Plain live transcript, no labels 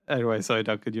Anyway, sorry,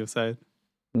 Duncan, you're saying.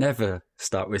 Never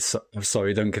start with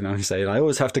sorry, Duncan. I'm saying I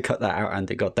always have to cut that out,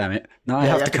 Andy. God damn it! Now I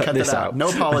have to cut this out. No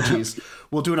apologies.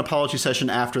 We'll do an apology session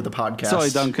after the podcast. Sorry,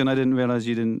 Duncan. I didn't realize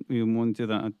you didn't want to do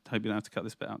that. I hope you don't have to cut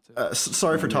this bit out too.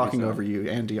 Sorry for talking over you,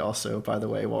 Andy. Also, by the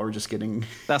way, while we're just getting.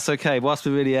 That's okay. Whilst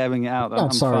we're really airing it out,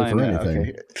 I'm sorry fine. for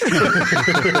anything.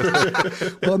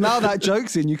 Okay. Well, now that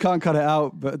joke's in, you can't cut it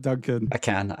out, but Duncan. I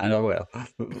can, and I will.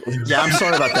 Yeah, I'm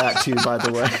sorry about that too. By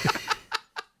the way.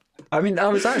 I mean, I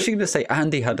was actually going to say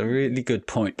Andy had a really good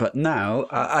point, but now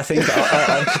I think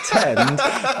I'll pretend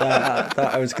that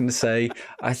I was going to say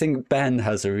I think Ben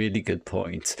has a really good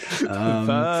point.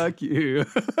 Fuck you.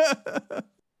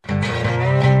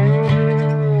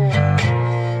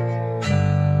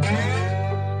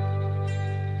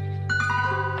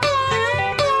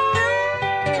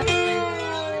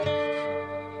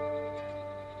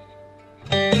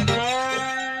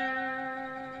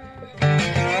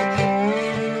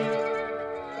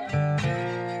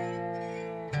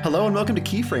 Hello and welcome to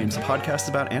Keyframes, a podcast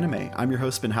about anime. I'm your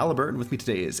host, Ben Halliburton, and with me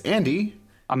today is Andy.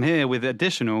 I'm here with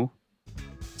additional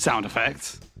sound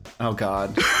effects. Oh,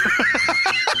 God.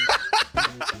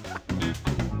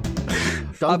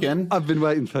 Duncan. I've been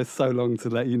waiting for so long to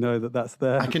let you know that that's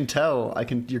there. I can tell.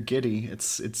 You're giddy.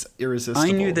 It's irresistible.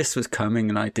 I knew this was coming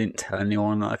and I didn't tell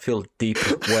anyone. I feel deep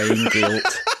weighing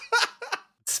guilt.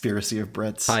 Conspiracy of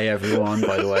Brits. Hi, everyone,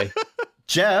 by the way.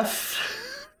 Jeff.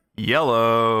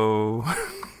 Yellow.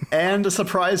 And a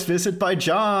surprise visit by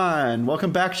John.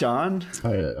 Welcome back, John.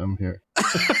 Hi, I'm here.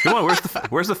 Come on,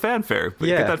 where's the fanfare?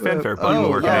 Get that fanfare button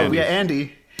working. Yeah,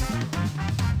 Andy.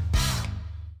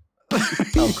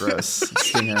 Oh, gross.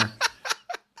 Stinger.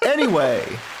 Anyway,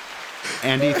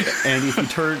 Andy,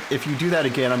 if you do that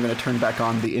again, I'm going to turn back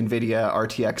on the NVIDIA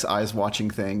RTX eyes watching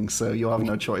thing, so you'll have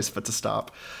no choice but to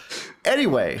stop.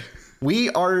 Anyway,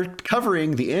 we are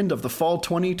covering the end of the fall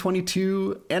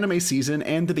 2022 anime season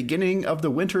and the beginning of the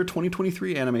winter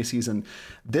 2023 anime season.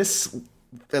 This,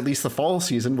 at least the fall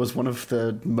season, was one of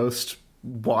the most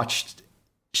watched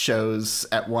shows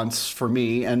at once for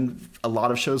me, and a lot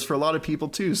of shows for a lot of people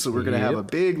too. So we're going to have a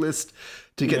big list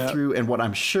to get through in what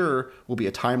I'm sure will be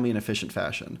a timely and efficient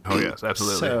fashion. Oh yes,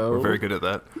 absolutely. So, we're very good at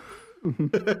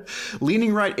that.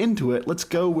 Leaning right into it, let's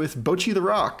go with Bocchi the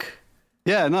Rock.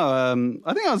 Yeah, no,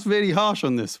 I think I was really harsh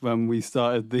on this when we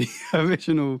started the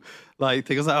original thing.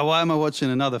 I was like, why am I watching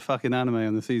another fucking anime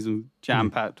on the season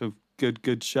jam-packed with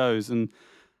good shows? And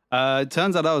it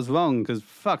turns out I was wrong, because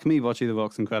fuck me, Bocchi the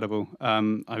Rock's incredible.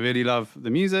 I really love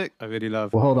the music. I really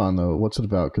love... Well, hold on, though. What's it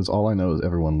about? Because all I know is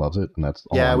everyone loves it, and that's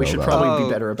all I know we should about probably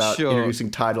be better about sure.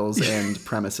 introducing titles and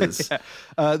premises.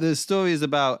 The story is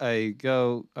about a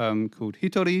girl called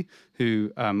Hitori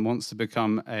who wants to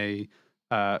become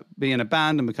be in a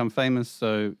band and become famous.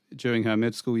 So during her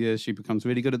mid-school years, she becomes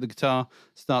really good at the guitar,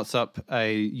 starts up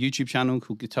a YouTube channel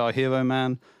called Guitar Hero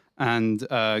Man, and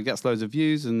gets loads of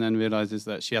views, and then realizes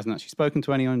that she hasn't actually spoken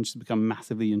to anyone. She's become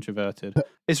massively introverted.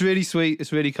 It's really sweet.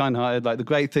 It's really kind-hearted. The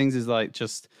great things is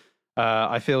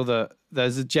I feel that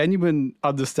there's a genuine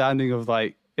understanding of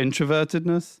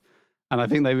introvertedness, and I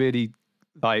think they really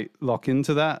lock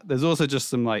into that. There's also just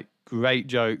some great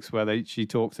jokes where she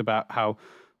talks about how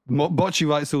Bocchi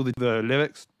writes all the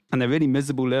lyrics, and they're really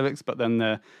miserable lyrics, but then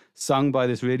they're sung by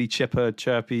this really chipper,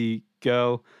 chirpy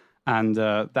girl, and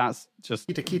that's just...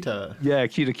 Kita. Yeah,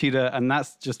 Kita, and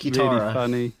that's just Kitara. Really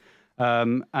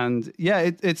funny. And yeah,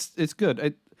 it's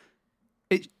good.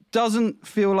 It doesn't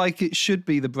feel like it should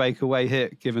be the breakaway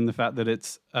hit, given the fact that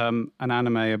it's an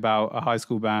anime about a high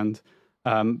school band.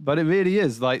 But it really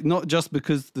is, not just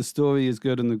because the story is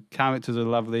good and the characters are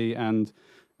lovely, and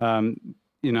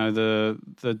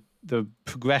the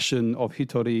progression of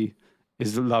Hitori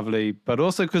is lovely, but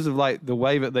also because of the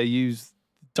way that they use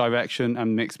direction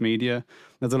and mixed media.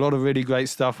 There's a lot of really great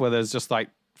stuff where there's just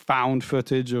found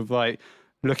footage of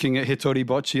looking at Hitori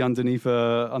Bocchi underneath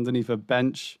a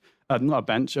bench, not a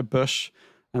bench, a bush.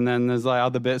 And then there's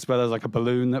other bits where there's a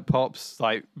balloon that pops,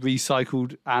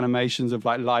 recycled animations of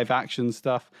live action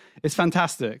stuff. It's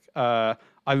fantastic. I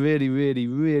really, really,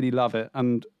 really love it.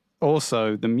 And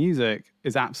also, the music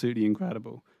is absolutely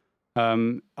incredible.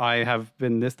 They've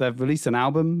released an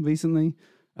album recently,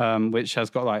 which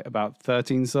has got about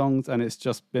 13 songs, and it's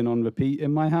just been on repeat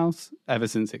in my house ever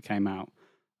since it came out.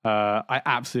 I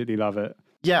absolutely love it.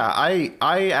 Yeah,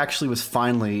 I actually was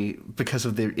finally, because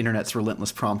of the internet's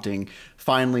relentless prompting,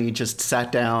 finally just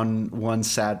sat down one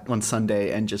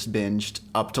Sunday and just binged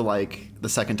up to the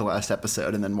second to last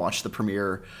episode, and then watched the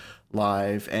premiere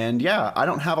live. And yeah, I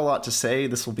don't have a lot to say.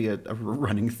 This will be a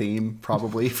running theme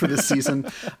probably for this season.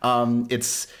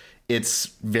 It's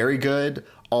very good.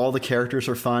 All the characters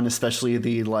are fun, especially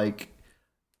the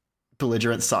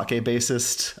belligerent sake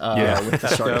bassist with the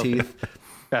Best shark girl. teeth.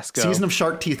 Best girl. Season of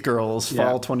Shark Teeth Girls,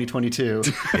 fall 2022.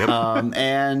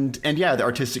 And yeah, the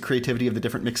artistic creativity of the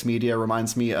different mixed media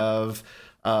reminds me of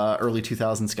early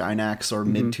 2000s Gainax or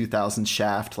mid 2000s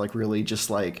Shaft, like really just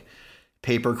like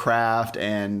papercraft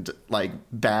and like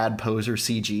bad poser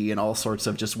CG and all sorts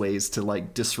of just ways to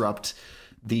like disrupt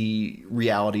the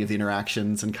reality of the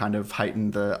interactions and kind of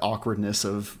heighten the awkwardness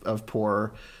of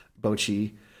poor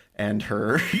Bocchi and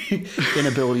her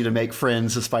inability to make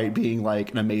friends despite being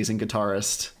like an amazing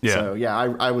guitarist. Yeah. So yeah,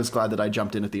 I was glad that I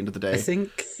jumped in at the end of the day. I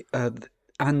think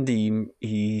Andy,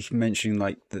 he mentioned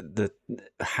like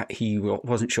he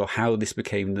wasn't sure how this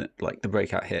became the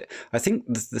breakout hit. I think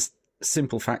the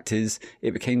simple fact is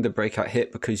it became the breakout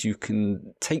hit because you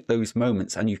can take those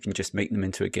moments and you can just make them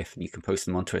into a GIF and you can post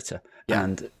them on Twitter. Yeah.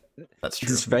 And That's true.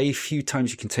 there's very few times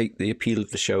you can take the appeal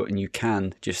of the show and you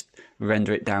can just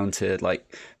render it down to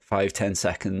like 5-10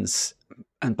 seconds.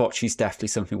 And Bocce's definitely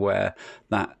something where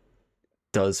that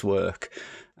does work.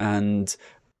 And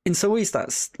in some ways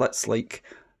that's like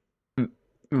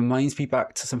reminds me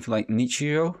back to something like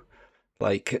Nichijou.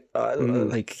 Like I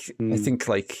think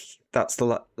like that's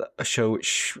a show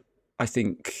which I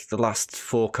think the last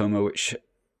 4-koma which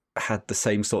had the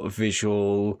same sort of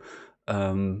visual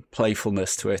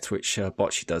playfulness to it, which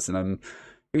Bocce does, and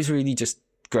it was really just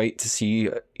great to see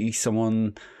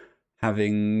someone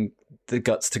having the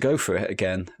guts to go for it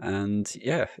again. And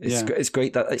yeah, it's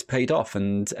great that it's paid off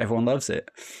and everyone loves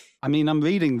it. I mean, I'm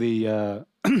reading the.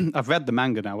 I've read the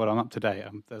manga now. Well, I'm up to date.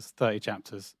 There's 30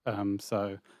 chapters.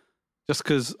 So just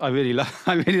because I really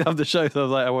love the show, so I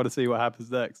was like, I want to see what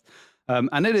happens next.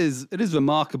 And it is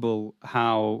remarkable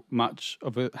how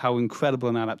incredible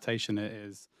an adaptation it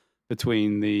is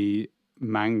between the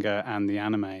manga and the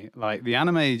anime. Like the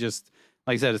anime just,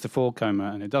 like I said, it's a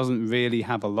 4-koma and it doesn't really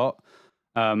have a lot.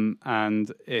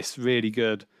 And it's really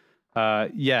good. I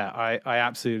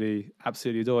absolutely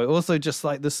adore it. Also, just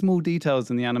like the small details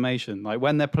in the animation, like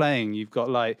when they're playing, you've got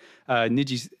like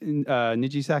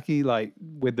Nijisaki, like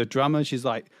with the drummer, she's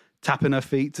like tapping her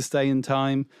feet to stay in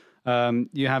time.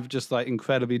 You have just like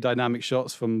incredibly dynamic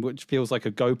shots from which feels like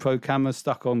a GoPro camera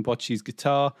stuck on Bocce's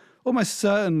guitar, almost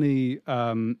certainly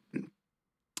like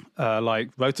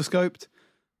rotoscoped,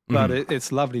 but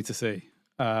it's lovely to see.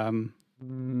 I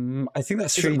think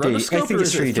that's Is it 3D. rotoscope I think or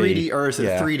it's is it 3D or is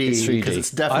it 3D? It's 3D. Because it's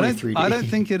definitely 3D. I don't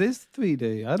think it is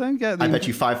 3D. I don't get. I bet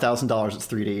you $5,000 it's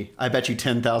 3D. I bet you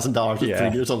 $10,000 it's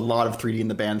 3D. There's a lot of 3D in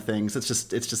the band things. It's just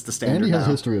the standard. Andy has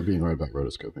now. history of being right about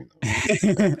rotoscoping,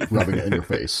 though. Rubbing it in your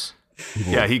face.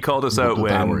 Yeah, he called us out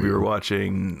when devour we you. were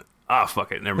watching. Ah,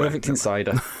 fuck it, never mind. Perfect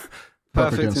Insider.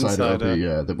 Perfect Perfect Insider,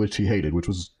 Insider. OP, which he hated, which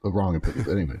was a wrong opinion.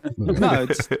 But anyway, moving on. No,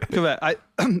 it's correct. I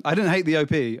didn't hate the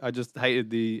OP. I just hated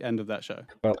the end of that show.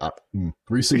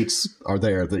 Receipts are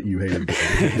there that you hated.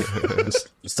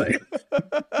 Just saying.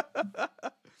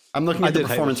 I'm looking I at the did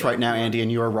hate performance the show. right now, Andy, and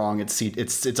you are wrong. It's 100%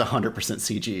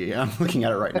 CG. I'm looking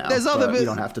at it right now. There's other but bits- we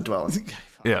don't have to dwell.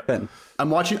 Yeah. Ben, I'm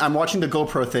watching the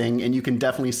GoPro thing, and you can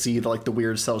definitely see the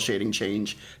weird cell shading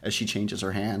change as she changes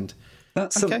her hand.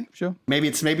 that's Okay, sure. Maybe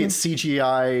it's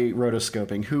CGI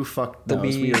rotoscoping. Who fuck knows?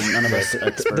 We are none of us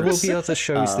experts. There will be other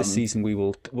shows this season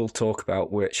we'll talk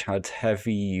about which had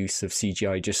heavy use of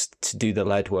CGI just to do the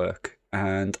lead work.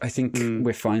 And I think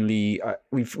we're finally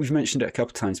we've mentioned it a couple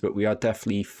of times, but we are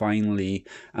definitely finally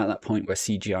at that point where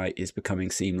CGI is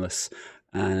becoming seamless,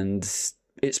 and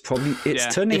it's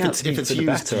turning out to be for the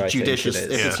better. I think it is.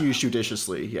 If it's used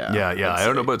judiciously, yeah. Yeah. I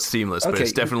don't know about seamless, but Okay.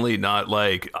 it's definitely not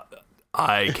like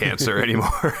eye cancer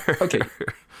anymore. Okay,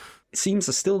 seams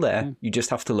are still there. You just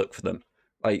have to look for them.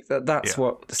 Like that's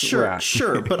what we're Sure, at.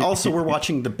 sure, but also we're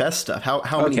watching the best stuff. How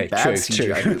many Okay, bad true,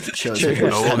 CGI true. shows True.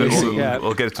 have No, you seen?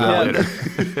 we'll get to that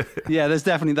later. Yeah, that's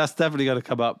definitely going to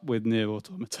come up with Near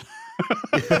Automata.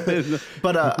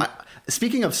 But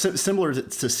speaking of similar to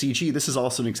CG, this is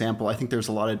also an example. I think there's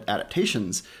a lot of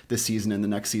adaptations this season and the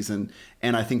next season,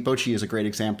 and I think Bocce is a great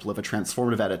example of a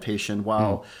transformative adaptation.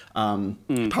 While part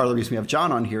of the reason we have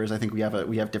John on here is I think we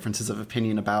have differences of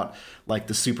opinion about like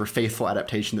the super faithful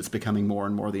adaptation that's becoming more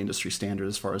and more the industry standard.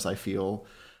 As far as I feel,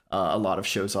 a lot of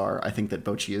shows are. I think that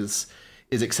Bocce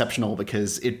is exceptional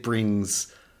because it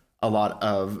brings a lot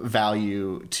of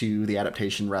value to the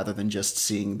adaptation rather than just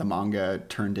seeing the manga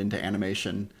turned into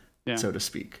animation, so to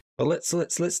speak. Well,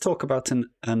 let's talk about an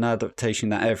adaptation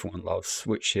that everyone loves,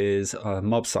 which is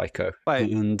Mob Psycho, Right.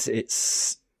 and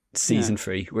it's season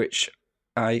 3, which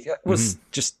I was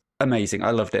just amazing.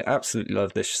 I loved it, absolutely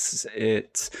loved this.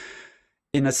 This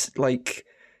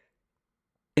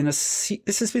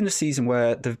has been a season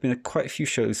where there've been quite a few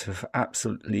shows have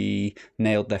absolutely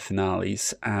nailed their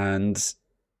finales, and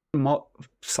Mob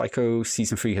Psycho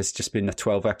season 3 has just been a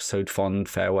 12-episode fond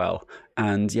farewell,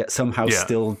 and yet somehow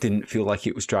still didn't feel like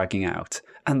it was dragging out.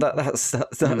 And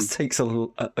that takes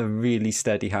a really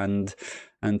steady hand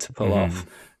and to pull off.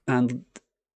 And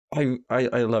I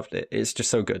loved it. It's just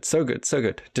so good, so good, so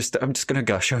good. I'm just gonna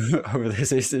gush over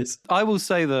this. I will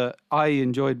say that I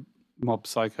enjoyed Mob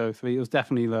Psycho 3. It was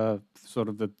definitely one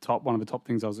of the top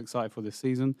things I was excited for this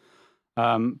season.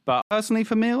 But personally,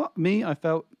 for me, I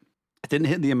felt it didn't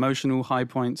hit the emotional high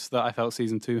points that I felt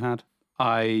season 2 had.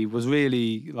 I was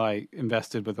really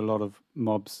invested with a lot of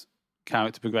Mob's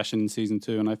character progression in season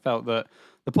 2, and I felt that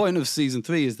the point of season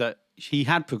 3 is that he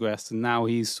had progressed, and now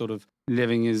he's sort of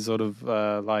living his sort of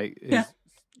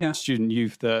his student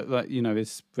youth, that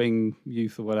his spring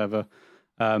youth or whatever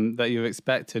that you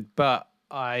expected. But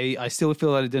I still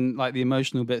feel that it didn't, the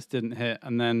emotional bits didn't hit.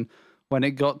 And then when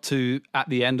it got to at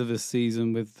the end of the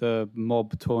season with the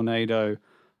mob tornado,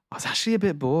 I was actually a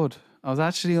bit bored. I was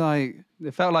actually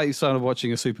it felt like you started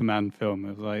watching a Superman film.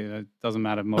 It was it doesn't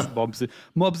matter. Mob's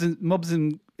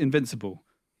invincible.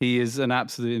 He is an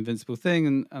absolute invincible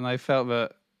thing. And I felt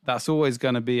that that's always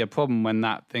going to be a problem when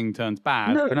that thing turns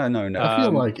bad. No. I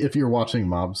feel like if you're watching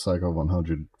Mob Psycho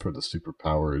 100 for the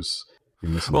superpowers,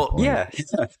 you're missing the point. Yeah.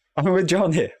 I'm with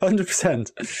John here, 100%.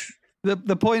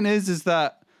 The point is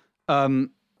that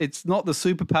it's not the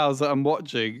superpowers that I'm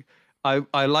watching.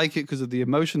 I like it because of the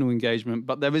emotional engagement,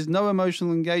 but there is no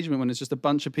emotional engagement when it's just a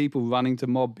bunch of people running to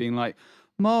Mob being like,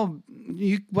 Mob,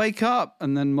 you wake up.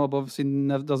 And then Mob obviously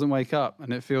never doesn't wake up.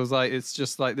 And it feels like it's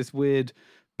just like this weird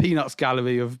Peanuts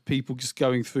gallery of people just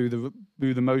going through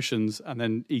the motions and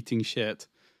then eating shit.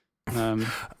 I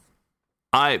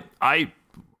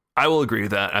will agree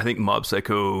with that. I think Mob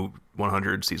Psycho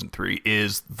 100 season 3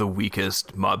 is the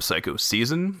weakest Mob Psycho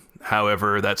season.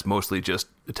 However, that's mostly just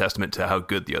a testament to how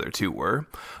good the other two were.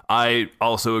 I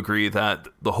also agree that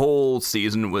the whole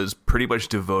season was pretty much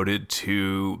devoted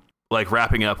to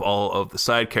wrapping up all of the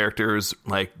side characters,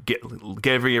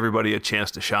 giving everybody a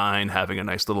chance to shine, having a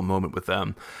nice little moment with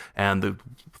them. And the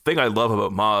thing I love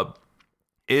about Mob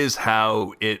is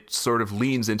how it sort of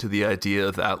leans into the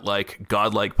idea that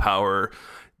godlike power,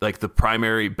 the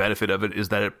primary benefit of it is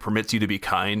that it permits you to be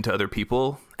kind to other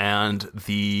people, and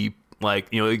the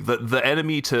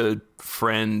enemy to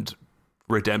friend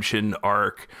redemption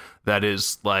arc that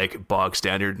is bog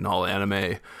standard in all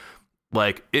anime.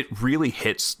 It really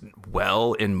hits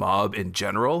well in Mob in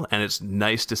general, and it's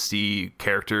nice to see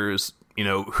characters,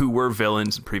 who were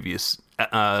villains in previous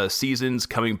seasons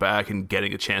coming back and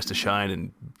getting a chance to shine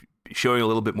and showing a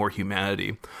little bit more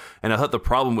humanity. And I thought the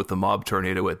problem with the Mob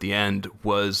tornado at the end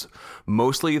was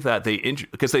mostly that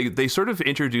because they sort of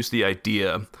introduced the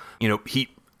idea, he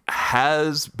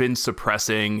has been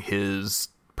suppressing his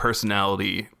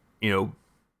personality,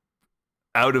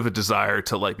 out of a desire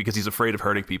to because he's afraid of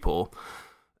hurting people.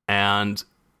 And,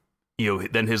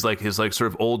 then his sort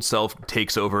of old self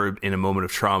takes over in a moment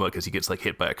of trauma because he gets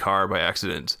hit by a car by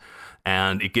accident.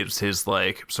 And it gives his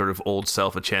sort of old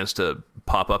self a chance to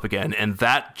pop up again. And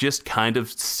that just kind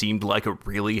of seemed like a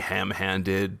really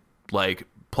ham-handed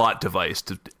plot device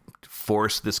to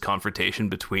force this confrontation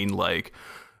between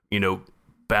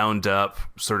bound up,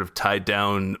 sort of tied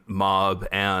down Mob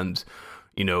and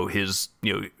his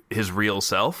real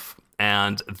self.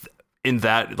 And in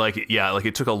that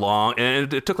it took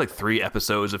it took 3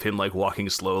 episodes of him walking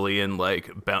slowly and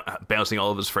bouncing all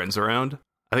of his friends around.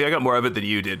 I think I got more of it than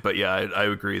you did, but yeah, I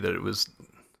agree that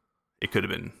it could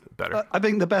have been better. I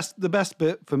think the best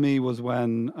bit for me was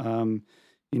when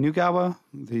Inugawa,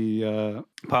 the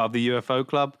part of the UFO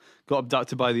club, got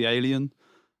abducted by the alien.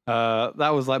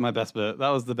 That was my best bit. That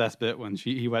was the best bit when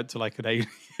he went to an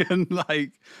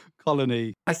alien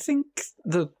colony. I think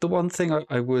the one thing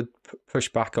I would push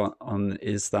back on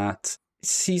is that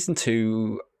season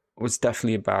 2 was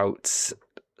definitely about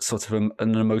sort of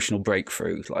an emotional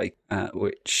breakthrough,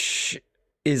 which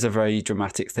is a very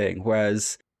dramatic thing,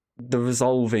 whereas the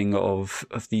resolving of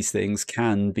these things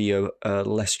can be a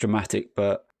less dramatic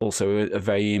but also a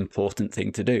very important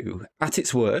thing to do. At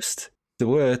its worst, there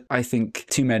were, I think,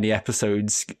 too many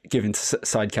episodes given to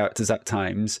side characters at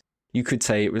times. You could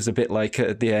say it was a bit like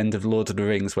at the end of Lord of the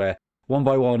Rings, where one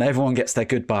by one everyone gets their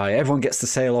goodbye, everyone gets to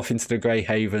sail off into the Grey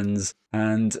Havens,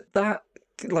 and that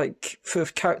for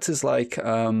characters like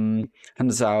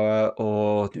Hanazawa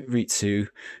or Ritsu,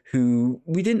 who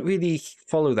we didn't really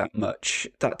follow that much,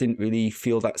 that didn't really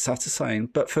feel that satisfying.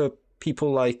 But for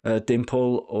people like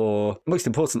Dimple, or most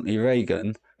importantly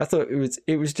Reagan, I thought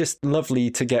it was just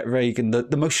lovely to get Reagan,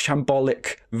 the most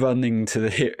shambolic running to the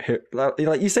hit.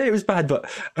 Like you say, it was bad, but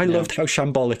I loved how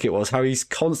shambolic it was. How he's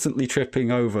constantly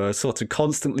tripping over, sort of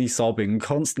constantly sobbing,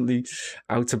 constantly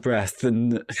out of breath,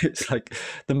 and it's like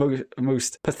the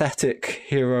most pathetic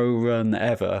hero run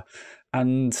ever.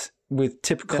 And with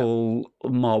typical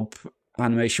Mob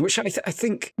animation, which I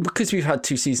think because we've had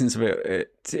 2 seasons of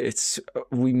it's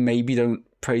we maybe don't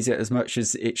praise it as much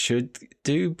as it should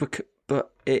do, but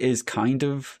it is kind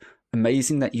of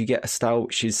amazing that you get a style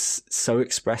which is so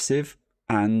expressive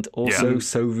and also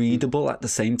so readable at the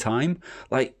same time.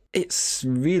 Like, it's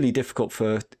really difficult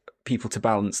for people to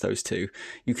balance those two.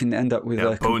 You can end up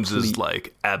with Bones is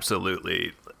like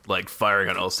absolutely like firing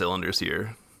on all cylinders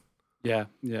here. Yeah,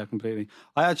 completely.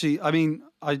 I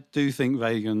do think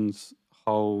Reagan's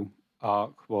whole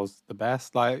arc was the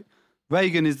best. Like,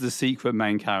 Reagan is the secret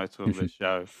main character of this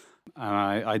show, and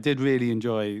I did really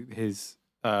enjoy his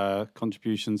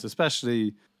contributions,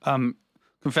 especially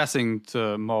confessing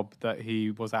to Mob that he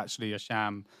was actually a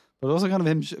sham, but also kind of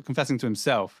him confessing to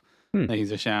himself that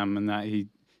he's a sham and that he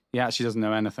actually doesn't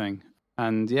know anything.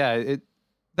 And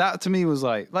that to me was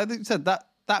like you said,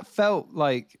 that felt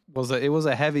like it was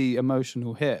a heavy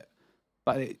emotional hit,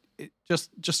 but it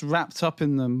just wrapped up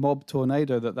in the Mob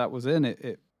tornado that was in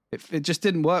it. It just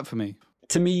didn't work for me.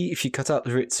 To me, if you cut out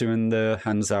the Ritsu and the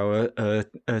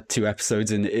Hanzawa 2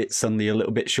 episodes and it's suddenly a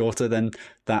little bit shorter, then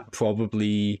that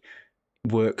probably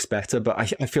works better. But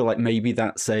I feel like maybe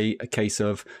that's a case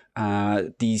of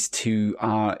these 2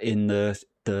 are in the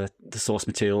source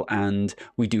material, and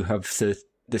we do have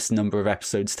this number of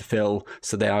episodes to fill,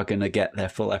 so they are going to get their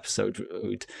full episode,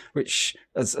 which,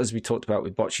 as we talked about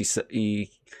with Bocce,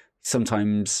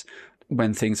 sometimes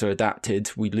when things are adapted,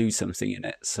 we lose something in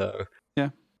it. So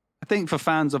I think for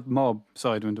fans of Mob,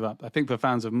 sorry to interrupt, I think for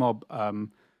fans of Mob,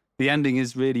 the ending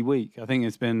is really weak. I think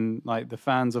it's been like the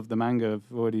fans of the manga have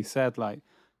already said, like,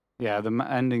 the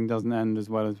ending doesn't end as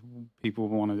well as people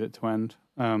wanted it to end.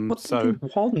 What do you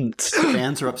want?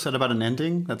 Fans are upset about an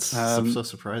ending? That's so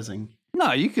surprising.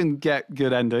 No, you can get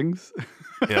good endings.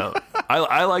 Yeah,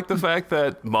 I like the fact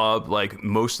that Mob, like,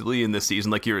 mostly in this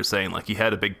season, like you were saying, like, he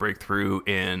had a big breakthrough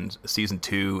in season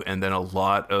 2, and then a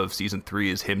lot of season 3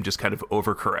 is him just kind of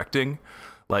overcorrecting,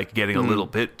 like getting a little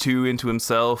bit too into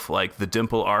himself, like the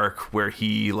Dimple arc where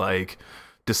he like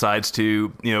decides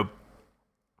to,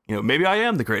 maybe I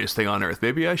am the greatest thing on earth.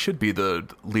 Maybe I should be the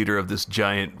leader of this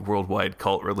giant worldwide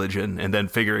cult religion, and then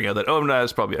figuring out that, no,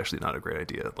 that's probably actually not a great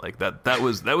idea. Like that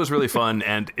was really fun.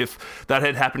 And if that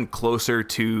had happened closer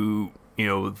to,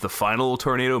 the final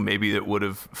tornado, maybe it would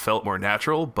have felt more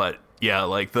natural. But yeah,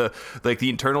 like the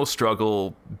internal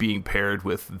struggle being paired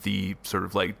with the sort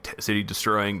of like city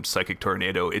destroying psychic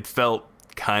tornado, it felt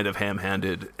kind of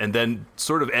ham-handed, and then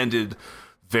sort of ended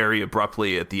very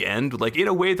abruptly at the end, like in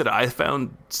a way that I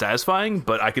found satisfying,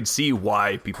 but I could see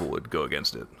why people would go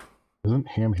against it. Isn't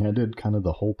ham-handed kind of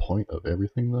the whole point of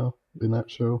everything, though, in that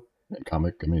show?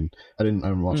 Comic. I mean, I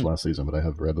didn't watch last season, but I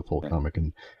have read the full comic,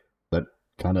 and that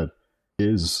kind of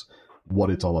is what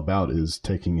it's all about, is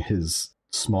taking his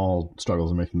small struggles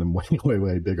and making them way, way,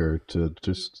 way bigger to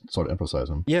just sort of emphasize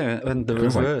them. Yeah, and the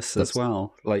reverse as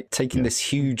well. Like taking this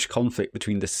huge conflict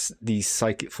between these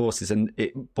psychic forces and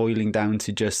it boiling down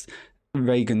to just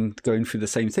Reagan going through the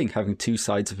same thing, having 2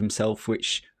 sides of himself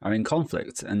which are in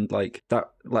conflict. And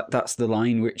that's the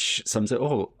line which sums it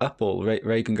all up.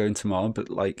 Reagan going to Mob, but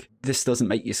like, this doesn't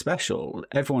make you special.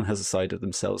 Everyone has a side of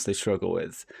themselves they struggle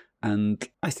with. And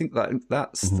I think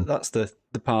that's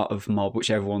the part of Mob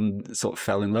which everyone sort of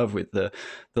fell in love with, the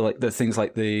things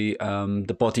like the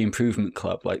body improvement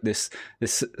club, like this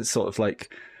sort of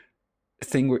like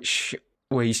thing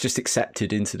where he's just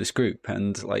accepted into this group.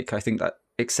 And like, I think that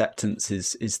acceptance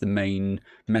is the main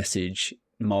message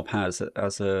Mob has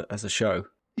as a show.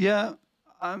 Yeah,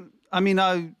 I mean,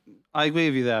 I agree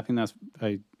with you there. I think that's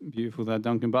very beautiful there,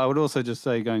 Duncan. But I would also just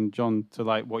say, going, John, to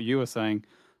like what you were saying,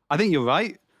 I think you're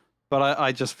right. But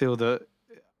I just feel that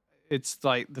it's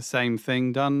like the same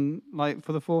thing done like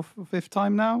for the 4th or 5th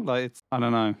time now. Like, I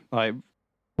don't know. Like,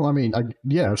 well, I mean,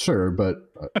 yeah, sure, but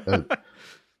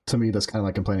to me, that's kind of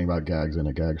like complaining about gags in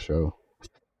a gag show.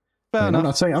 Fair enough. I'm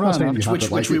not saying you have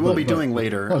to which we will be doing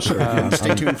later. Oh, sure.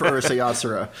 Stay tuned for Ursa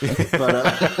Yatsura.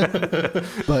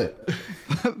 But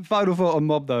final thought on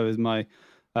Mob though is my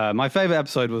favorite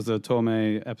episode was the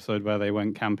Torme episode where they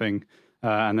went camping.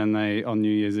 And then on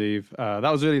New Year's Eve, that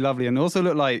was really lovely, and also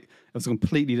looked like it was a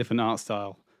completely different art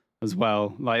style as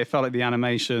well. Like, it felt like the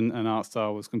animation and art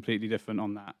style was completely different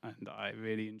on that, and I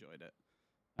really enjoyed it.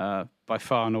 By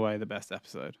far and away the best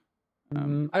episode.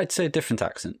 I'd say a different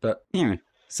accent, but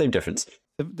same difference.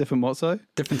 Different what, sorry?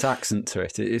 Different accent to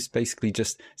it. It's basically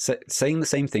just saying the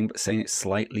same thing, but saying it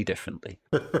slightly differently.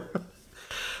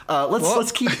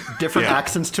 Let's keep different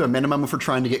accents to a minimum if we're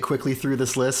trying to get quickly through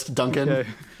this list, Duncan. Okay.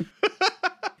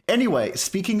 Anyway,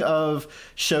 speaking of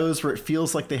shows where it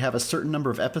feels like they have a certain number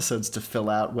of episodes to fill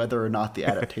out, whether or not the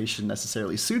adaptation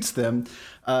necessarily suits them,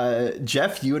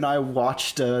 Jeff, you and I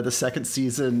watched the second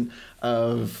season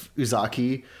of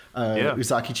Uzaki.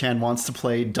 Uzaki-chan Wants to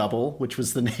Play Double, which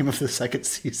was the name of the second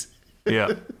season. It's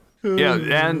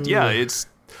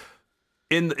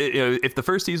if the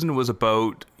first season was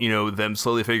about them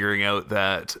slowly figuring out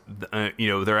that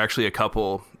they're actually a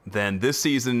couple, then this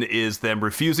season is them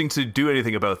refusing to do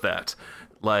anything about that,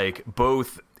 like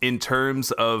both in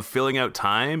terms of filling out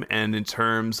time and in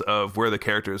terms of where the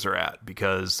characters are at,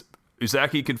 because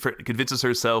Uzaki convinces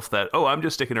herself that, I'm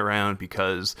just sticking around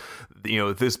because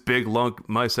this big lunk,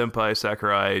 my senpai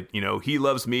Sakurai, he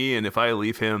loves me, and if I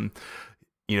leave him,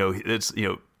 it's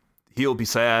he'll be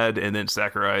sad. And then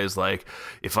Sakurai is like,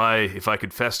 if I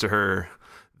confess to her,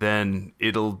 then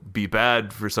it'll be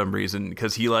bad for some reason,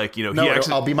 because he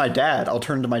I'll be my dad. I'll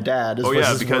turn to my dad.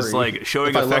 Because like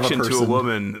showing affection to a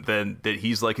woman, then that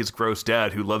he's like his gross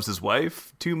dad who loves his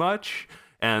wife too much,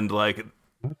 and like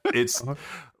it's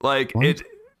like it.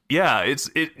 Yeah,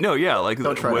 like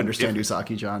don't try to understand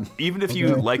Uzaki, John. Even if you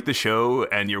like the show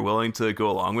and you're willing to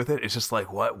go along with it, it's just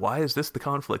like, what? Why is this the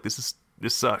conflict? This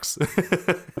sucks.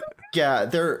 Yeah,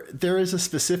 there is a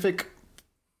specific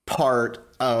part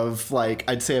of, like,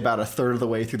 I'd say about a third of the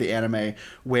way through the anime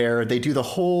where they do the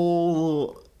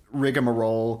whole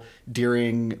rigmarole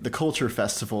during the culture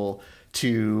festival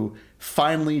to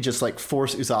finally just like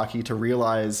force Uzaki to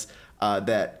realize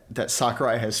that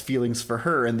Sakurai has feelings for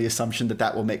her, and the assumption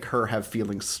that will make her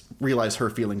realize her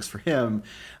feelings for him.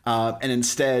 And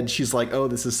instead she's like, oh,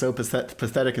 this is so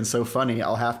pathetic and so funny,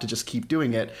 I'll have to just keep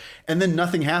doing it. And then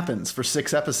nothing happens for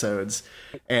 6 episodes.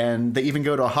 And they even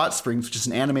go to a hot springs, which is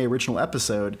an anime original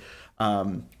episode.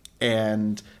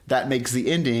 And that makes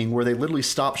the ending where they literally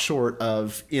stop short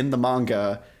of, in the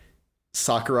manga,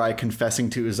 Sakurai confessing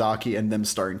to Uzaki and them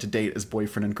starting to date as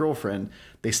boyfriend and girlfriend.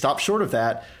 They stop short of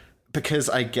that because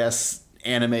I guess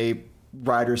anime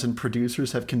writers and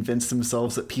producers have convinced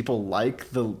themselves that people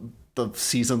like the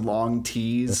season-long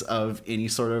tease of any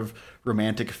sort of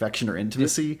romantic affection or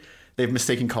intimacy. They've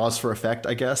mistaken cause for effect,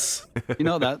 I guess.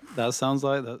 That sounds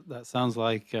like that sounds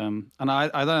like and I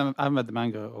haven't read the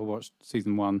manga or watched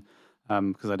season 1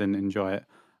 because I didn't enjoy it.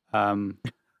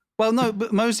 Well, no,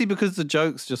 but mostly because the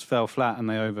jokes just fell flat and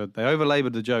they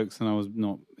over-labored the jokes, and I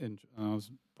was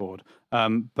bored.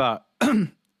 But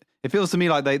it feels to me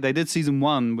like they did season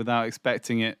 1 without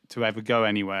expecting it to ever go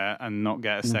anywhere and not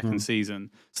get a second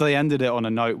season. So they ended it on a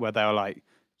note where they were like,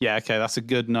 yeah, okay, that's a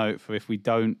good note for if we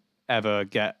don't ever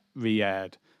get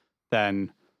re-aired,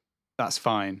 then that's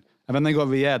fine. And then they got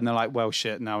re-aired and they're like, well,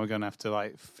 shit, now we're going to have to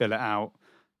like fill it out.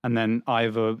 And then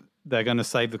either they're going to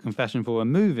save the confession for a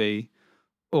movie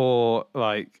or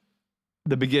like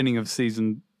the beginning of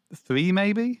season 3,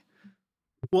 maybe.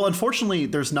 Well, unfortunately,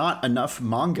 there's not enough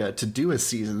manga to do a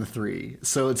season 3.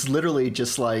 So it's literally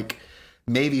just like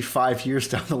maybe 5 years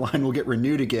down the line we'll get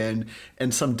renewed again,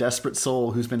 and some desperate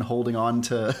soul who's been holding on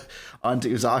to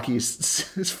Uzaki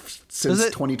since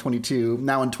 2022.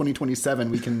 Now in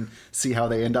 2027 we can see how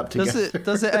they end up together.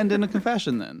 Does it end in a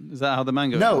confession then? Is that how the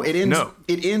manga No, it ends. No.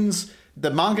 It ends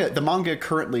the manga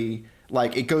currently,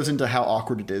 like, it goes into how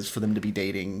awkward it is for them to be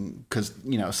dating because,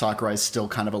 Sakurai is still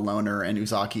kind of a loner and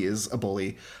Uzaki is a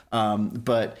bully.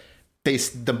 But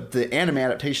the anime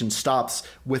adaptation stops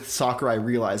with Sakurai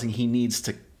realizing he needs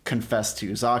to confess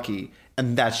to Uzaki,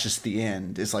 and that's just the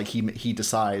end. It's like he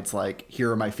decides, like,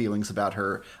 here are my feelings about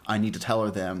her. I need to tell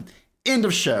her them. End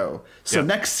of show. So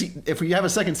if we have a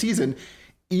second season,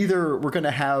 either we're going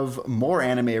to have more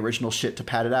anime original shit to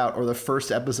pad it out, or the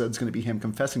first episode is going to be him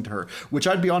confessing to her, which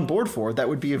I'd be on board for. That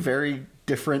would be a very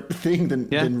different thing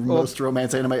than most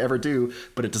romance anime ever do,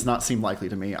 but it does not seem likely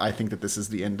to me. I think that this is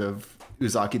the end of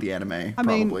Uzaki the anime,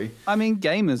 probably. I mean,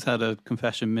 Gamers had a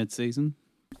confession mid-season.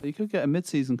 So you could get a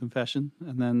mid-season confession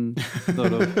and then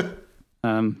sort of...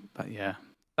 but yeah,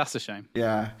 that's a shame.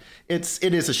 Yeah, it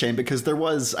is a shame because there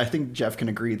was, I think Jeff can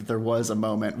agree that there was a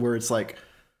moment where it's like,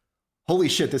 holy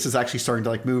shit, this is actually starting to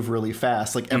like move really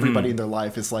fast. Like everybody in their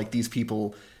life is like, these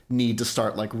people need to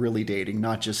start like really dating,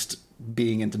 not just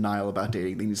being in denial about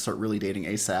dating. They need to start really dating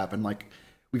ASAP. And like,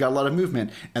 we got a lot of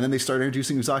movement. And then they started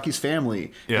introducing Uzaki's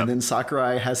family. Yeah. And then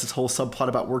Sakurai has this whole subplot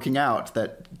about working out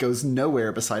that goes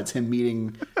nowhere besides him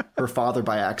meeting her father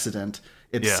by accident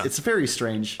It's very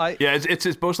strange. Yeah,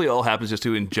 it's mostly all happens just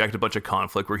to inject a bunch of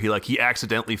conflict where he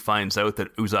accidentally finds out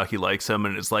that Uzaki likes him,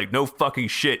 and it's like, no fucking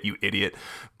shit, you idiot.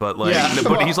 But like,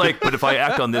 but he's like, but if I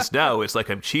act on this now, it's like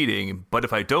I'm cheating. But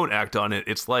if I don't act on it,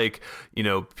 it's like,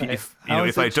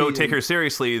 if I don't take her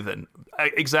seriously, then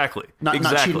exactly.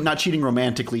 Not cheating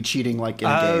romantically, cheating like in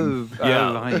a game. Yeah,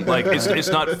 like it's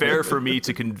not fair for me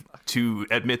to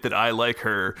admit that I like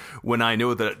her when I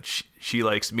know that she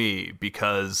likes me,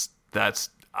 because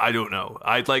I don't know.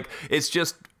 It's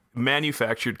just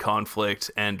manufactured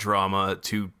conflict and drama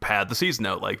to pad the season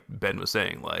out, like Ben was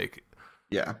saying. Like,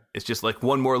 yeah, it's just like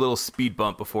one more little speed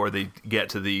bump before they get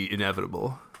to the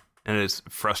inevitable. And it's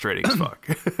frustrating as fuck.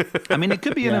 I mean, it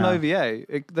could be in an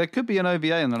OVA. There could be an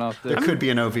OVA in the last. There could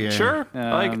be an OVA. Sure,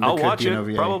 I'll watch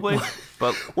it probably.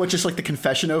 But just like the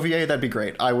Confession OVA, that'd be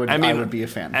great. I would be a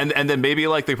fan. And then maybe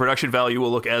like the production value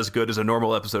will look as good as a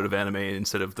normal episode of anime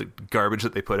instead of the garbage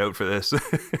that they put out for this,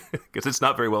 because it's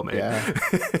not very well made. Yeah.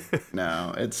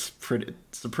 No, it's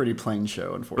a pretty plain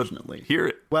show, unfortunately.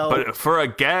 But for a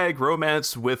gag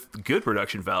romance with good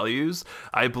production values,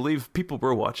 I believe people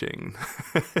were watching.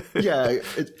 Yeah,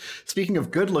 speaking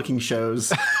of good-looking shows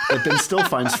that Ben still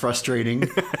finds frustrating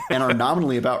and are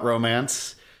nominally about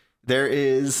romance, there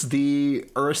is the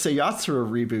Urusei Yatsura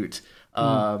reboot.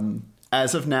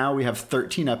 As of now, we have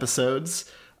 13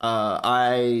 episodes.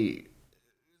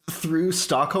 Through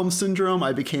Stockholm Syndrome,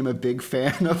 I became a big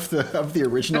fan of the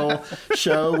original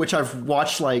show, which I've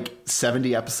watched like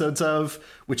 70 episodes of,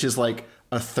 which is like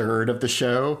a third of the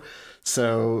show.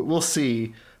 So we'll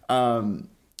see.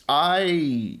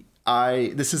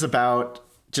 This is about,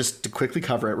 just to quickly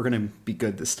cover it, we're going to be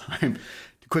good this time,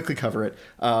 to quickly cover it.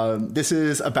 This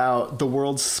is about the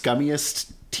world's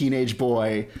scummiest teenage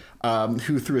boy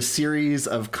who, through a series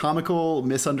of comical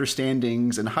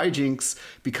misunderstandings and hijinks,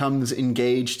 becomes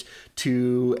engaged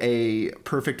to a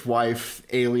perfect wife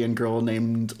alien girl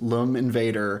named Lum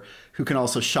Invader, who can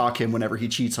also shock him whenever he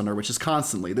cheats on her, which is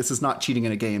constantly. This is not cheating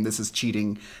in a game. This is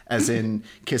cheating as in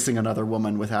kissing another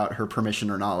woman without her permission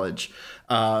or knowledge.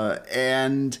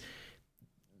 And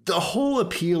the whole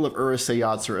appeal of Urusei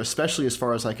Yatsura, especially as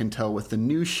far as I can tell with the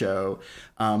new show,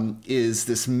 is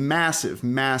this massive,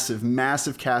 massive,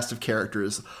 massive cast of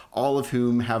characters, all of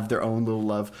whom have their own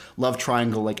little love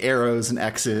triangle, like arrows and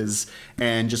X's,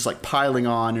 and just like piling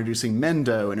on, introducing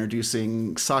Mendo,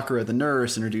 introducing Sakura the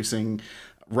nurse, introducing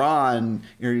Ron,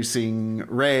 introducing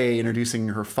Rei, introducing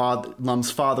her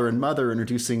Lum's father and mother,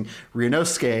 introducing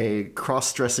Ryunosuke,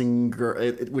 cross-dressing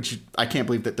girl, which I can't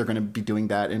believe that they're going to be doing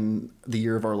that in the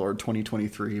year of our Lord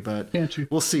 2023, but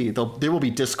we'll see. There will be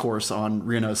discourse on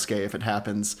Ryunosuke if it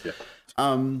happens. Yeah.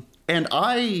 And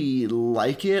I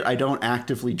like it. I don't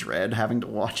actively dread having to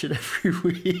watch it every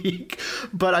week,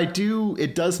 but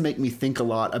it does make me think a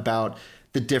lot about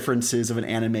the differences of an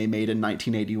anime made in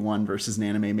 1981 versus an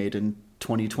anime made in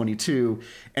 2022,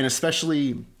 and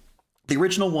especially the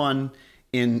original one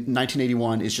in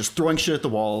 1981 is just throwing shit at the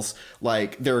walls.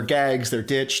 Like, there are gags, they're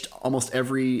ditched. Almost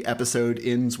every episode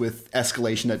ends with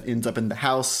escalation that ends up in the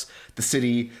house, the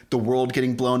city, the world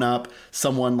getting blown up,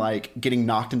 someone like getting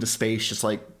knocked into space, just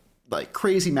like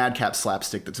crazy madcap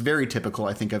slapstick that's very typical,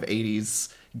 I think, of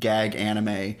 80s gag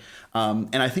anime.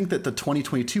 And I think that the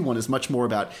 2022 one is much more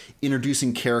about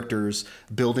introducing characters,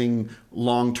 building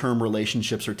long-term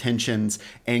relationships or tensions,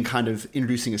 and kind of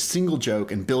introducing a single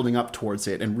joke and building up towards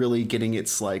it, and really getting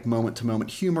its like moment-to-moment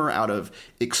humor out of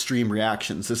extreme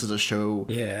reactions. This is a show,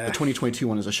 the 2022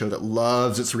 one is a show that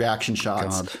loves its reaction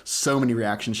shots. God. So many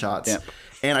reaction shots. Yep.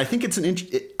 And I think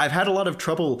I've had a lot of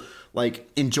trouble like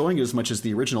enjoying it as much as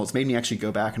the original. It's made me actually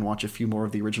go back and watch a few more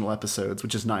of the original episodes,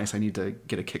 which is nice. I need to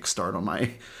get a kickstart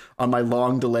on my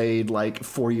long delayed like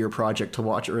 4-year project to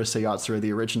watch Urusei Yatsura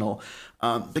the original,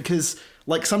 because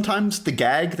like sometimes the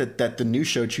gag that the new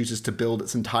show chooses to build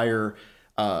its entire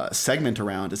segment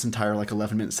around, its entire like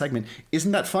 11-minute segment,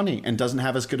 isn't that funny and doesn't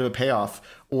have as good of a payoff,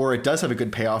 or it does have a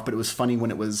good payoff, but it was funny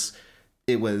when it was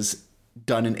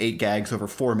done in 8 gags over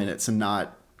 4 minutes and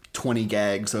not 20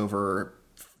 gags over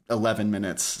 11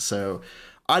 minutes. So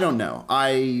I don't know.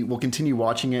 I will continue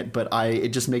watching it, but it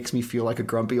just makes me feel like a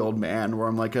grumpy old man, where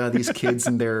I'm like, these kids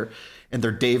and their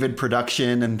David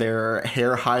production and their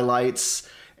hair highlights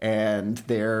and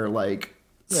their like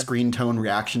screen tone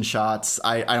reaction shots.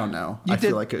 I don't know. I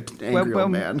feel like an angry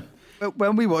old man.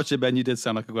 When we watched it, Ben, you did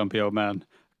sound like a grumpy old man.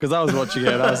 Because I was watching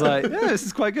it and I was like, yeah, this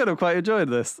is quite good. I'm quite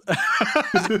enjoying this. I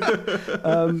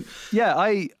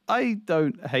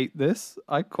don't hate this.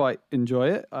 I quite enjoy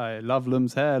it. I love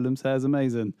Lum's hair. Lum's hair is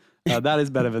amazing. That is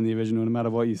better than the original, no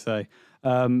matter what you say.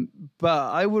 But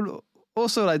I would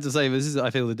also like to say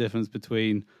I feel the difference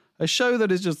between a show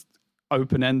that is just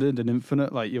open-ended and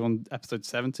infinite. Like you're on episode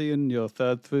 70 and you're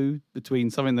third through between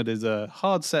something that is a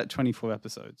hard set 24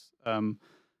 episodes.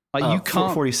 Like you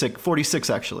can't 46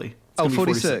 actually. It's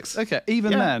 46. Okay,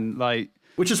 even then, like,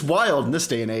 which is wild in this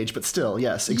day and age, but still,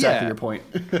 yes, exactly your point.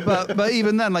 but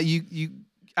even then, like you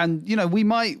and you know, we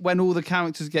might, when all the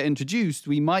characters get introduced,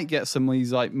 we might get some of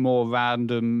these like more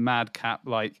random madcap,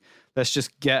 like let's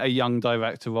just get a young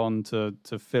director on to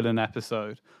fill an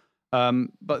episode.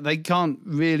 But they can't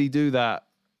really do that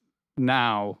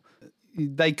now.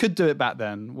 They could do it back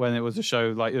then when it was a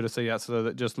show like Urusei Yatsura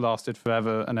that just lasted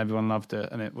forever and everyone loved it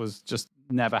and it was just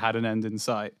never had an end in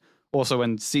sight. Also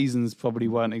when seasons probably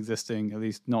weren't existing, at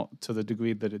least not to the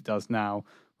degree that it does now,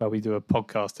 where we do a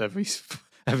podcast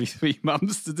every 3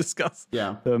 months to discuss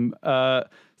them.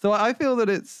 So I feel that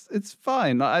it's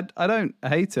fine. I don't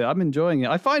hate it. I'm enjoying it.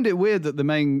 I find it weird that the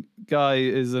main guy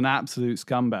is an absolute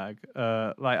scumbag.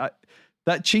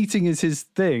 That cheating is his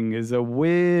thing is a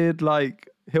weird like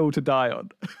hill to die on.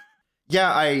 Yeah,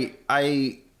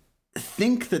 I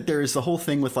think that there's the whole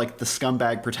thing with like the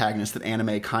scumbag protagonist that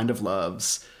anime kind of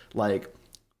loves. Like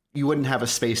you wouldn't have a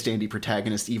space dandy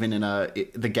protagonist even in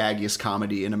the gaggiest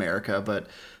comedy in America,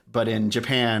 but in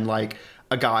Japan, like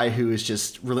a guy who is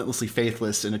just relentlessly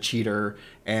faithless and a cheater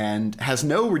and has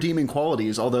no redeeming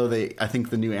qualities, although I think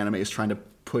the new anime is trying to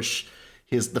push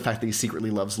the fact that he secretly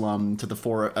loves Lum to the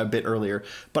fore a bit earlier.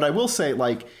 But I will say,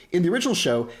 like, in the original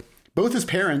show, both his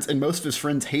parents and most of his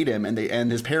friends hate him, and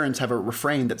his parents have a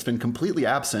refrain that's been completely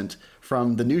absent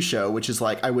from the new show, which is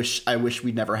like, I wish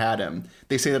we'd never had him.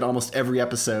 They say that almost every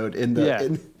episode in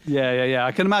the... Yeah.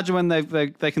 I can imagine when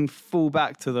they can fall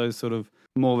back to those sort of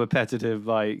more repetitive,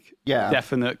 like,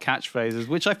 definite catchphrases,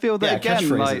 which I feel that, again,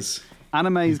 like,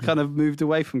 anime's kind of moved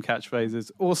away from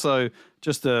catchphrases. Also,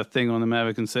 just a thing on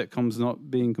American sitcoms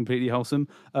not being completely wholesome.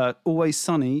 Always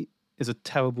Sunny is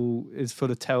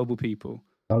full of terrible people.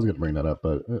 I was going to bring that up,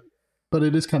 but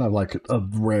it is kind of like a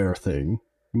rare thing,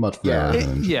 much rarer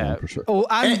than in Japan, for sure. Oh,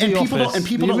 and The people Office,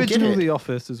 people the don't get original it. The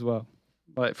Office as well,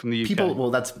 like from the UK. People,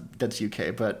 that's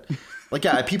UK, but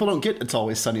like people don't get It's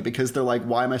Always Sunny because they're like,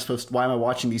 why am I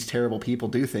watching these terrible people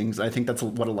do things? I think that's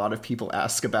what a lot of people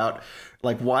ask about,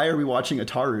 like, why are we watching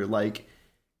Ataru? Like,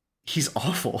 he's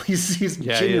awful. He's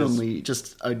genuinely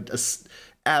just a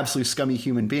absolutely scummy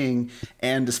human being,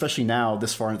 and especially now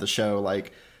this far into the show,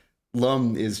 like,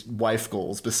 Lum is wife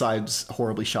goals besides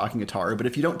horribly shocking Ataru, but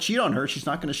if you don't cheat on her, she's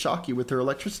not going to shock you with her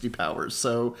electricity powers,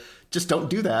 so just don't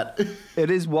do that.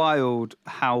 It is wild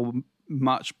how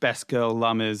much best girl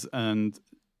Lum is, and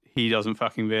he doesn't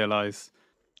fucking realize.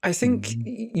 I think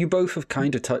you both have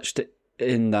kind of touched it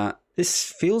in that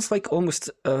this feels like almost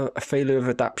a failure of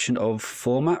adaptation of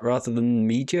format rather than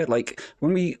media. Like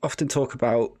when we often talk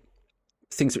about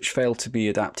things which fail to be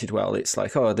adapted well, it's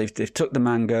like, oh, they've took the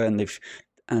manga and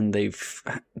they've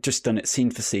just done it scene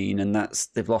for scene, and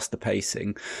they've lost the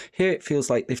pacing. Here it feels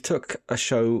like they've took a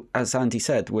show, as Andy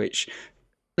said, which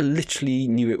literally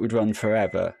knew it would run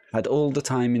forever, had all the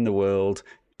time in the world,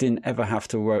 didn't ever have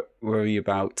to worry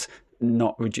about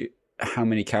how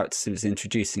many characters it was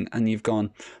introducing, and you've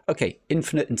gone, okay,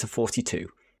 infinite into 42.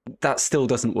 That still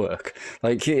doesn't work.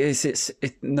 Like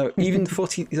no, even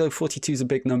 40, though 42 is a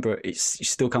big number, you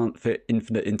still can't fit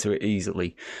infinite into it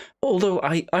easily. Although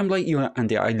I'm like you,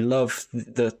 Andy. I love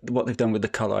what they've done with the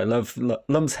color. I love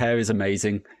Lum's hair is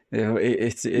amazing. You know,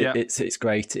 it's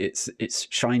great. It's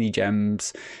shiny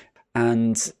gems,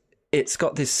 and it's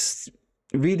got this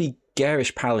really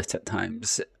garish palette at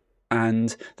times,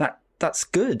 and that's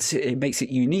good. It makes it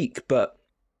unique, but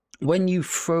when you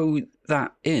throw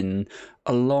that in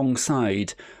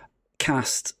alongside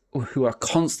cast who are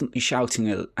constantly shouting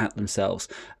at themselves,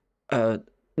 the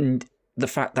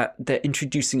fact that they're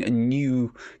introducing a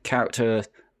new character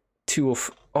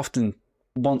often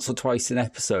once or twice an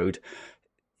episode,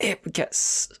 it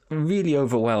gets really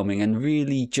overwhelming and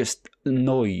really just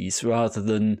noise rather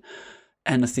than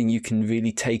anything you can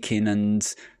really take in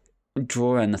and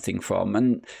draw anything from.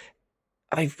 And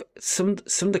some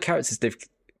of the characters, they've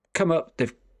come up,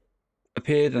 they've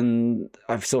appeared, and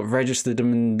I've sort of registered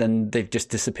them, and then they've just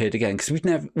disappeared again because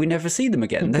we never see them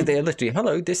again. They're literally,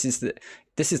 hello, this is the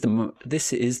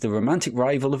romantic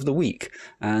rival of the week,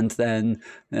 and then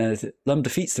Lum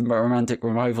defeats the romantic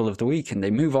rival of the week, and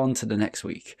they move on to the next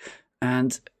week.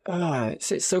 And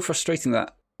it's so frustrating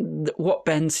that what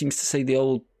Ben seems to say the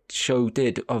old show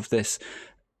did of this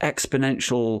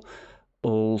exponential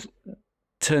or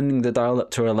turning the dial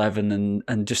up to 11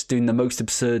 and just doing the most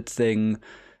absurd thing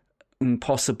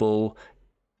possible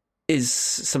is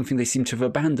something they seem to have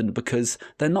abandoned because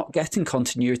they're not getting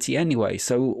continuity anyway.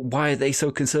 So why are they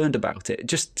so concerned about it?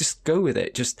 Just go with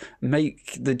it. Just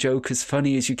make the joke as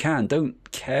funny as you can.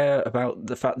 Don't care about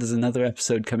the fact there's another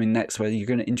episode coming next where you're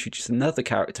going to introduce another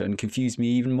character and confuse me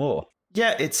even more.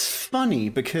 Yeah, it's funny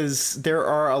because there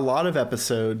are a lot of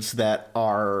episodes that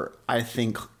are, I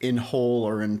think, in whole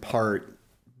or in part,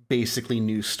 basically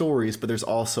new stories, but there's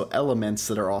also elements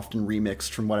that are often remixed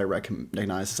from what I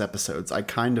recognize as episodes. I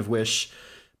kind of wish,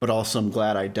 but also I'm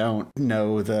glad I don't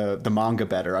know the manga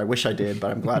better. I wish I did,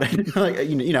 but I'm glad I like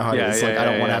you know how it is. Like I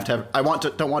don't want to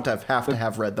don't want to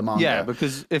have read the manga. Yeah,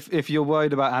 because if you're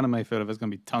worried about anime filler, there's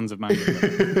going to be tons of manga.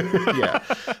 Yeah,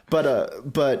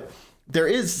 but there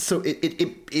is, so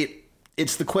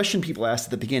it's the question people asked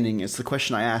at the beginning. It's the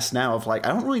question I ask now of like, I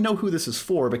don't really know who this is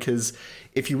for, because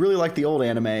if you really like the old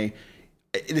anime,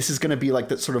 this is going to be like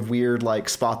that sort of weird, like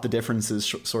spot the differences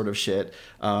sort of shit.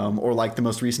 Or like the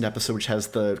most recent episode, which has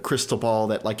the crystal ball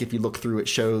that like, if you look through, it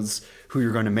shows who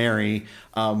you're going to marry.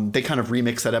 They kind of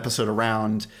remix that episode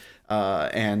around.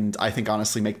 And I think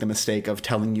honestly make the mistake of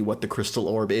telling you what the crystal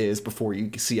orb is before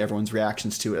you see everyone's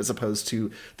reactions to it, as opposed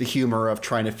to the humor of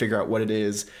trying to figure out what it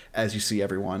is as you see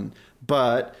everyone.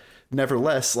 But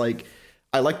nevertheless, like,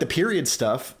 I like the period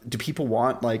stuff. Do people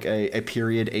want like a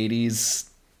period 80s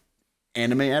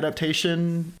anime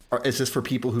adaptation? Or is this for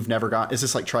people who've never is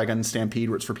this like Trigun Stampede,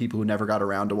 where it's for people who never got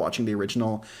around to watching the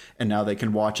original and now they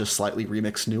can watch a slightly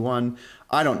remixed new one?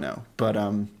 I don't know. But,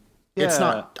 it's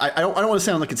not. I don't want to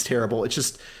sound like it's terrible. It's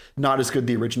just not as good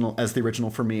as the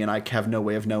original for me, and I have no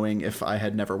way of knowing if I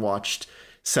had never watched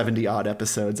 70 odd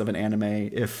episodes of an anime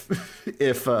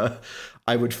if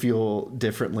I would feel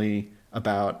differently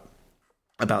about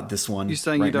this one. You're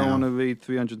saying right you don't now. want to read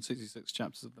 366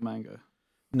 chapters of the manga?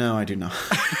 No, I do not.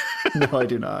 No, I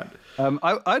do not.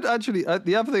 I'd actually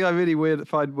the other thing I really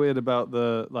find weird about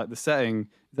the setting,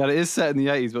 that it is set in the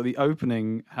 80s, but the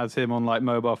opening has him on like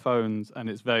mobile phones and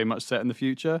it's very much set in the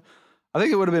future. I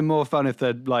think it would have been more fun if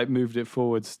they'd like moved it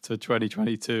forwards to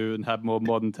 2022 and had more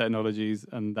modern technologies,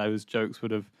 and those jokes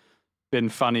would have been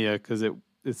funnier because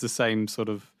it's the same sort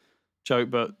of joke,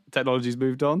 but technology's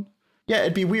moved on. Yeah,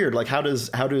 it'd be weird. Like, how does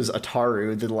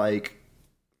Ataru, the like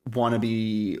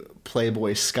wannabe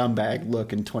playboy scumbag,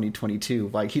 look in 2022?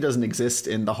 Like, he doesn't exist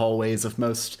in the hallways of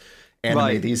most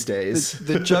anime these days.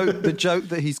 The joke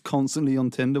that he's constantly on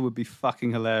Tinder would be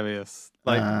fucking hilarious.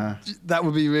 Like, that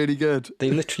would be really good. They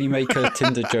literally make a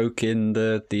Tinder joke in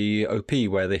the OP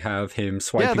where they have him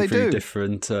swiping through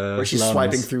different where she's lums.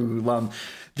 swiping through lum.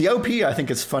 The OP, I think,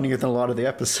 is funnier than a lot of the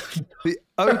episodes. The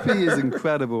OP is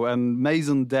incredible, and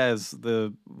Maison Des,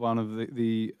 one of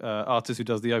the artists who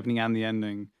does the opening and the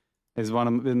ending, is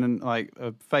been like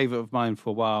a favorite of mine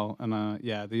for a while. And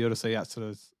the Urusei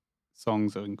Yatsura's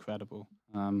songs are incredible.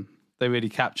 They really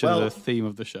capture the theme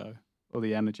of the show, or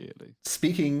the energy at least.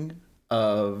 Speaking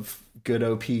of good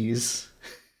OPs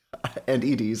and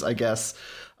EDs, I guess,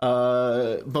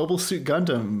 Mobile Suit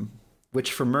Gundam,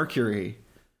 Witch from Mercury.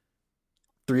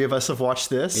 3 of us have watched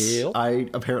this. Yep. I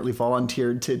apparently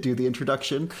volunteered to do the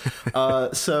introduction.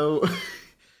 So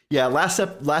yeah, last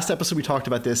episode we talked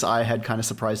about this. I had kind of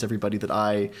surprised everybody that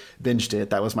I binged it.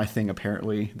 That was my thing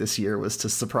apparently this year, was to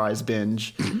surprise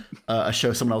binge a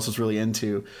show someone else was really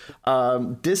into.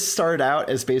 This started out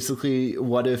as basically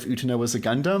what if Utano was a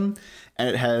Gundam, and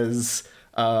it has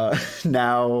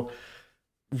now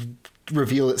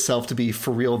revealed itself to be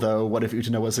for real though. What if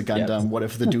Utano was a Gundam? Yep. What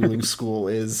if the dueling school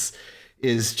is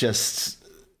just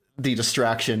the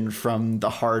distraction from the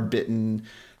hard-bitten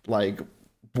like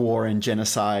war and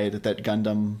genocide that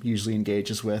Gundam usually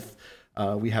engages with?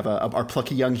 We have our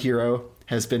plucky young hero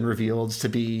has been revealed to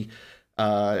be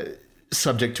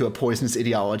subject to a poisonous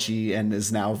ideology and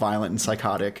is now violent and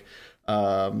psychotic.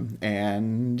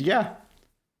 And yeah,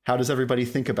 how does everybody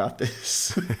think about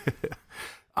this?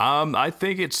 I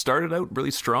think it started out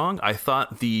really strong. I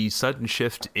thought the sudden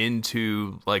shift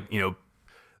into like,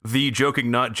 the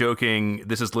joking, not joking,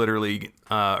 this is literally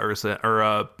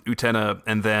Utena,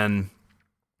 and then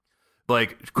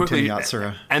like quickly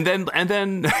and then and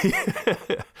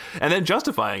then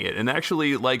justifying it and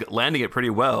actually like landing it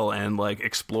pretty well, and like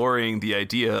exploring the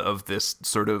idea of this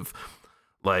sort of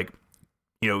like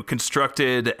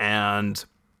constructed and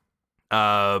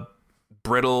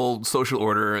brittle social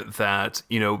order that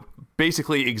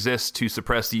basically exists to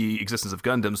suppress the existence of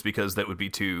Gundams, because that would be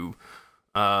too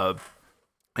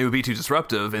it would be too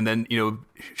disruptive. And then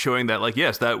showing that like,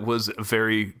 yes, that was a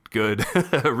very good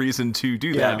reason to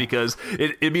do that, because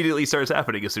it immediately starts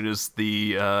happening as soon as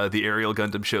the aerial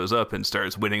Gundam shows up and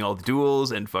starts winning all the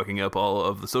duels and fucking up all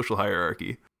of the social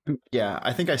hierarchy. Yeah,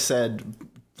 I think I said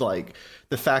like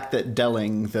the fact that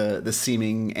Delling, the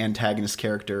seeming antagonist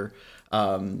character,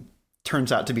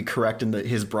 turns out to be correct in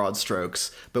his broad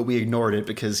strokes, but we ignored it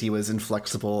because he was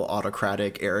inflexible,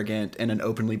 autocratic, arrogant, and an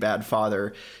openly bad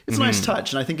father. It's a nice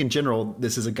touch. And I think in general,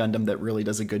 this is a Gundam that really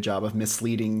does a good job of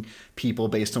misleading people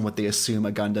based on what they assume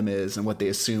a Gundam is and what they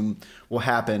assume will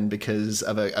happen because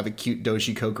of a cute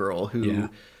Dojiko girl who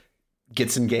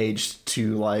gets engaged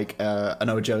to like an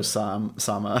Ojo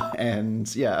sama.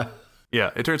 And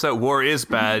Yeah, it turns out war is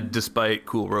bad despite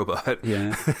cool robot.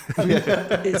 Yeah. I mean,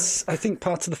 I think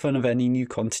part of the fun of any new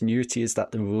continuity is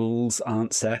that the rules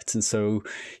aren't set, and so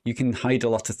you can hide a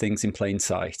lot of things in plain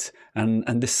sight. And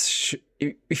this,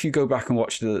 if you go back and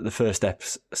watch the first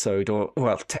episode, or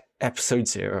episode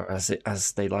 0,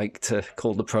 as they like to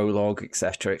call the prologue,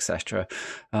 etc.,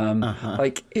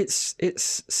 like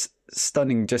it's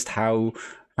stunning just how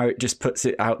it just puts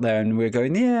it out there, and we're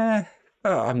going,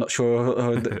 I'm not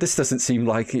sure. This doesn't seem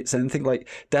like it's anything. Like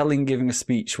Delling giving a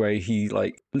speech where he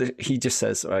just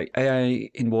says, right,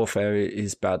 AI in warfare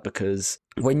is bad because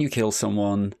when you kill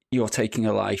someone, you're taking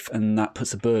a life, and that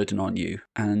puts a burden on you.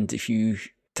 And if you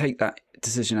take that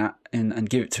decision out and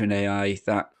give it to an AI,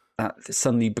 that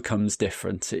suddenly becomes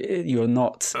different. You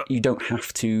don't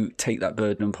have to take that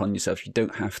burden upon yourself. You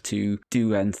don't have to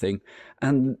do anything.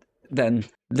 And then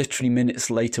literally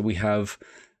minutes later, we have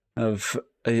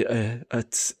a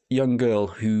young girl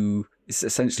who is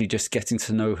essentially just getting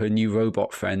to know her new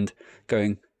robot friend,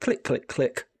 going click, click,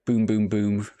 click, boom, boom,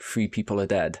 boom, 3 people are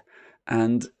dead.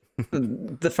 And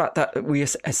the fact that we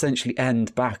essentially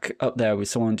end back up there with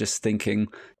someone just thinking,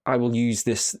 I will use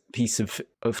this piece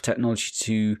of technology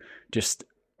to just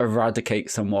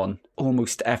eradicate someone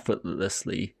almost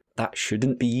effortlessly. That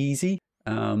shouldn't be easy.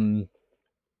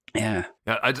 Yeah,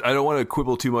 I don't want to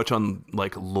quibble too much on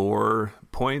like lore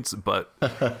points, but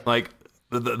like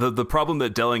the problem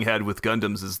that Delling had with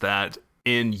Gundams is that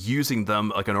in using them,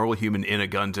 like a normal human in a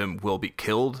Gundam will be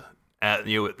killed.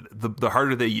 The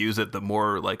harder they use it, the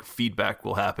more like feedback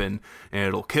will happen, and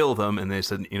it'll kill them. And they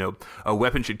said, a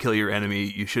weapon should kill your enemy.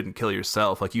 You shouldn't kill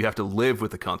yourself. Like you have to live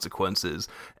with the consequences.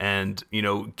 And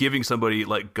giving somebody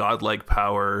like godlike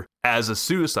power as a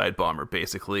suicide bomber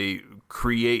basically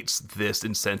creates this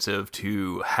incentive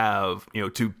to have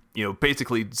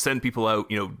basically send people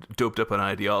out doped up on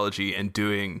ideology and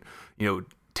doing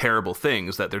terrible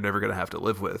things that they're never going to have to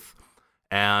live with.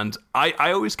 And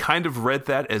I always kind of read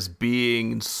that as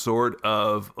being sort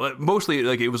of mostly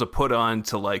like it was a put on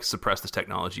to like suppress this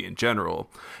technology in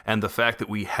general. And the fact that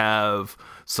we have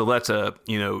Suletta,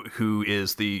 who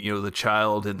is the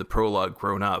child in the prologue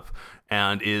grown up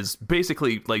and is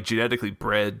basically like genetically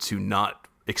bred to not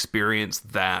experience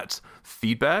that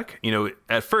feedback.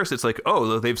 At first it's like,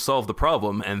 oh, they've solved the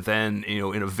problem, and then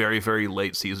in a very, very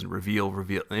late season reveal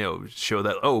show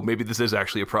that, oh, maybe this is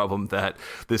actually a problem that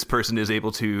this person is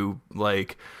able to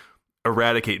like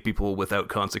eradicate people without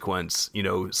consequence,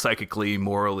 psychically,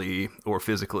 morally, or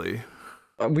physically.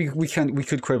 We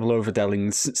could quibble over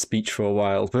Delling's speech for a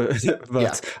while, but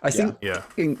I think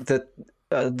that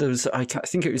I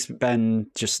think it was Ben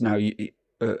just now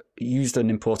used an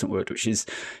important word, which is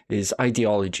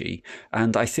ideology.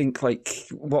 And I think like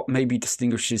what maybe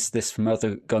distinguishes this from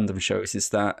other Gundam shows is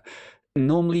that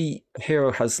normally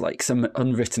Hero has like some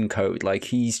unwritten code, like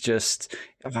he's just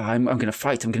I'm going to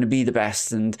fight, I'm going to be the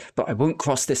best, but I won't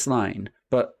cross this line.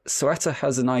 But Suletta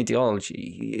has an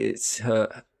ideology. It's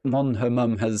her mum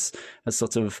has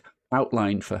sort of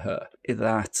outlined for her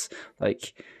that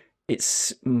like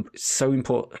it's so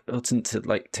important to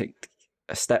like take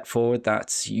a step forward,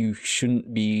 that you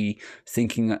shouldn't be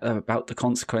thinking about the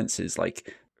consequences.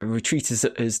 Like retreat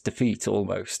is defeat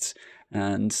almost,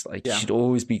 and like you should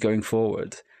always be going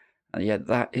forward. And yet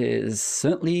that is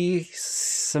certainly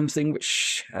something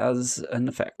which has an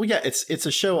effect. Well, yeah, it's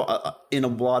a show in a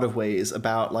lot of ways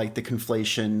about like the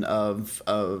conflation of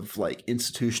like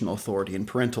institutional authority and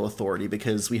parental authority,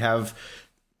 because we have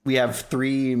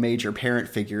 3 major parent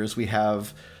figures. We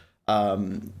have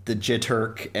the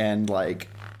Jiturk and like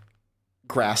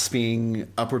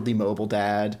grasping, upwardly mobile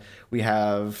dad. We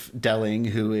have Delling,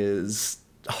 who is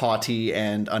haughty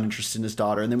and uninterested in his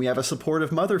daughter, and then we have a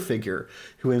supportive mother figure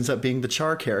who ends up being the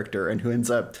Char character and who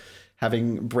ends up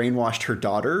having brainwashed her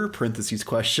daughter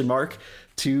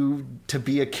 (?) to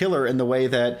be a killer in the way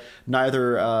that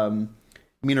neither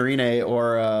Minorine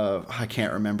or I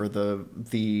can't remember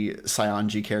the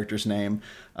Saionji character's name.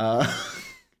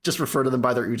 Just refer to them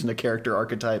by their Utena character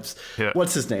archetypes. Yeah.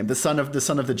 What's his name? The son of the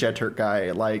Jeturk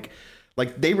guy. Like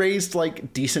they raised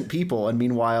like decent people, and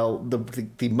meanwhile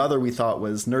the mother we thought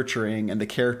was nurturing and the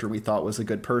character we thought was a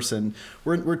good person,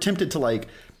 we're tempted to like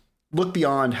look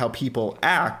beyond how people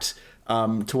act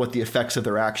to what the effects of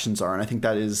their actions are. And I think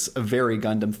that is a very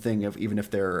Gundam thing of even if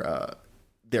they're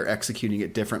executing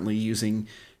it differently using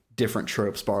different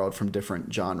tropes borrowed from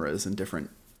different genres and different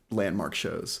landmark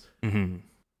shows. Mm-hmm.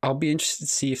 I'll be interested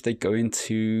to see if they go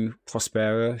into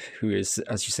Prospera, who is,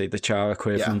 as you say, the Char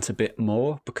equivalent a bit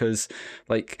more, because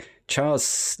like Char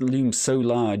looms so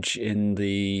large in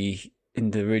the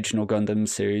original Gundam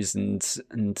series, and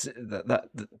that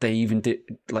they even did,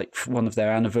 like, one of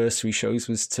their anniversary shows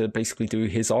was to basically do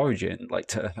his origin, like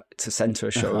to center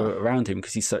a show around him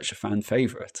because he's such a fan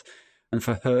favorite. And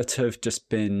for her to have just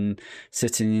been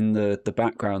sitting in the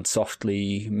background,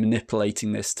 softly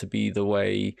manipulating this to be the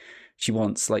way she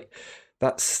wants, like,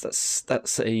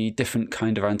 that's a different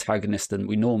kind of antagonist than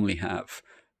we normally have.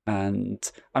 And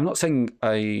I'm not saying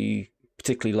I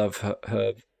particularly love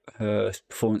her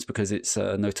performance because it's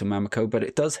Noto Mamiko, but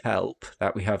it does help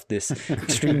that we have this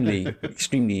extremely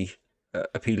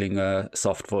appealing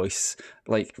soft voice.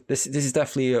 Like this is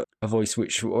definitely a voice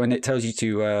which, when it tells you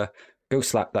to go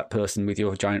slap that person with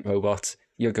your giant robot,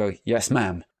 you'll go, yes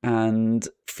ma'am. And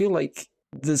I feel like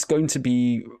there's going to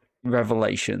be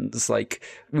revelations. Like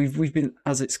we've been,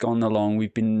 as it's gone along,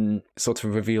 we've been sort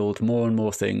of revealed more and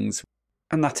more things.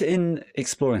 And that in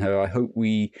exploring her, I hope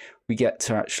we get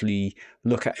to actually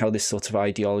look at how this sort of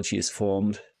ideology is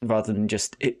formed, rather than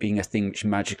just it being a thing which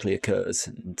magically occurs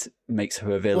and makes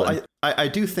her a villain. Well, I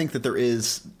do think that there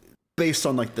is, based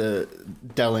on like the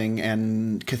Delling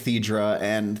and Cathedra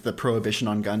and the prohibition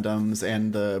on Gundams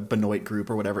and the Benoit group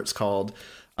or whatever it's called,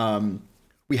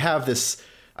 we have this.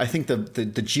 I think the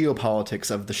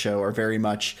geopolitics of the show are very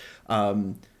much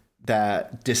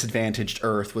that disadvantaged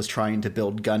Earth was trying to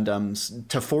build Gundams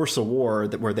to force a war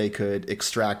where they could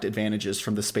extract advantages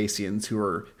from the Spacians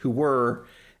who were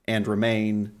and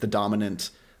remain the dominant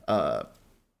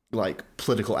like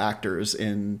political actors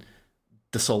in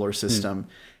the solar system.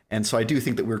 And so I do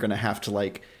think that we're going to have to,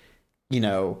 like, you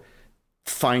know,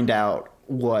 find out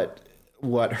what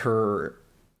her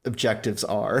objectives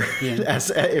are as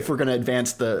if we're going to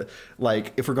advance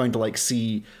if we're going to like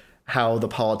see how the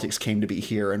politics came to be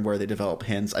here and where they develop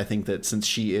hints. I think that since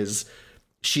she is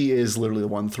literally the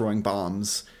one throwing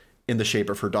bombs in the shape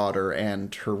of her daughter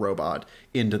and her robot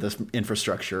into this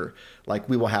infrastructure, like,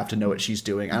 we will have to know what she's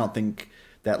doing. I don't think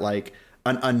that like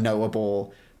an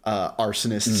unknowable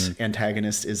arsonist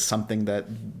antagonist is something that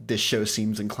this show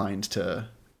seems inclined to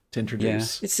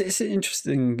introduce. Yeah, it's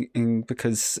interesting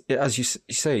because, as you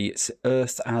say, it's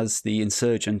Earth as the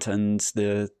insurgent and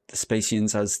the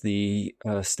Spacians as the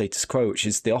status quo, which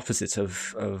is the opposite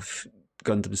of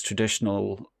Gundam's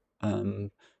traditional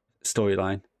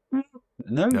storyline.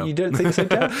 No, you don't think so,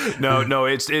 Jeff? No,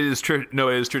 it is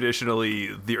traditionally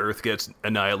the Earth gets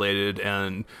annihilated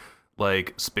and,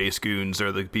 like, space goons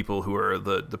are the people who are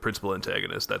the principal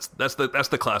antagonists. That's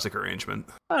the classic arrangement.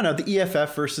 I don't know, the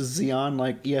EFF versus Zeon,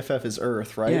 like, EFF is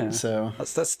Earth, right? Yeah. So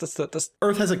that's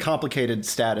Earth has a complicated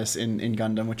status in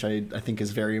Gundam, which I think is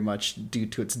very much due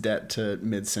to its debt to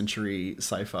mid-century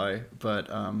sci-fi. But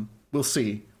we'll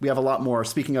see. We have a lot more.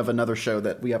 Speaking of another show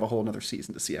that we have a whole another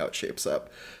season to see how it shapes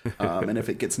up. And if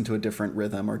it gets into a different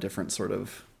rhythm or different sort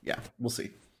of, we'll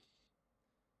see.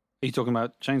 Are you talking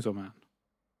about Chainsaw Man?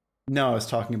 No, I was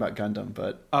talking about Gundam,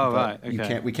 but right,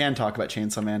 okay. We can talk about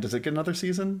Chainsaw Man. Does it get another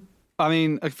season? I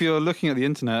mean, if you're looking at the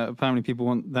internet, apparently people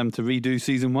want them to redo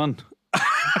season 1.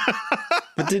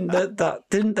 But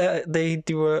didn't they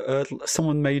do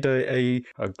someone made a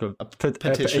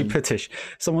petition.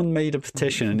 Someone made a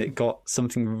petition and it got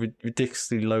something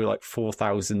ridiculously low, like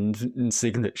 4,000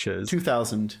 signatures.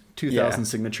 2,000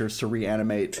 signatures to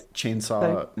reanimate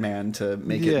Chainsaw Man to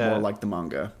make it more like the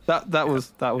manga. That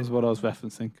was what I was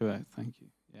referencing. Correct. Thank you.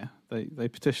 Yeah, they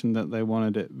petitioned that they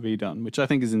wanted it redone, which I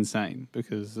think is insane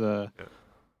because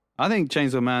I think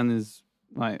Chainsaw Man is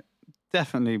like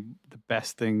definitely the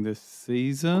best thing this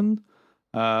season.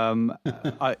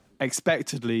 I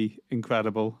expectedly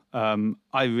incredible.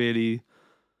 I really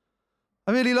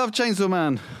love Chainsaw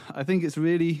Man. I think it's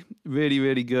really, really,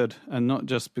 really good, and not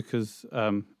just because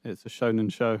it's a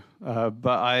shonen show,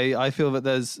 but I feel that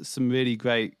there's some really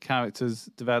great characters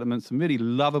development, some really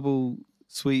lovable,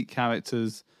 sweet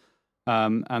characters.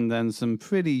 And then some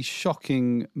pretty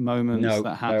shocking moments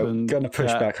that happened. No, going to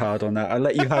push back hard on that. I'll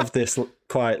let you have this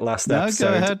quiet last episode.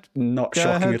 Go ahead. Not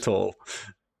shocking at all.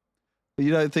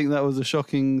 You don't think that was a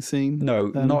shocking scene? No,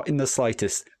 not in the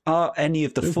slightest. Are any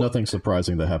of the There's nothing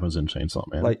surprising that happens in Chainsaw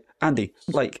Man. Like, Andy,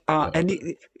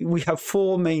 we have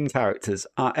 4 main characters.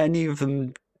 Are any of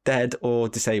them dead or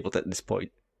disabled at this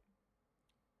point?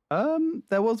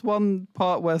 There was one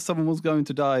part where someone was going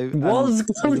to die. Was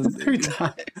going to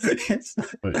die.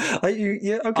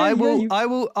 I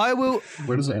will.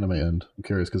 Where does the anime end? I'm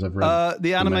curious because I've read.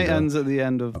 The anime manga ends at the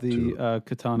end of the to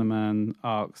Katana Man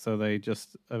arc, so they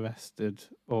just arrested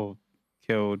or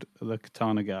killed the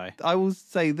Katana guy. I will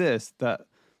say this, that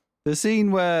the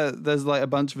scene where there's like a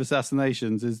bunch of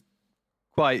assassinations is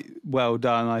quite well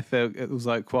done. I feel it was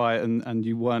like quiet and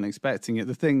you weren't expecting it.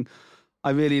 The thing I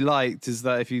really liked is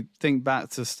that if you think back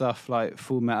to stuff like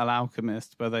Full Metal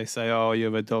Alchemist, where they say, "Oh,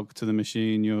 you're a dog to the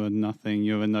machine, you're a nothing,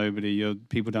 you're a nobody,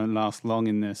 people don't last long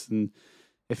in this," and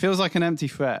it feels like an empty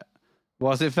threat.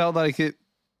 Whilst it felt like it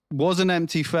was an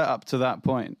empty threat up to that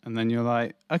point, and then you're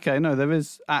like, okay, no, there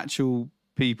is actual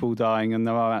people dying, and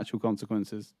there are actual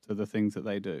consequences to the things that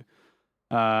they do.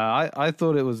 I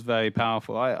thought it was very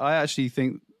powerful. I actually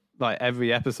think like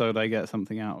every episode I get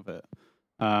something out of it.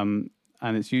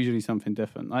 And it's usually something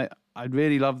different. I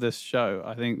really love this show.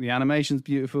 I think the animation's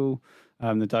beautiful,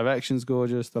 the direction's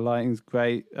gorgeous, the lighting's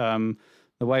great. The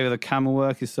way the camera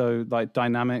work is so like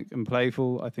dynamic and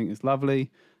playful. I think it's lovely,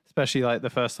 especially like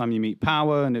the first time you meet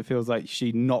Power, and it feels like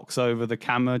she knocks over the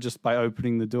camera just by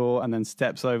opening the door and then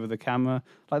steps over the camera.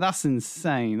 Like that's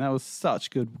insane. That was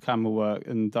such good camera work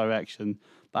and direction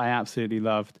that I absolutely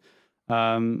loved.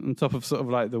 On top of sort of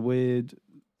like the weird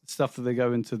stuff that they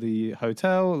go into the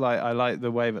hotel, like I like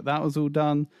the way that was all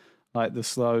done, like the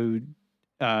slow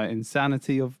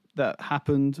insanity of that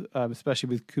happened, especially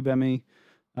with Kubemi.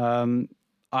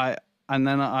 I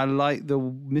like the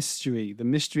mystery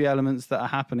elements that are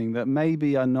happening that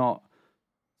maybe are not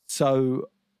so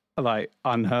like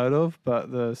unheard of, but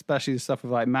especially the stuff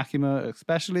with like Makima,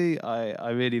 especially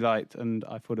I really liked, and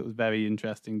I thought it was very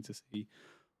interesting to see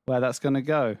where that's going to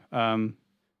go.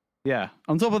 Yeah.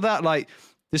 On top of that, like,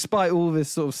 despite all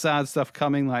this sort of sad stuff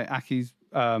coming, like Aki's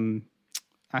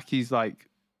like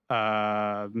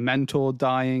mentor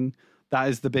dying, that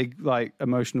is the big like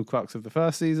emotional crux of the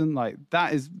first season. Like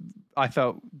that is, I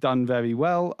felt, done very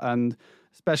well, and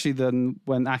especially then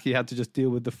when Aki had to just deal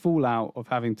with the fallout of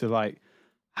having to like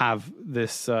have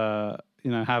this,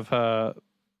 have her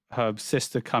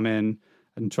sister come in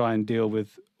and try and deal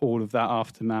with all of that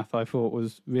aftermath. I thought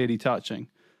was really touching.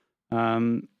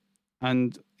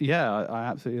 And yeah, I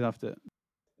absolutely loved it.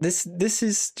 This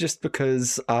is just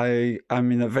because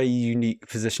I'm in a very unique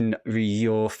position re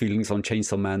your feelings on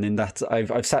Chainsaw Man, in that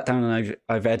I've sat down and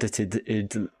I've edited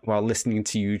it while listening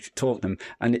to you talk them,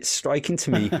 and it's striking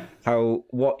to me how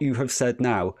what you have said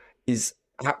now is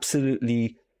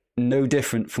absolutely no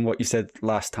different from what you said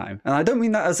last time. And I don't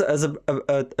mean that as an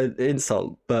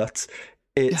insult, but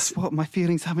it's guess what, my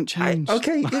feelings haven't changed.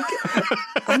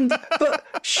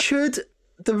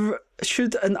 But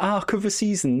should an arc of a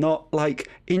season not like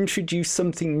introduce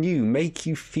something new, make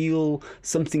you feel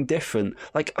something different?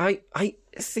 Like I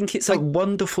think it's a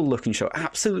wonderful looking show,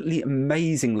 absolutely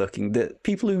amazing looking. The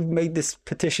people who made this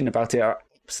petition about it are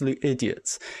absolute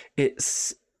idiots.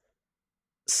 It's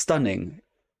stunning,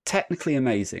 technically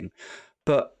amazing,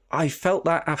 but I felt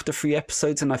that after 3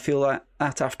 episodes, and I feel that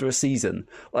after a season.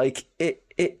 Like it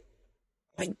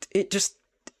just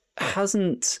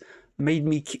hasn't made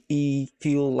me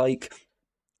feel like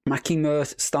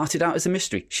Makima started out as a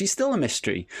mystery. She's still a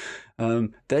mystery.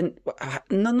 Then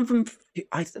none of them.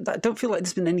 I don't feel like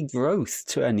there's been any growth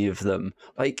to any of them.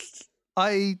 Like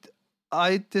I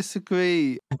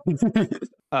disagree.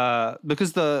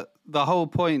 Because the whole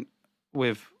point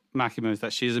with Makima is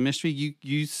that she is a mystery.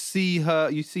 You see her.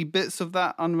 You see bits of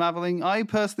that unraveling. I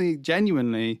personally,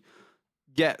 genuinely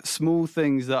get small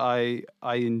things that I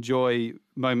enjoy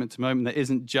moment to moment that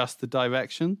isn't just the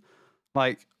direction.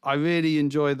 Like I really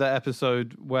enjoyed that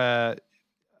episode where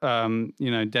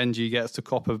Denji gets to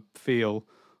cop a feel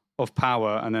of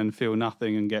power and then feel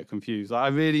nothing and get confused. I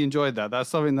really enjoyed that. That's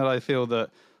something that I feel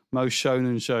that most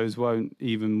shonen shows won't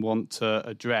even want to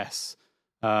address.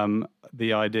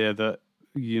 The idea that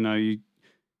you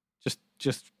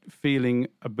just feeling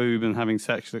a boob and having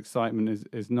sexual excitement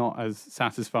is not as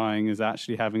satisfying as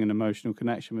actually having an emotional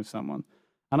connection with someone.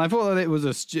 And I thought that it was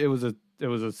a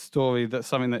story, that's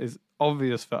something that is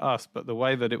obvious for us, but the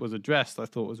way that it was addressed, I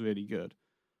thought was really good.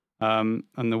 And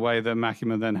the way that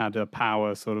Makima then had her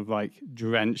power sort of like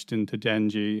drenched into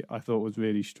Denji, I thought was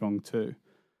really strong too.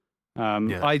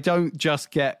 I don't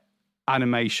just get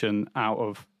animation out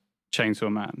of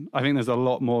Chainsaw Man. I think there's a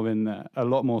lot more in there, a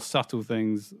lot more subtle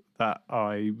things that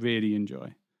I really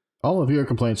enjoy. All of your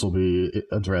complaints will be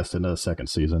addressed in a second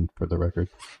season, for the record.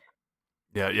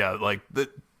 Yeah. Like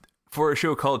for a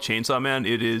show called Chainsaw Man,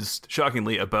 it is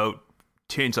shockingly about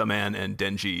Chainsaw Man and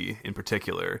Denji in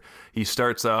particular. He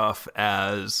starts off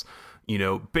as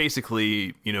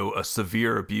basically, a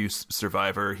severe abuse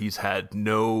survivor. He's had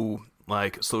no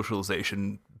like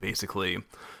socialization basically,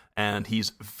 and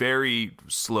he's very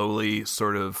slowly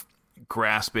sort of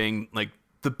grasping like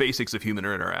the basics of human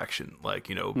interaction.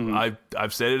 Like,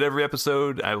 I've said it every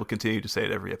episode, I will continue to say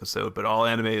it every episode, but all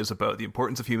anime is about the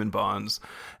importance of human bonds.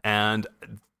 And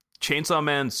Chainsaw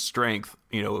Man's strength,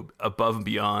 above and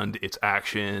beyond its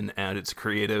action and its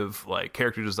creative like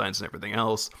character designs and everything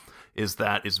else, is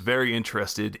that it's very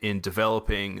interested in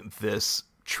developing this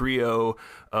trio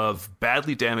of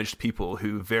badly damaged people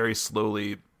who very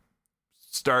slowly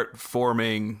start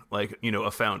forming like,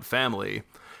 a found family.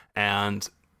 And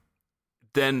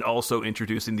then also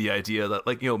introducing the idea that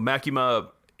like, Makima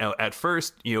at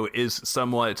first, is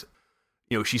somewhat,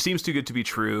 she seems too good to be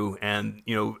true. And,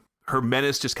 her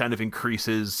menace just kind of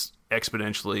increases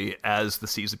exponentially as the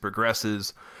season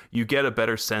progresses. You get a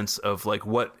better sense of like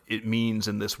what it means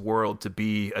in this world to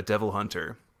be a devil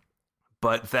hunter.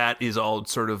 But that is all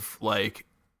sort of like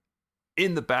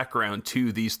in the background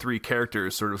to these three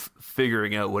characters sort of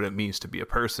figuring out what it means to be a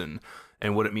person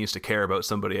and what it means to care about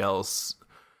somebody else.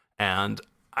 And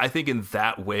I think in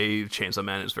that way, Chainsaw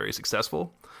Man is very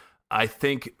successful. I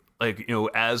think, like,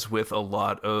 as with a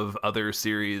lot of other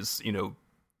series,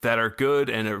 that are good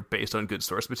and are based on good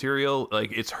source material,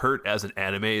 like, it's hurt as an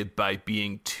anime by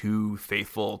being too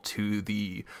faithful to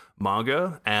the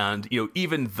manga. And,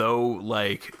 even though,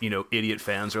 like, idiot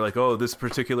fans are like, oh, this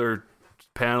particular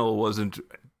panel wasn't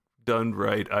done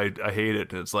right, I hate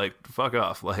it, and it's like, fuck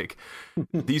off. Like,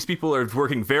 these people are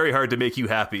working very hard to make you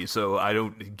happy, so I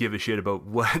don't give a shit about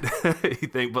what you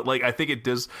think. But like, I think it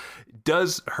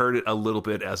does hurt it a little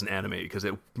bit as an anime because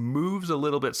it moves a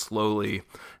little bit slowly.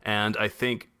 And I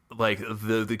think like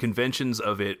the conventions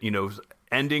of it,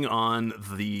 ending on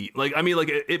the, like, I mean, like,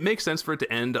 it makes sense for it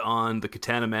to end on the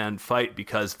Katana Man fight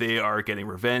because they are getting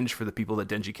revenge for the people that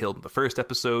Denji killed in the first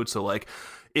episode. So like,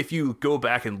 if you go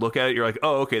back and look at it, you're like,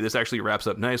 oh, okay, this actually wraps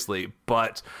up nicely.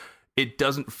 But it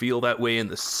doesn't feel that way in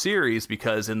the series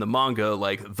because in the manga,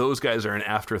 like, those guys are an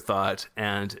afterthought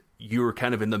and you're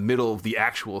kind of in the middle of the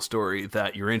actual story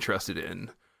that you're interested in.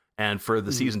 And for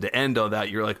the season to end on that,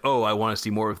 you're like, oh, I want to see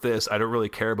more of this. I don't really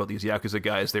care about these Yakuza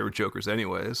guys. They were jokers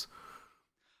anyways.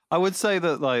 I would say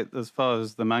that, like, as far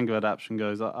as the manga adaptation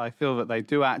goes, I feel that they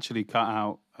do actually cut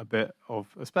out a bit of,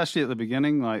 especially at the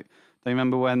beginning. Like, they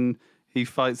remember when he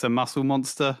fights a muscle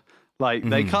monster. Like,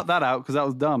 they cut that out because that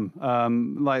was dumb.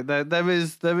 Like, there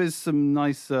is some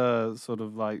nice sort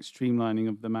of like streamlining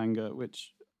of the manga,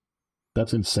 which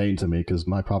that's insane to me because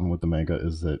my problem with the manga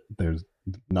is that there's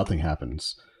nothing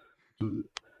happens.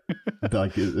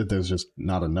 Like, there's just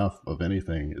not enough of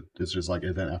anything. It's just like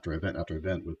event after event after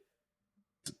event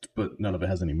but none of it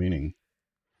has any meaning.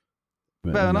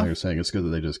 Fair enough. Now you're saying it's good that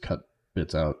they just cut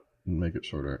bits out and make it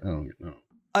shorter. I don't know.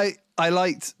 I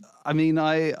like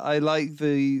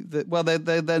the well,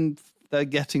 they're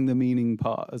getting the meaning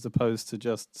part as opposed to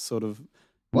just sort of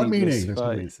what meaning?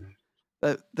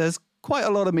 There's quite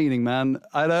a lot of meaning, man.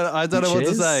 I don't know what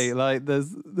to say. Like,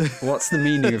 there's what's the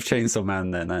meaning of Chainsaw Man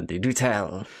then, Andy? Do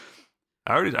tell.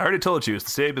 I already told you, it's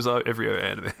the same as every other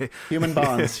anime. Human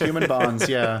bonds,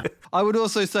 yeah. I would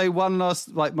also say one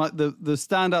last, like, the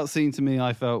standout scene to me,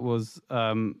 I felt, was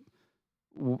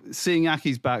seeing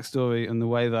Aki's backstory and the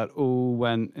way that all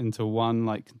went into one,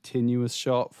 like, continuous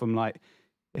shot from, like,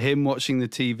 him watching the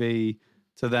TV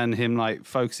to then him, like,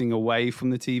 focusing away from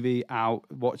the TV, out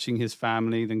watching his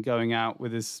family, then going out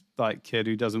with his, like, kid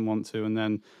who doesn't want to, and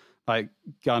then, like,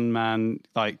 gunman,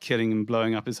 like, killing and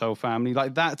blowing up his whole family.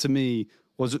 Like, that to me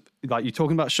was, like, you're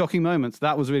talking about shocking moments.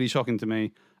 That was really shocking to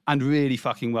me and really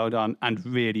fucking well done and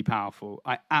really powerful.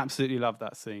 I absolutely love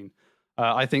that scene.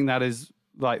 I think that is,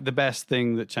 like, the best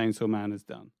thing that Chainsaw Man has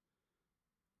done.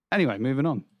 Anyway, moving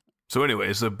on. So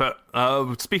anyways,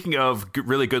 speaking of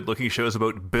really good-looking shows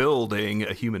about building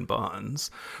human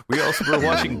bonds, we also were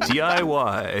watching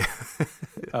DIY.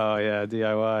 Oh, yeah,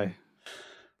 DIY.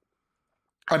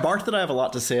 I marked that I have a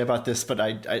lot to say about this, but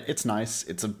it's nice.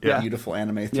 It's a beautiful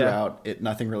anime throughout.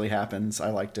 Nothing really happens.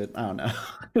 I liked it. I don't know.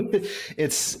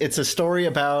 It's a story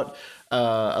about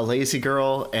a lazy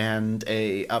girl and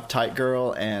a uptight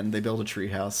girl, and they build a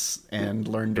treehouse and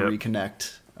learn to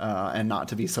reconnect and not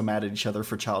to be so mad at each other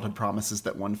for childhood promises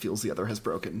that one feels the other has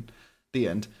broken. The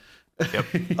end. Yep.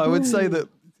 I would say that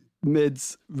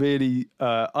Mid's really...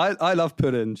 I love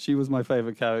Puddin. She was my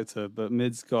favorite character, but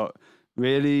Mid's got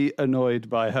really annoyed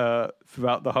by her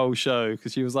throughout the whole show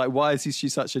because she was like, why is she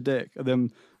such a dick? And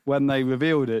then when they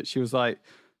revealed it, she was like,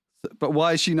 But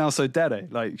why is she now so dere?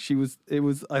 Like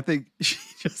I think she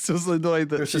just was annoyed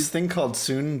that There's this thing called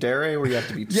tsundere where you have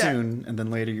to be tsun and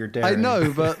then later you're dere. I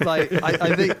know, but like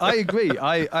I think I agree.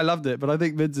 I loved it, but I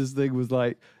think Vince's thing was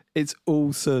like it's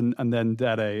all sun and then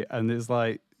dere, and it's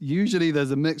like usually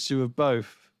there's a mixture of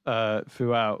both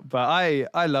throughout. But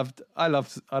I loved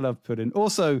Puddin.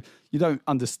 Also, you don't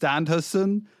understand her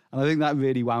son. And I think that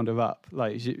really wound her up.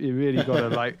 Like, it really got her,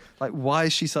 like, why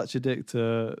is she such a dick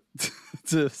to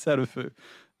Serufu?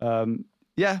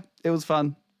 Yeah, it was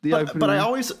fun. But I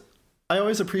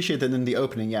always appreciate that in the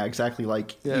opening. Yeah, exactly.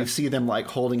 Like you see them like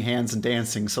holding hands and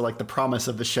dancing. So like the promise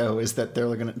of the show is that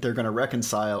they're gonna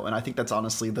reconcile. And I think that's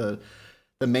honestly the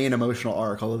main emotional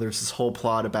arc. Although there's this whole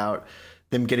plot about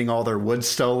them getting all their wood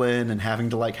stolen and having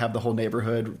to like have the whole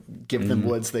neighborhood give them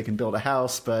wood so they can build a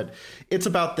house. But it's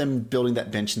about them building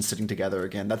that bench and sitting together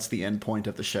again. That's the end point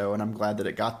of the show. And I'm glad that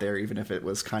it got there, even if it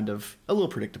was kind of a little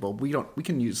predictable. We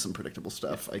can use some predictable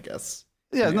stuff, I guess.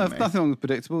 Yeah, nothing wrong with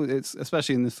predictable. It's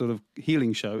especially in this sort of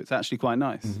healing show. It's actually quite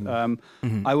nice.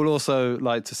 I would also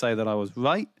like to say that I was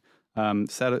right.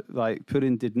 Said like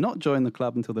Puddin did not join the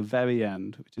club until the very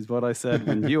end, which is what I said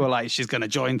when you were like, she's going to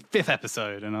join 5th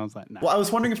episode, and I was like, no. Well, I was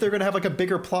wondering if they're going to have like a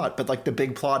bigger plot, but like the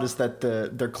big plot is that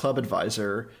their club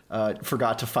advisor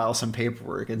forgot to file some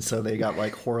paperwork, and so they got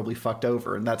like horribly fucked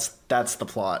over, and that's the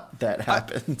plot that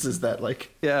happens. Is that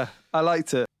like? Yeah, I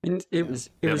liked it. And it was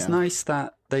nice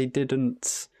that they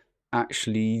didn't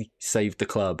actually save the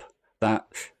club. That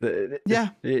in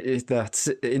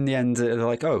the end they're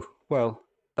like, oh well.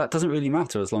 That doesn't really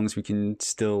matter as long as we can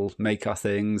still make our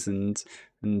things and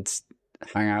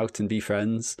hang out and be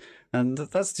friends. And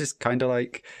that's just kind of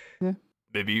like... Yeah.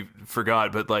 Maybe you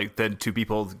forgot, but like then 2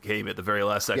 people came at the very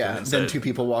last second. Yeah, and then 2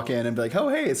 people walk in and be like, oh,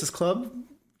 hey, is this club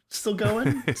still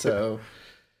going? So...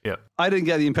 Yeah. I didn't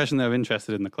get the impression they were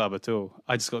interested in the club at all.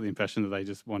 I just got the impression that they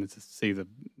just wanted to see the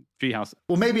treehouse.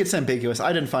 Well, maybe it's ambiguous.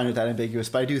 I didn't find it that ambiguous,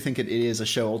 but I do think it is a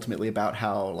show ultimately about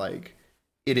how like...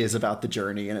 it is about the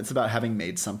journey and it's about having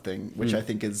made something, which I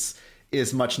think is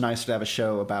much nicer to have a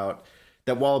show about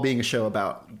that. While being a show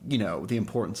about, you know, the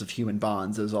importance of human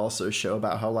bonds, is also a show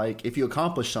about how like if you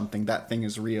accomplish something, that thing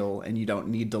is real and you don't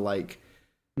need to like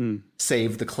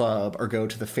save the club or go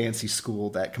to the fancy school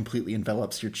that completely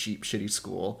envelops your cheap, shitty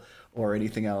school or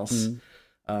anything else.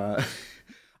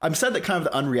 I'm sad that kind of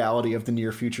the unreality of the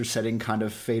near future setting kind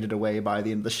of faded away by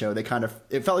the end of the show.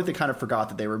 It felt like they kind of forgot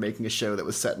that they were making a show that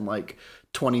was set in like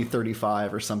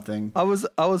 2035 or something. I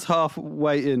was half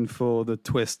waiting for the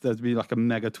twist. There'd be like a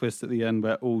mega twist at the end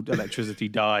where all electricity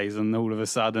dies and all of a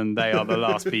sudden they are the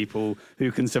last people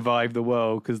who can survive the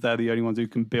world because they're the only ones who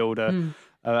can build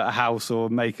a house or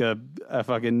make a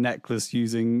fucking necklace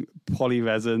using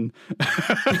polyresin.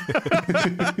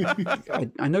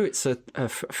 I know it's a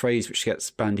phrase which gets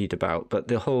bandied about, but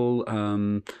the whole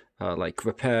like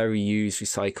repair, reuse,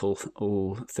 recycle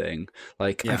all thing.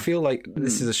 Like I feel like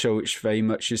this is a show which very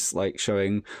much is like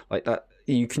showing like that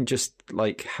you can just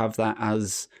like have that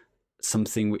as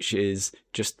something which is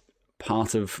just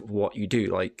part of what you do.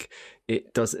 Like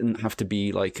it doesn't have to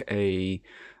be like a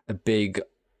big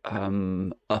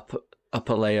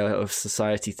upper layer of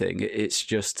society thing. It's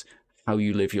just how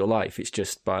you live your life. It's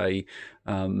just by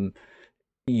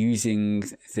using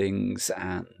things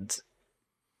and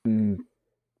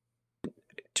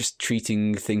just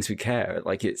treating things with care.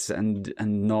 Like it's and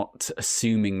not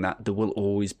assuming that there will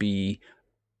always be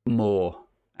more.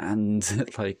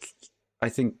 And like I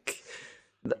think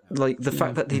like the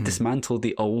fact that they dismantled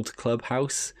the old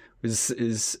clubhouse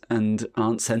and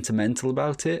aren't sentimental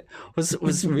about it was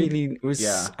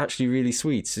actually really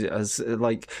sweet, as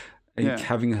like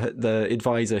having the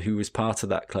advisor who was part of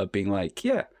that club being like,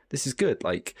 yeah, this is good,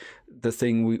 like the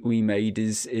thing we made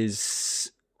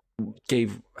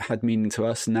had meaning to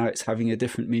us and now it's having a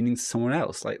different meaning to someone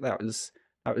else. Like that was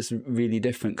really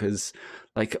different because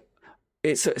like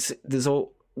there's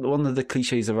all one of the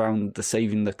cliches around the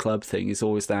saving the club thing is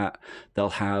always that they'll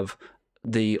have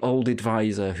the old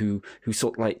advisor who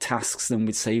sort of like tasks them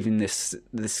with saving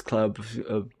this club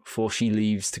before she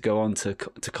leaves to go on to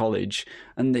college.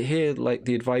 And here, like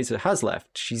the advisor has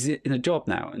left. She's in a job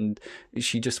now, and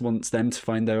she just wants them to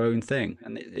find their own thing.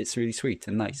 And it's really sweet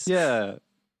and nice. Yeah,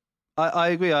 I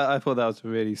agree. I thought that was a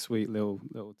really sweet little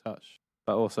touch.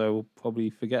 But also, we'll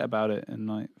probably forget about it in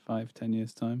like 5-10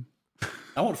 years' time.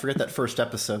 I won't forget that first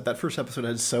episode. That first episode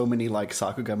had so many like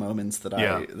Sakuga moments that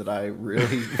I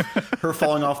really her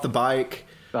falling off the bike.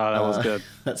 Oh, that was good.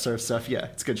 That sort of stuff. Yeah,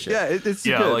 it's good shit. Yeah, it's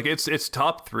good. Good. Like it's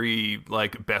top 3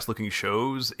 like best looking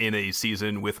shows in a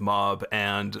season with Mob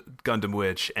and Gundam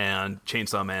Witch and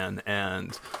Chainsaw Man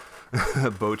and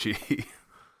Bocchi.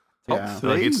 Top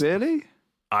 3, really?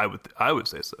 I would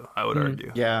say so. I would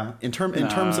argue. Yeah, in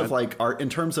terms of like art, in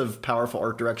terms of powerful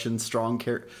art direction, strong,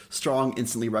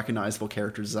 instantly recognizable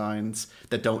character designs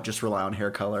that don't just rely on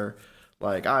hair color.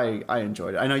 Like I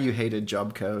enjoyed it. I know you hated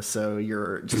Jobco, so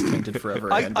you're just tainted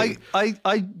forever. Andy.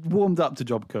 I warmed up to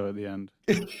Jobco at the end.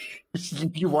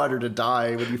 You wanted her to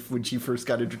die when she first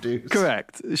got introduced.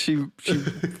 Correct. She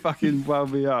fucking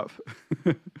wound me up.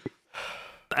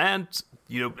 And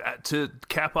to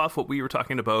cap off what we were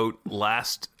talking about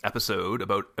last episode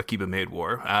about Akiba Maid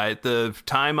War, at the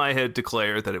time I had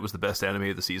declared that it was the best anime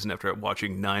of the season after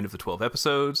watching 9 of the 12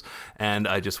 episodes, and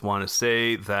I just want to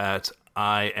say that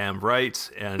I am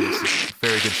right, and it's a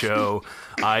very good show.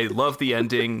 I love the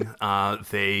ending.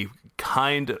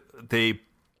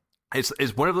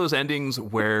 It's one of those endings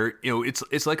where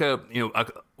it's like a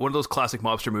one of those classic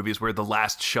mobster movies where the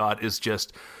last shot is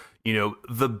just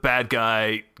the bad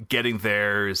guy getting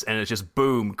theirs, and it's just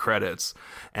boom, credits.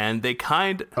 And they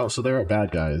so there are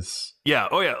bad guys. Yeah.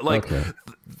 Oh yeah. Like, okay.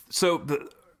 So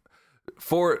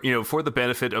for the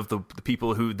benefit of the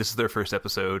people who this is their first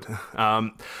episode,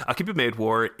 Akiba Maid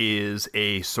War is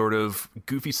a sort of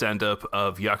goofy send-up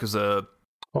of Yakuza.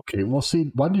 Okay, well,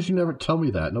 see, why did you never tell me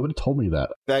that? Nobody told me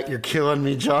that. That you're killing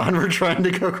me, John. We're trying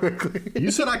to go quickly. You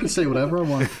said I could say whatever I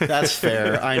want. That's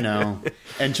fair. I know.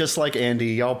 And just like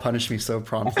Andy, y'all punish me so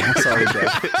promptly. Sorry,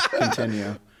 Jeff.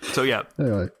 Continue. So yeah.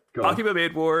 Anyway, go on. Akiba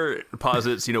Maid War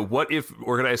posits, what if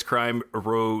organized crime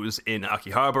arose in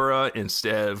Akihabara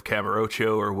instead of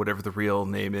Kamurocho or whatever the real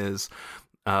name is,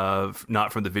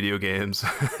 not from the video games.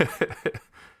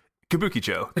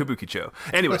 Kabukicho.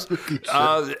 Anyways,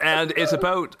 and it's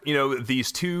about,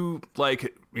 these two,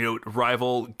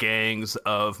 rival gangs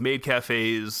of maid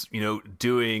cafes,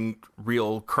 doing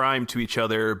real crime to each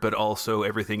other, but also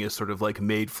everything is sort of like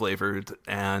maid flavored.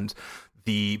 And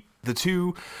the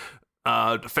two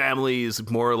families,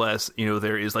 more or less,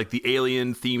 there is like the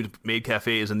alien themed maid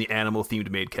cafes and the animal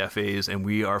themed maid cafes. And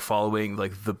we are following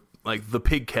the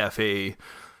pig cafe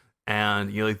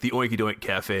and, like the Oinky Doink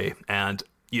cafe. And,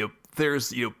 there's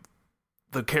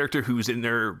the character who's in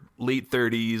their late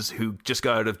 30s who just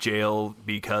got out of jail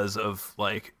because of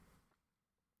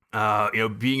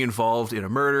being involved in a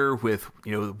murder with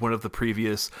one of the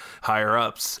previous higher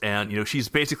ups, and she's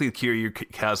basically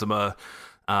Kiryu Kazuma.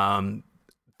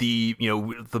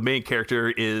 The main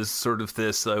character is sort of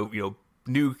this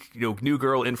new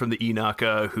girl in from the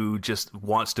Inaka who just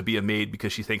wants to be a maid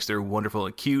because she thinks they're wonderful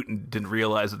and cute and didn't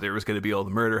realize that there was going to be all the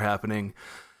murder happening.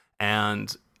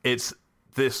 And it's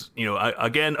this,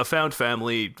 again, a found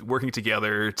family working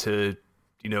together to,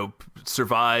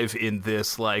 survive in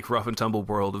this like rough and tumble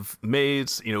world of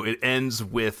maids. It ends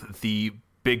with the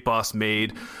big boss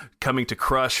maid coming to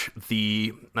crush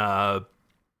the Oinky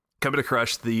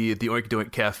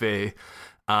Doink cafe.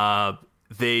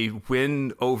 They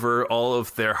win over all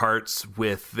of their hearts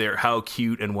with their how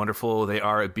cute and wonderful they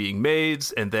are at being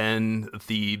maids, and then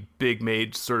the big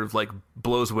maid sort of like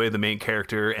blows away the main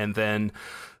character, and then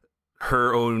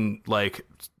her own like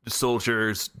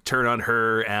soldiers turn on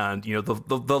her, and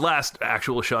the last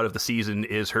actual shot of the season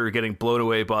is her getting blown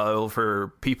away by all of her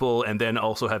people, and then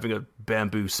also having a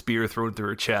bamboo spear thrown through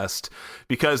her chest,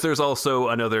 because there's also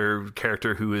another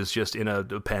character who is just in a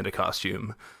panda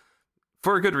costume.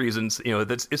 For good reasons,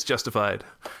 it's justified,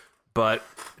 but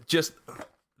just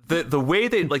the way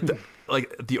they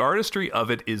the artistry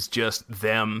of it is just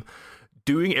them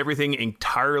doing everything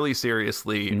entirely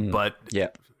seriously, but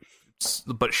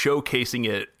showcasing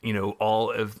it,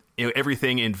 all of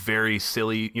everything in very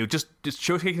silly, just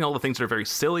showcasing all the things that are very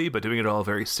silly, but doing it all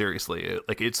very seriously.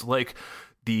 It's like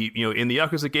the in the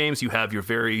Yakuza games, you have your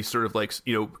very sort of like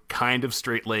kind of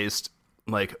straight laced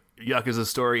like Yakuza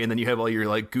story, and then you have all your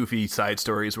like goofy side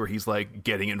stories where he's like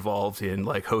getting involved in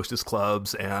like hostess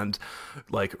clubs and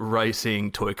like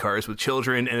racing toy cars with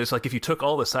children, and it's like if you took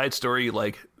all the side story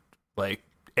like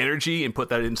energy and put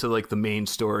that into like the main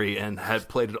story and had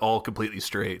played it all completely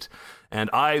straight. And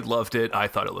I loved it. I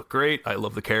thought it looked great. I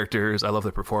love the characters. I love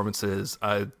the performances.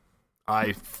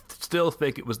 I still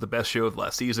think it was the best show of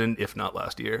last season, if not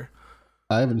last year.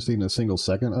 I haven't seen a single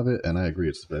second of it, and I agree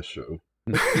it's the best show.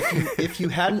 If you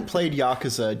hadn't played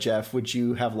Yakuza, Jeff, would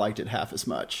you have liked it half as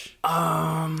much?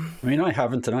 I mean, I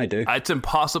haven't, and I do. It's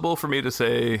impossible for me to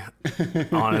say,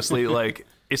 honestly. Like,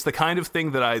 it's the kind of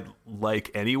thing that I like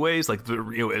anyways. Like,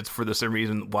 it's for the same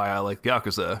reason why I like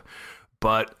Yakuza.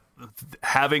 But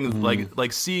having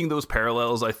like seeing those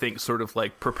parallels, I think sort of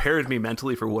like prepared me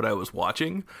mentally for what I was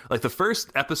watching. Like the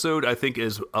first episode, I think,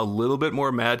 is a little bit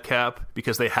more madcap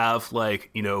because they have like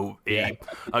a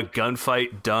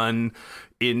gunfight done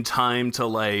in time to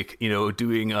like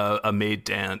doing a maid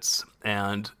dance,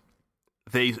 and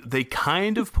they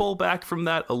kind of pull back from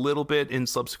that a little bit in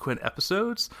subsequent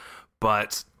episodes,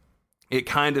 but it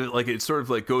kind of like it sort of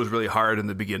like goes really hard in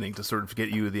the beginning to sort of get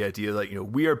you the idea that, you know,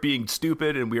 we are being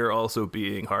stupid and we are also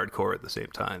being hardcore at the same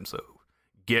time. So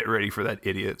get ready for that,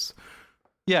 idiots.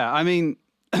 Yeah, I mean,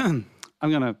 I'm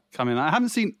gonna come in. I haven't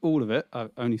seen all of it. I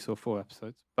only saw 4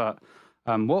 episodes, but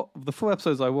what the 4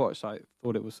 episodes I watched, I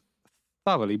thought it was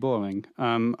thoroughly boring.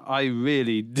 I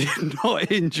really did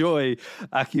not enjoy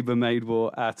Akiba Made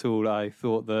War at all. I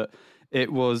thought that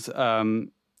it was.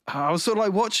 I was sort of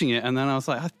like watching it, and then I was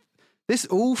like, this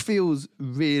all feels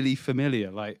really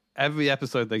familiar. Like every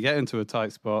episode, they get into a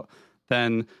tight spot,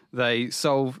 then they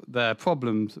solve their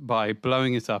problems by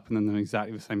blowing it up, and then they're in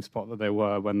exactly the same spot that they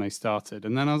were when they started.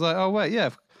 And then I was like, oh wait, yeah,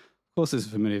 of course this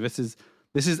is familiar. This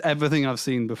is everything I've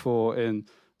seen before in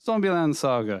Zombieland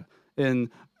Saga,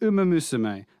 in Uma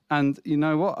Musume. And you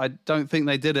know what? I don't think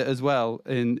they did it as well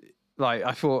in, like,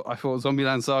 I thought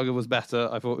Zombieland Saga was better.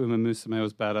 I thought Uma Musume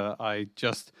was better. I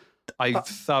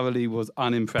thoroughly was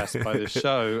unimpressed by this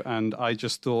show, and I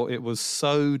just thought it was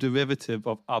so derivative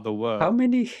of other work. How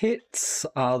many hits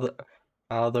are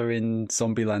there in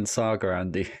Zombieland Saga,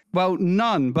 Andy? Well,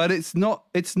 none, but it's not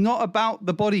about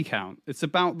the body count. It's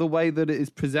about the way that it is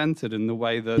presented and the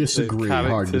way that Disagree, the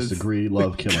characters... hard disagree,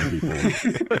 love killing people.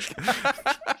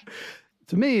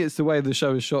 To me, it's the way the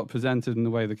show is shot, presented, and the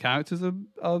way the characters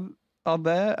are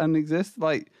there and exist.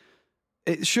 Like,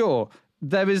 sure,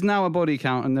 there is now a body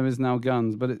count and there is now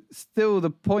guns, but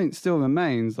the point still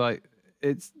remains. Like,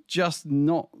 it's just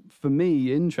not, for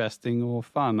me, interesting or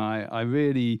fun. I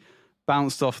really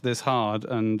bounced off this hard,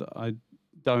 and I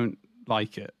don't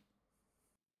like it.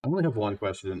 I only have one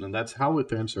question, and that's how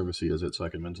fan servicey is it, so I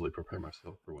can mentally prepare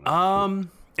myself for when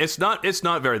It's not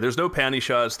very. There's no panty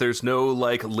shots. There's no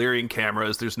like leering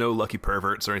cameras. There's no lucky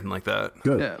perverts or anything like that.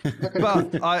 Good. Yeah,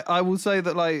 but I will say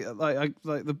that like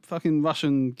the fucking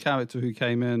Russian character who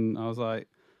came in, I was like,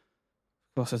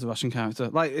 of course there's a Russian character.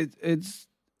 Like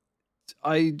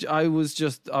I was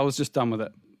just done with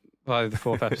it by the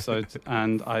 4th episode,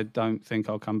 and I don't think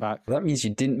I'll come back. That means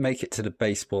you didn't make it to the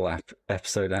baseball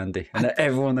episode, Andy, and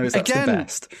everyone knows that's the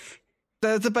best.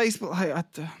 There's a baseball.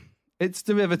 It's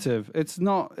derivative. It's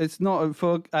not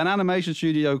for an animation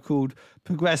studio called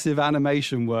Progressive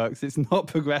Animation Works. It's not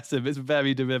progressive. It's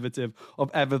very derivative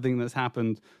of everything that's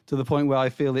happened, to the point where I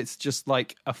feel it's just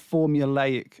like a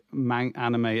formulaic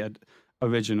animated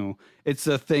original. It's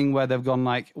a thing where they've gone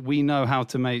like, we know how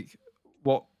to make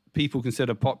what people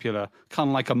consider popular, kind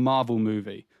of like a Marvel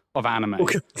movie of anime.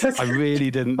 I really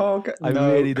didn't.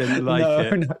 Really didn't like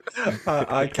it. No.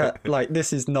 I can't. Like,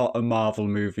 this is not a Marvel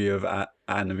movie of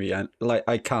anime, and like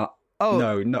I can't.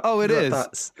 No. Oh, it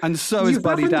is. And so is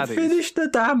Buddy Daddy. You haven't finished the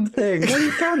damn thing.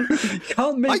 You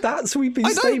can't make that sweeping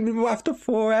statement after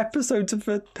 4 episodes of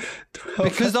it.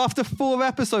 Because after 4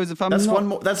 episodes, if I'm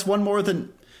that's one more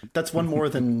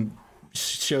than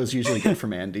shows usually get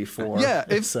from Andy. 4. Yeah,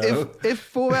 if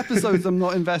 4 episodes I'm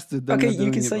not invested, then okay,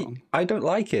 you can say wrong. I don't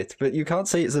like it, but you can't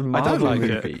say it's a Marvel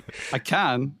movie. I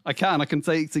can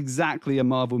say it's exactly a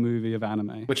Marvel movie of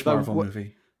anime. Which Marvel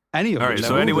movie? Any of them. All right,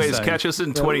 so anyways, catch us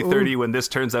in 2030 when this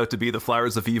turns out to be the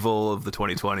Flowers of Evil of the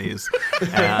 2020s.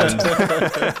 And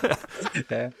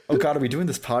oh God, are we doing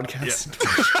this podcast?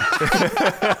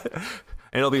 Yeah.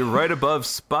 And it'll be right above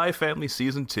Spy Family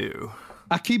Season 2.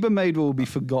 Akiba Made will be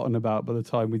forgotten about by the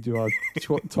time we do our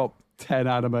top 10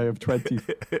 anime of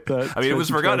 2030. I mean, it was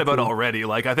forgotten about already.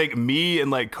 Like, I think me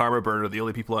and like Karma Burn are the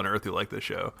only people on Earth who like this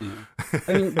show.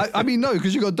 Yeah. I mean, no,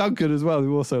 because you got Duncan as well,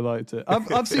 who also liked it.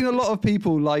 I've seen a lot of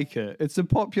people like it. It's a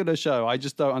popular show. I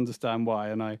just don't understand why,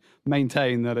 and I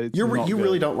maintain that it's. You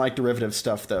really don't like derivative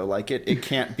stuff, though. Like, it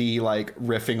can't be like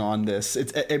riffing on this.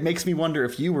 It makes me wonder,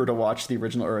 if you were to watch the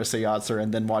original Urusei Yatsura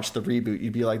and then watch the reboot,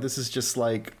 you'd be like, this is just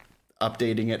like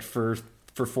updating it for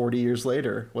 40 years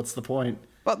later. What's the point?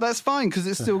 But that's fine, because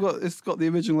it's got the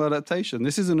original adaptation.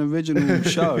 This is an original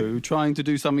show trying to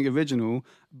do something original,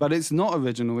 but it's not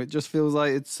original. It just feels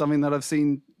like it's something that I've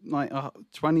seen like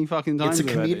 20 fucking times.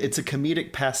 It's a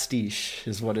comedic pastiche,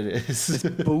 is what it is.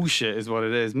 It's bullshit, is what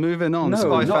it is. Moving on.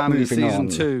 Spy Family Season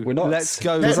 2. We're not. Let's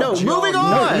go. Moving on. No,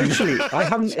 literally, I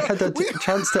haven't had a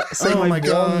chance to say my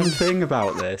one thing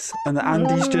about this, and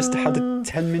Andy's just had a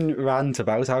 10-minute rant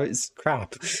about how it's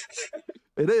crap.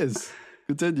 It is.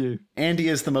 Continue. Andy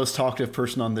is the most talkative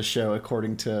person on this show,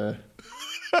 according to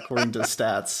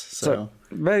stats. So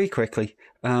very quickly,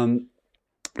 the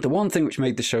one thing which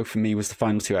made the show for me was the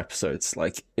final 2 episodes.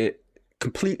 Like, it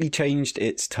completely changed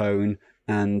its tone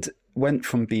and went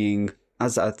from being,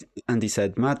 as Andy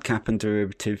said, madcap and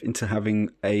derivative, into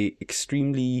having a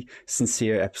extremely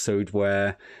sincere episode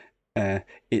where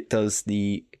it does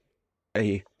the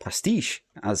a pastiche,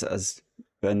 as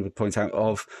Ben would point out,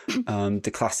 of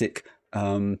the classic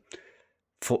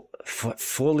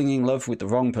falling in love with the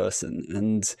wrong person,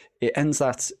 and it ends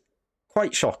that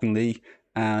quite shockingly,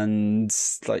 and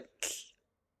like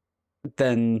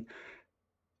then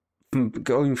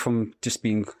going from just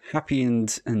being happy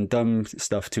and dumb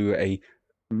stuff to a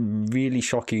really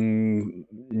shocking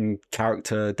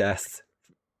character death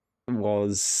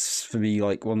was for me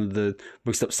like one of the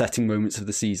most upsetting moments of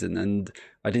the season, and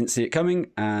I didn't see it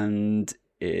coming, and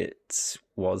it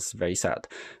was very sad.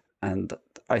 And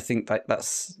I think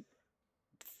that's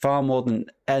far more than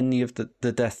any of the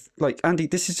death. Like, Andy,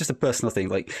 this is just a personal thing.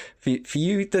 Like, for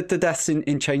you, the deaths in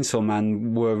Chainsaw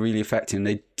Man were really affecting.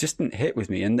 They just didn't hit with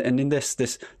me. And in this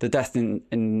the death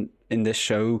in this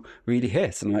show really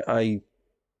hit. And I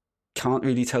can't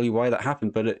really tell you why that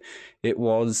happened, but I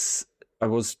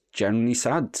was genuinely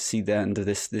sad to see the end of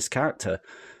this character.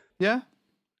 Yeah.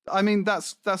 I mean,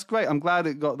 that's great. I'm glad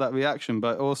it got that reaction,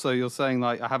 but also you're saying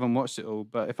like I haven't watched it all,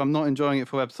 but if I'm not enjoying it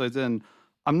 4 episodes in,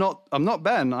 I'm not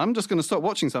Ben. I'm just going to stop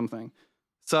watching something.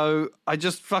 So I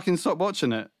just fucking stop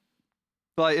watching it.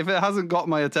 Like, if it hasn't got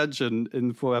my attention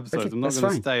in 4 episodes, Okay, I'm not that's going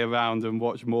to fine. stay around and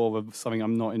watch more of something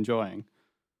I'm not enjoying.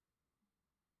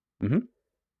 Mm-hmm.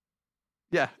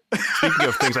 Yeah. Speaking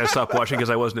of things I stopped watching because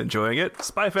I wasn't enjoying it,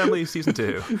 Spy Family Season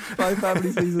 2. Spy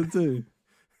Family Season 2.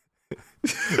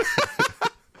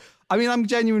 I mean, I'm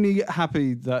genuinely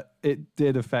happy that it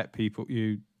did affect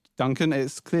you, Duncan.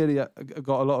 It's clearly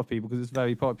got a lot of people because it's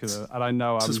very popular, and I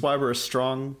know This is why we're a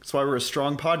strong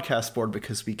podcast board,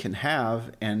 because we can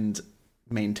have and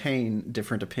maintain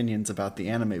different opinions about the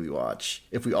anime we watch.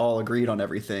 If we all agreed on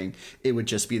everything, it would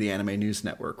just be the Anime News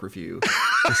Network review.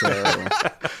 So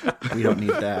we don't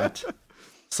need that.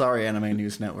 Sorry, Anime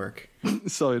News Network.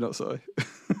 Sorry, not sorry.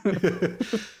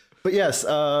 But yes,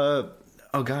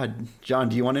 oh God, John,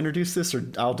 do you want to introduce this, or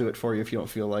I'll do it for you if you don't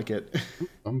feel like it?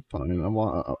 I'm fine.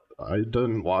 I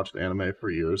didn't watch anime for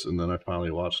years, and then I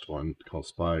finally watched one called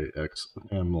Spy X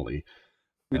Family.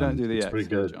 We don't do the it's X, pretty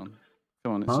here, good. John.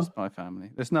 Come on, it's Huh? just Spy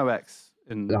Family. There's no X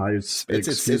in. It's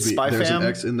excuse me. Spy There's Fam? an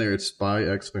X in there. It's Spy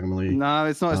X Family. No,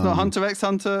 it's not. It's not Hunter X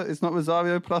Hunter. It's not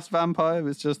Rosario plus Vampire.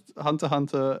 It's just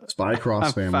Hunter Spy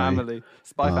Cross and Family.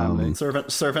 Spy Family.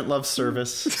 Servant loves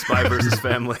service. Spy versus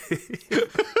Family.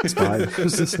 Spy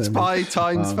versus Family. Spy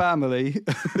times family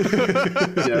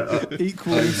Yeah,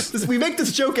 equals. We make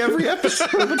this joke every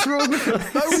episode. What's wrong with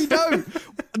us? No, we don't.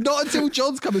 Not until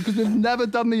John's coming, because we've never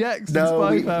done the X in No,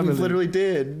 Spy we Family. literally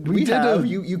did. We We did have. it.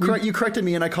 You corrected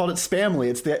me, and I called it Spamly.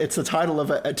 It's the title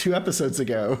of 2 episodes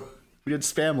ago. We did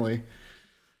Spamly.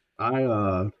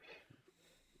 I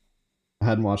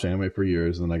hadn't watched anime for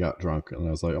years, and then I got drunk, and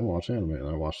I was like, I'm gonna watch anime, and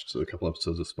I watched a couple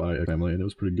episodes of Spy X Family, and it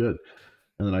was pretty good.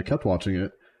 And then I kept watching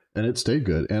it, and it stayed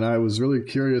good. And I was really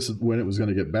curious when it was going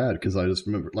to get bad, because I just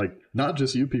remember, like, not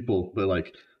just you people, but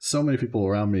like so many people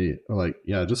around me are like,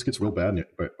 yeah, it just gets real bad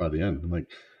by the end. I'm like,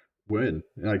 when?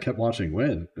 And I kept watching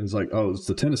when. And it's like, oh, it's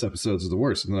the tennis episodes are the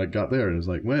worst. And then I got there and it was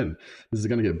like, when? This is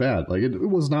going to get bad. Like, it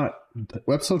was not.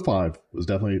 Episode 5 was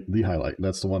definitely the highlight.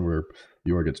 That's the one where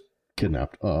Yor gets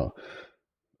kidnapped, or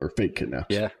fake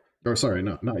kidnapped. Yeah. Or sorry,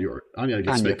 no, not Yor. Anya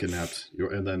gets Anya. fake kidnapped.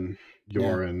 And then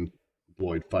Yor and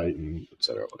Lloyd fight and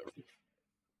etc. Whatever.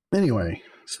 Anyway,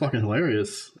 it's fucking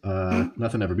hilarious.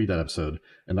 Nothing ever beat that episode,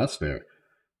 and that's fair.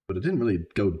 But it didn't really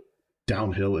go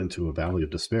downhill into a valley of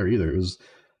despair either. It was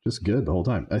just good the whole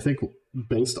time. I think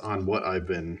based on what I've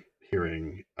been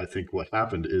hearing, I think what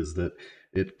happened is that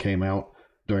it came out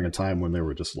during a time when there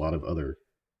were just a lot of other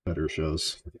better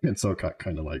shows, and so it got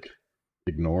kind of like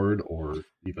ignored or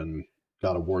even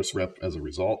got a worse rep as a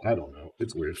result. I don't know.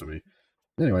 It's weird to me.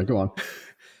 Anyway, go on.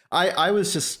 I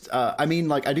was just. I mean,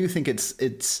 like, I do think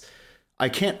it's. I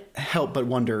can't help but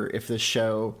wonder if this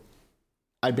show,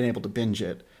 I'd been able to binge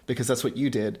it, because that's what you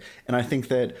did. And I think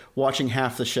that watching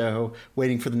half the show,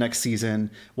 waiting for the next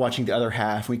season, watching the other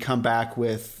half, we come back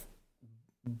with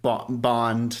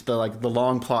Bond, the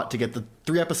long plot to get the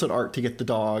 3-episode arc to get the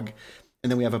dog, and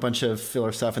then we have a bunch of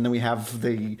filler stuff, and then we have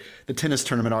the tennis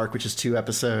tournament arc, which is 2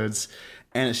 episodes,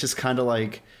 and it's just kind of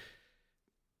like,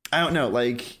 I don't know,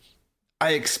 like,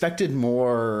 I expected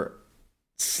more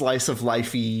slice of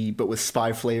lifey, but with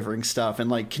spy flavoring stuff,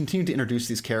 and like continue to introduce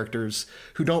these characters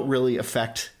who don't really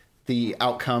affect the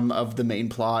outcome of the main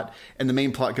plot, and the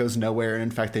main plot goes nowhere. And in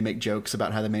fact, they make jokes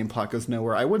about how the main plot goes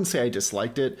nowhere. I wouldn't say I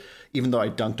disliked it, even though I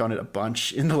dunked on it a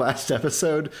bunch in the last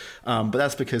episode, but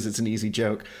that's because it's an easy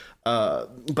joke.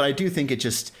 But I do think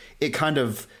it kind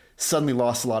of suddenly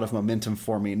lost a lot of momentum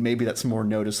for me, and maybe that's more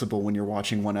noticeable when you're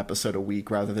watching 1 episode a week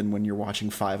rather than when you're watching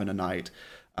 5 in a night.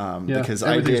 Because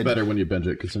I everything's did better when you binge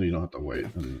it because then you don't have to wait.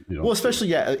 And you don't well,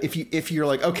 especially if you're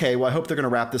like, okay, well, I hope they're going to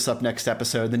wrap this up next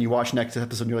episode. Then you watch next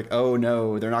episode and you're like, oh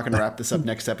no, they're not going to wrap this up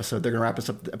next episode. They're going to wrap this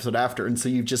up the episode after, and so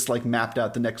you've just like mapped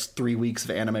out the next 3 weeks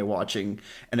of anime watching,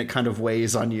 and it kind of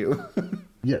weighs on you.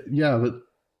 Yeah, but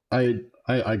I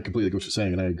completely get what you're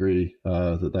saying, and I agree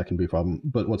that can be a problem.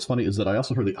 But what's funny is that I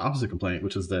also heard the opposite complaint,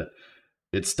 which is that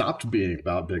it stopped being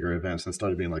about bigger events and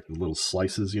started being like little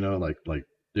slices, like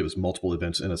it was multiple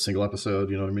events in a single episode.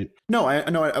 You know what I mean? No, I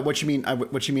know what you mean.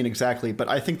 What you mean exactly. But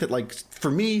I think that, like, for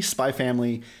me, Spy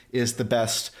Family is the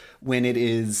best when it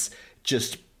is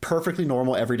just perfectly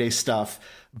normal everyday stuff,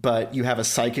 but you have a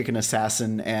psychic, an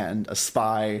assassin, and a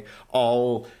spy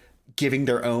all giving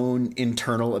their own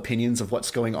internal opinions of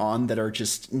what's going on that are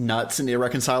just nuts and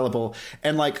irreconcilable,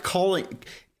 and like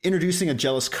introducing a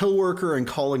jealous coworker and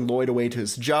calling Lloyd away to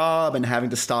his job and having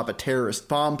to stop a terrorist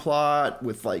bomb plot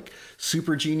with like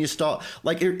super genius stuff.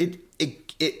 Like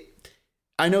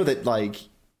I know that, like,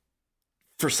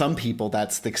 for some people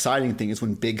that's the exciting thing, is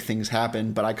when big things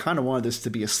happen, but I kind of wanted this to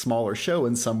be a smaller show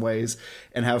in some ways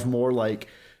and have more like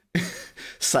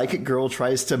psychic girl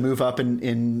tries to move up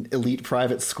in elite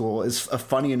private school is a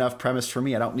funny enough premise for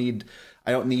me. I don't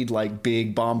need like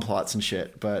big bomb plots and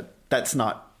shit, but that's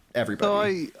not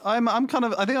everybody. So I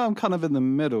think I'm kind of in the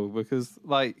middle, because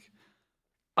like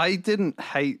I didn't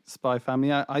hate Spy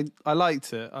Family. I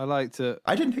liked it.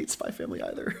 I didn't hate Spy Family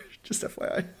either. Just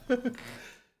FYI.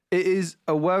 It is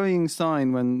a worrying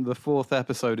sign when the 4th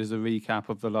episode is a recap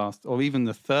of the last, or even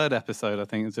the 3rd episode, I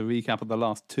think, is a recap of the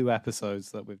last 2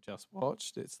 episodes that we've just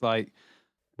watched. It's like,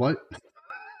 what?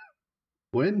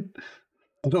 When?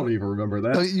 I don't even remember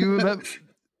that. You remember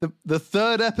the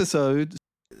 3rd episode?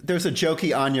 There's a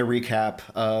jokey Anya recap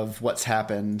of what's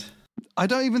happened. I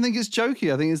don't even think it's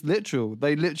jokey. I think it's literal.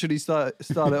 They literally start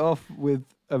it off with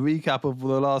a recap of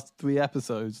the last 3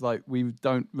 episodes. Like, we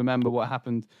don't remember what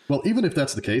happened. Well, even if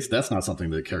that's the case, that's not something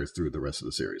that carries through the rest of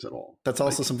the series at all. That's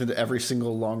also something that every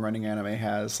single long-running anime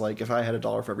has. Like, if I had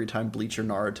 $1 for every time Bleach or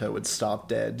Naruto would stop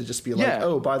dead, to just be like,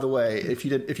 oh, by the way, if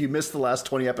you missed the last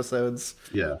 20 episodes.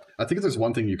 Yeah, I think if there's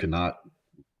one thing you cannot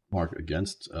mark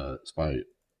against Spy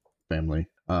Family,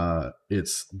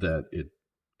 it's that it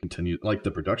continues. Like,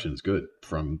 the production is good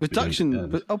from production's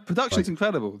like,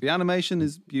 incredible. The animation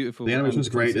is beautiful. The animation is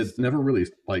great. It never really,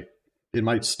 like, it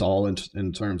might stall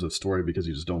in terms of story because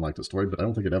you just don't like the story, but I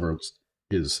don't think it ever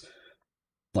is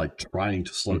like trying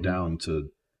to slow down to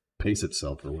pace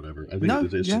itself or whatever. I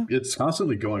think it's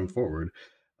constantly going forward,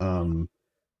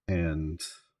 and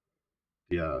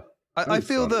yeah. I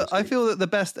feel that the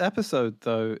best episode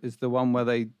though is the one where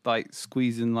they like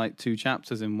squeeze in like 2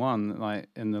 chapters in one, like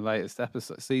in the latest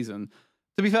season.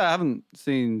 To be fair, I haven't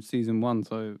seen season 1,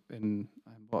 so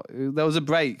there was a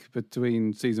break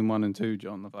between season 1 and 2,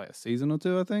 John, of like a season or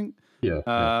 2, I think. Yeah.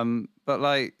 But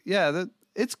like,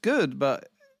 it's good, but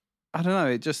I don't know.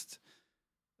 It just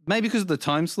maybe because of the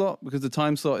time slot, because the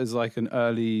time slot is like an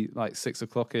early, like 6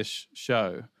 o'clock-ish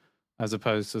show, as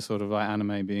opposed to sort of like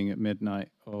anime being at midnight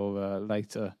or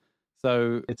later.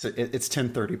 So it's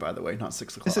 10:30, by the way, not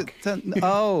 6 o'clock. Is it 10?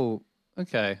 Oh,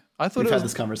 okay. I thought we've had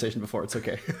this conversation before. It's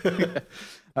okay.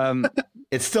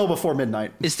 It's still before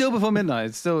midnight. It's still before midnight.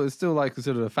 It's still like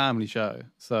considered a family show.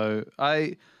 So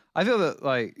I feel that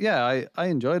like I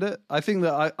enjoyed it. I think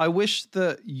that I wish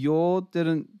that Yor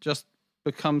didn't just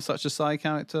become such a side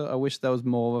character. I wish there was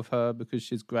more of her because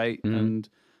she's great and.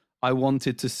 I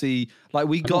wanted to see, like,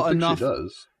 we got enough. She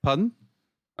does. Pardon?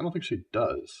 I don't think she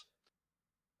does.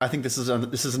 I think this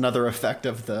is another effect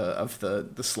of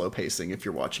the slow pacing if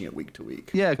you're watching it week to week.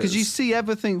 Yeah, because you see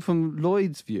everything from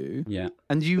Lloyd's view. Yeah.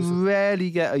 And you rarely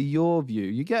get Yor view.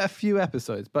 You get a few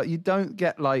episodes, but you don't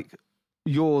get like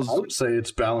yours. I would say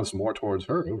it's balanced more towards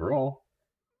her overall.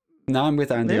 No, I'm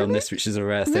with Andy on this, which is a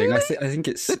rare thing. Really? I think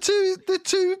it's the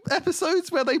two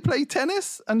episodes where they play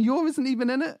tennis and Yor isn't even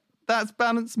in it. That's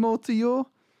balanced more to Yor.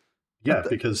 Yeah,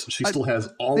 because she still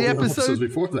has all the episodes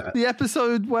before that. The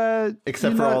episode where...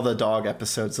 Except for all the dog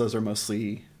episodes. Those are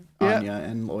mostly Anya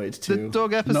and Lloyd, too. The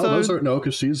dog episode... No,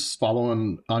 because she's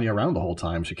following Anya around the whole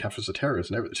time. She captures a terrorist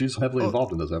and everything. She's heavily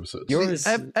involved in those episodes.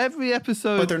 Every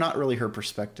episode... But they're not really her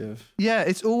perspective. Yeah,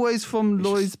 it's always from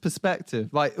Lloyd's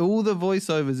perspective. Like, all the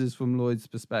voiceovers is from Lloyd's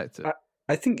perspective.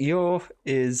 I think Yor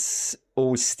is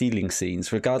always stealing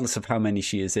scenes, regardless of how many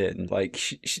she is in. Like,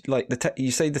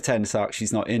 you say the tennis arc,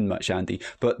 she's not in much, Andy.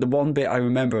 But the one bit I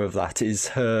remember of that is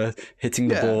her hitting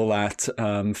the ball at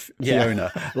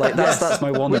Fiona. Like that's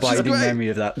my one abiding memory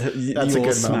of that. That's a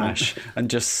good smash and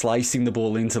just slicing the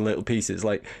ball into little pieces.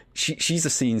 Like she's a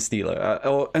scene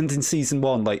stealer. And in season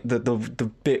 1, like the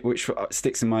bit which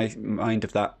sticks in my mind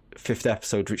of that 5th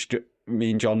episode, which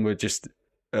me and John were just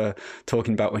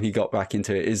talking about when he got back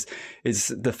into it is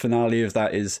the finale of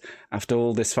that is after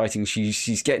all this fighting,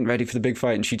 she's getting ready for the big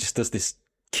fight, and she just does this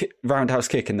roundhouse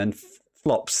kick and then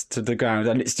flops to the ground,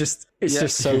 and it's just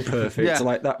so perfect. Yeah.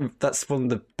 Like that's one of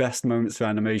the best moments of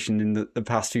animation in the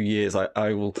past few years.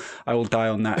 I will die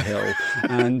on that hill.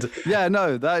 And Yeah,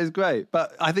 no, that is great.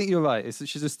 But I think you're right.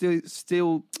 She's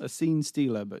still a scene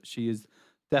stealer, but she is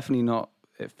definitely not.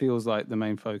 It feels like the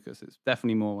main focus. It's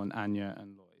definitely more on Anya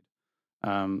and Lloyd.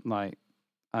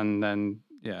 And then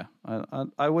yeah,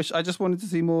 I just wanted to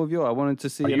see more of you. I wanted to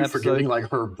see Are an you episode. forgetting like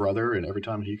her brother? And every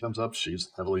time he comes up,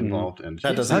 she's heavily involved. And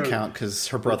That doesn't count because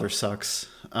her brother sucks.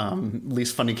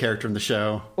 Least funny character in the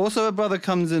show. Also, her brother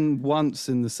comes in once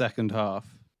in the second half.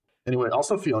 Anyway,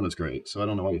 also Fiona's great, so I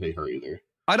don't know why you hate her either.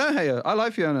 I don't hate her. I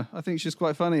like Fiona. I think she's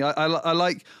quite funny. I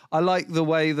like the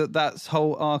way that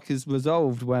whole arc is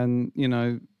resolved when, you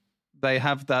know, they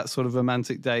have that sort of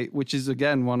romantic date, which is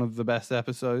again one of the best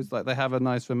episodes. Like they have a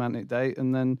nice romantic date,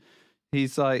 and then he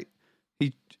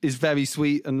is very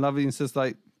sweet and loving, and says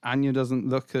like, Anya doesn't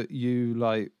look at you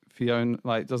like Fiona,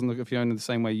 like doesn't look at Fiona the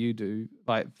same way you do.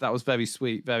 Like that was very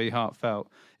sweet, very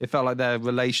heartfelt. It felt like their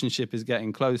relationship is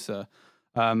getting closer.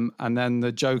 And then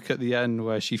the joke at the end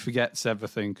where she forgets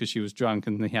everything because she was drunk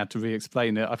and he had to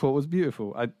re-explain it, I thought was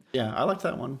beautiful. I like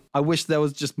that one. I wish there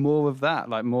was just more of that,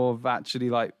 like more of actually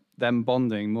like them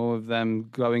bonding, more of them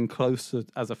growing closer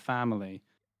as a family.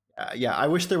 I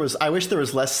wish there was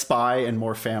less spy and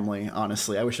more family.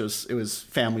 Honestly, I wish it was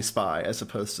family spy as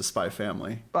opposed to spy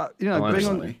family. But you know,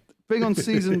 bring on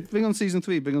season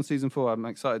 3, bring on season 4. I'm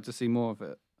excited to see more of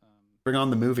it. Bring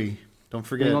on the movie. Don't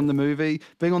forget. Bring on the movie.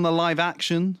 Bring on the live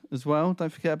action as well. Don't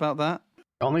forget about that.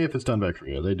 Only if it's done by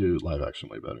Korea. They do live action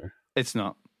way better. It's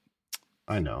not.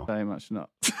 I know. Very much not.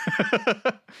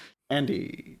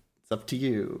 Andy, it's up to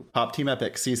you. Pop Team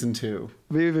Epic Season 2.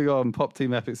 Moving on, Pop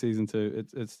Team Epic Season 2.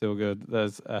 It's still good.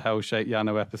 There's a Hell-Shaped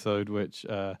Yano episode, which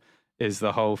is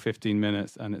the whole 15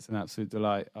 minutes, and it's an absolute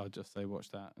delight. I'll just say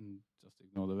watch that and just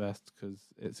ignore the rest because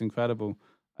it's incredible.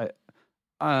 I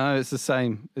don't know, it's the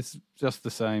same. It's just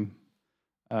the same.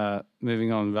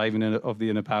 Moving on, Raven of the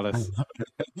Inner Palace.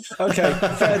 okay,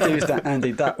 fair dues,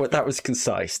 Andy. That was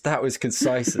concise. That was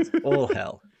concise as all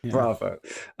hell. Yeah. Bravo.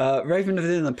 Raven of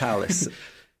the Inner Palace.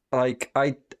 Like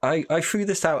I threw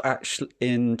this out actually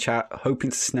in chat,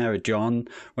 hoping to snare a John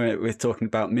when we're talking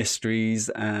about mysteries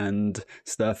and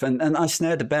stuff, and I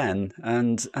snared a Ben,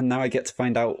 and now I get to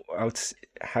find out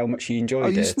how much he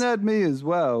enjoyed it. You snared me as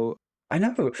well. I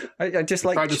know. I just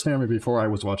like tried to snare me before I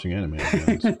was watching anime.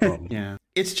 Yeah,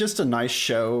 it's just a nice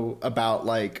show about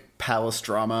like palace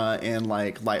drama and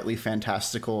like lightly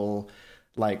fantastical,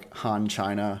 like Han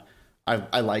China.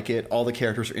 I like it. All the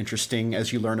characters are interesting.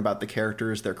 As you learn about the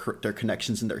characters, their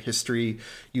connections and their history,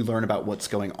 you learn about what's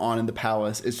going on in the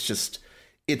palace.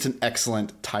 It's an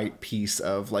excellent tight piece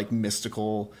of like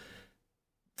mystical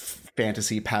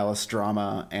fantasy palace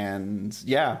drama, and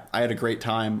yeah, I had a great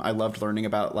time. I loved learning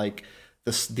about like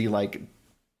the like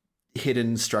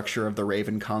hidden structure of the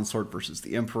Raven consort versus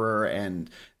the Emperor and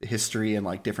the history and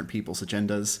like different people's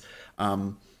agendas.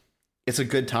 It's a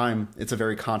good time. It's a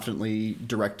very confidently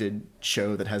directed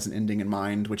show that has an ending in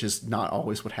mind, which is not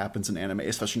always what happens in anime,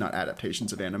 especially not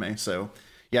adaptations of anime. So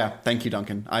yeah, thank you,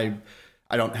 Duncan. I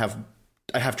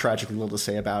have tragically little to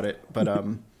say about it,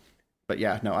 but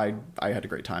yeah, no, I had a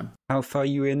great time. How far are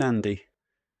you in, Andy?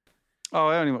 Oh,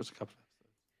 I only watched a couple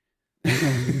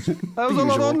episodes. That was a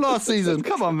lot on last season.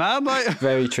 Come on, man. Like...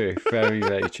 Very true. Very,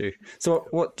 very true. So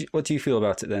what do you feel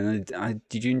about it then?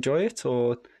 Did you enjoy it,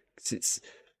 or it's...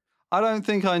 I don't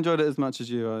think I enjoyed it as much as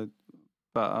you,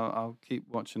 but I'll keep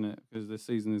watching it because this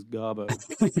season is garbage.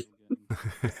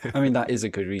 I mean, that is a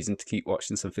good reason to keep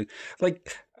watching something.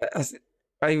 Like,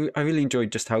 I really enjoyed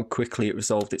just how quickly it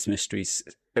resolved its mysteries.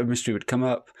 A mystery would come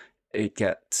up, it'd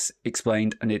get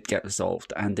explained, and it'd get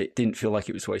resolved. And it didn't feel like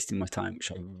it was wasting my time, which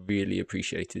I really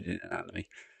appreciated in an anime.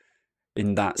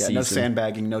 In that season. No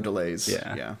sandbagging, no delays.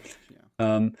 Yeah.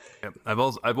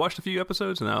 I've watched a few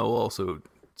episodes, and I will also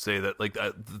say that like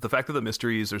the fact that the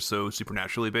mysteries are so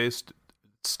supernaturally based,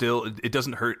 still it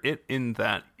doesn't hurt it in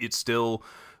that it's still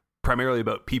primarily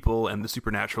about people, and the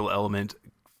supernatural element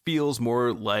feels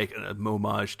more like a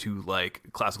homage to like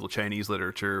classical Chinese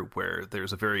literature, where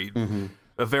there's a very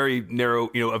narrow,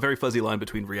 a very fuzzy line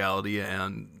between reality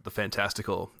and the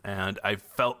fantastical, and I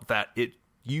felt that it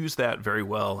used that very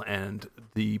well, and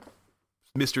the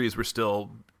mysteries were still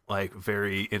like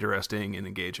very interesting and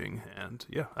engaging, and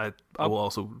yeah, I will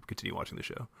also continue watching the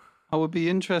show. I would be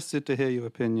interested to hear your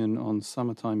opinion on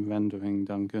Summertime Rendering,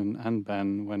 Duncan and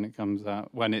Ben, when it comes out,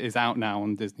 when it is out now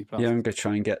on Disney Plus. Yeah, I'm going to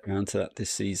try and get around to that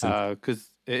this season.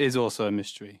 Because it is also a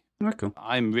mystery. Oh, cool.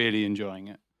 I'm really enjoying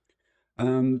it.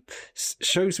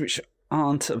 Shows which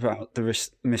aren't about the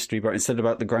mystery, but instead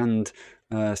about the grand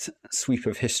sweep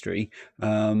of history.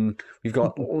 We've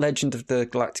got Legend of the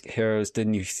Galactic Heroes, the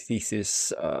New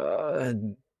Thesis,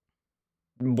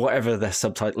 whatever they're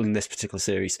subtitling this particular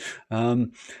series.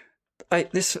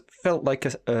 This felt like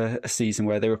a season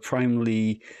where they were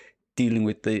primarily dealing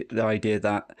with the idea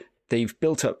that they've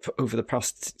built up over the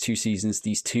past 2 seasons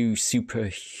these 2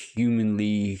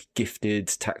 superhumanly gifted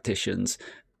tacticians,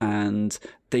 and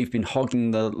they've been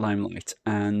hogging the limelight.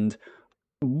 And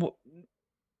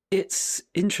it's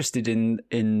interested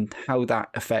in how that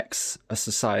affects a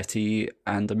society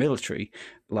and a military,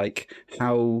 like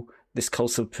how this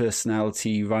cult of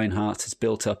personality Reinhardt has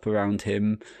built up around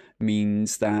him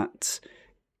means that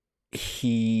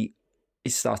he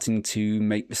is starting to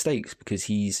make mistakes because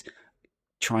he's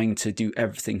trying to do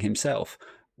everything himself,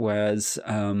 whereas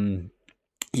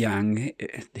Yang,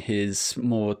 his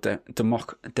more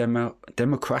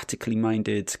democratically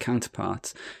minded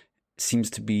counterpart, seems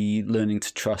to be learning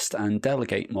to trust and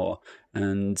delegate more,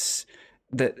 and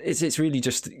that it's really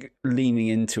just leaning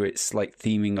into its like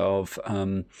theming of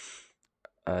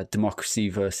democracy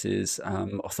versus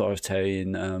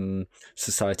authoritarian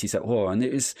societies at war. And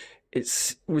it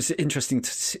was interesting to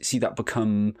see that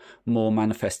become more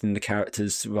manifest in the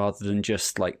characters rather than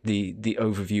just like the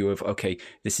overview of, okay,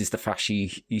 this is the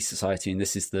fasci society and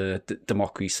this is the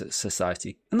democracy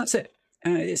society, and that's it.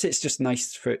 It's just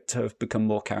nice for it to have become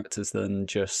more characters than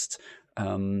just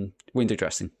window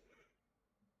dressing.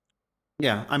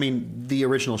 Yeah, I mean, the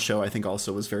original show I think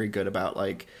also was very good about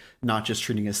like not just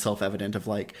treating as self-evident of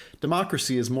like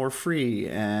democracy is more free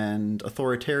and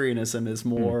authoritarianism is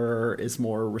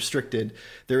more restricted.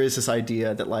 There is this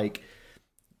idea that like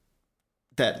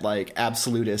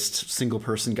absolutist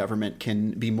single-person government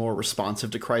can be more responsive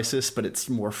to crisis, but it's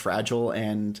more fragile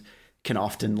and can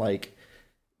often like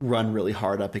run really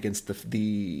hard up against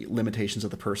the limitations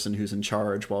of the person who's in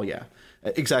charge. Well, yeah,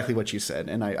 exactly what you said.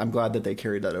 And I'm glad that they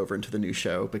carried that over into the new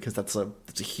show, because that's a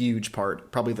huge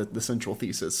part, probably the central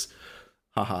thesis,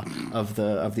 of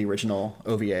the original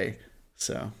OVA.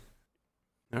 So,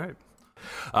 all right.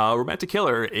 Romantic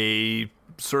Killer, a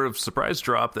sort of surprise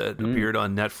drop that appeared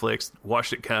on Netflix.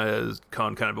 Watched it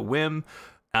kind of a whim.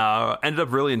 Ended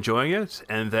up really enjoying it,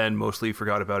 and then mostly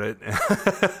forgot about it.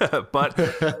 But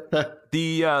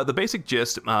the basic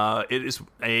gist, it is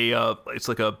it's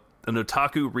like an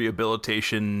otaku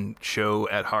rehabilitation show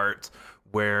at heart,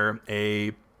 where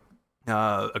a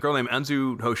girl named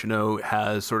Anzu Hoshino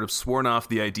has sort of sworn off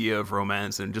the idea of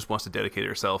romance and just wants to dedicate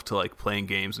herself to like playing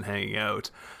games and hanging out.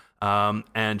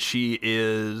 And she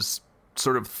is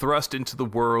sort of thrust into the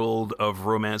world of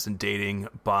romance and dating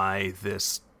by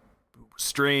this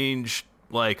strange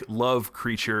like love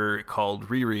creature called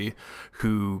Riri,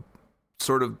 who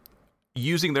sort of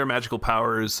using their magical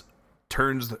powers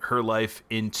turns her life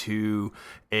into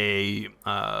a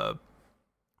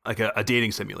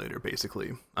dating simulator,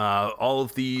 basically. All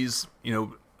of these,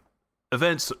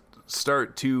 events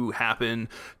start to happen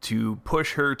to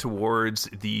push her towards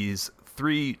these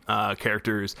 3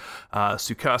 characters,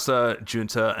 Tsukasa,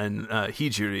 Junta, and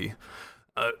Hijiri,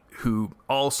 who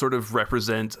all sort of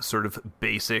represent sort of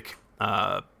basic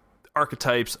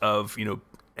archetypes of,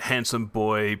 handsome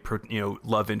boy,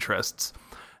 love interests.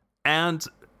 And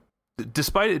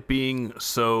despite it being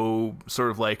so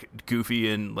sort of like goofy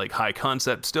and like high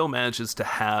concept, still manages to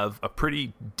have a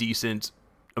pretty decent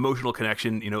emotional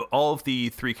connection. All of the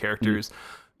 3 characters,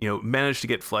 manage to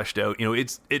get fleshed out.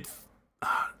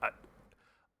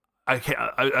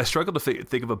 I struggle to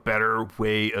think of a better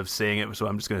way of saying it, so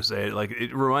I'm just going to say it. Like,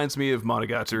 it reminds me of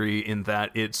Monogatari in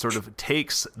that it sort of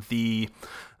takes the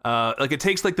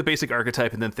the basic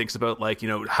archetype and then thinks about like,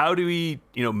 how do we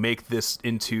make this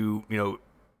into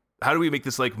how do we make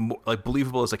this like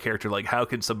believable as a character? Like, how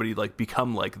can somebody like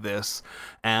become like this?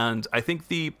 And I think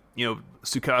the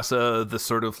Tsukasa, the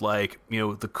sort of like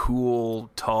the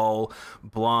cool, tall,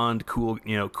 blonde, cool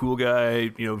guy,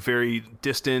 very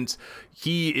distant.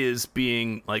 He is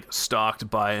being like stalked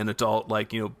by an adult.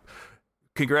 Like,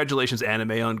 congratulations,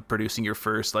 anime, on producing your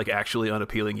first like actually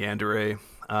unappealing yandere.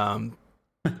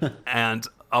 And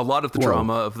a lot of the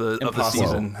drama of the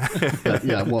season.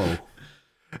 Yeah, whoa.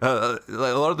 A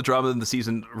lot of the drama in the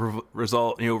season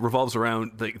revolves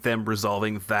around like them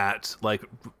resolving that like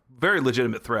very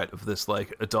legitimate threat of this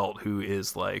like adult who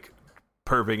is like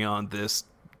perving on this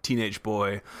teenage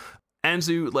boy.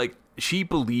 Anzu, like, she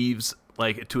believes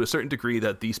like to a certain degree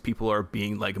that these people are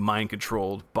being like mind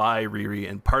controlled by Riri,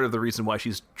 and part of the reason why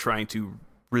she's trying to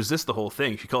resist the whole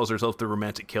thing. She calls herself the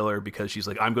romantic killer because she's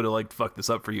like, I'm going to like fuck this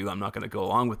up for you. I'm not going to go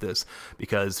along with this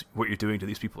because what you're doing to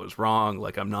these people is wrong.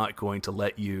 Like, I'm not going to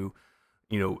let you,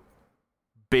 you know,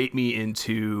 bait me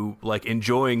into like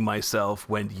enjoying myself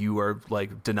when you are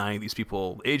like denying these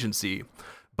people agency.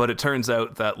 But it turns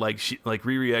out that like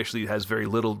Riri actually has very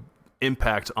little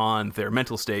impact on their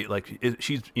mental state. Like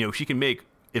she's, you know, she can make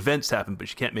events happen, but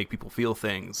she can't make people feel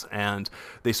things. And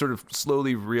they sort of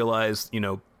slowly realize, you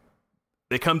know,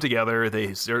 they come together,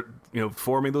 they start, you know,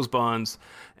 forming those bonds,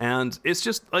 and it's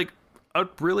just like a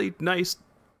really nice,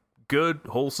 good,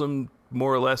 wholesome,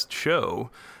 more or less show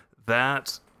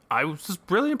that I was just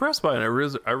really impressed by, and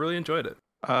I really enjoyed it.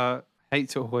 Hate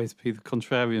to always be the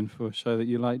contrarian for a show that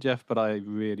you like, Jeff, but I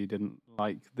really didn't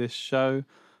like this show.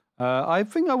 I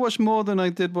think I watched more than I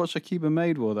did watch Akiba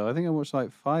Maid War, though. I think I watched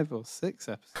like 5 or 6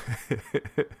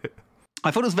 episodes. I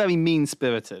thought it was very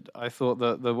mean-spirited. I thought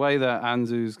that the way that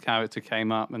Anzu's character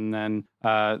came up and then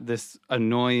this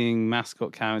annoying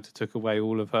mascot character took away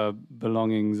all of her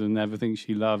belongings and everything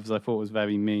she loves, I thought was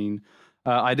very mean.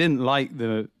 I didn't like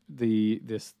what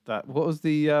was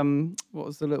the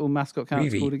little mascot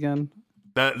character called again?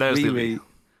 That was Lily.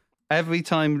 Every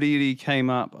time Lily came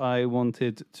up, I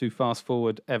wanted to fast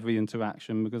forward every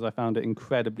interaction because I found it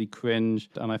incredibly cringe,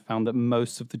 and I found that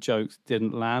most of the jokes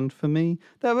didn't land for me.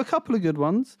 There were a couple of good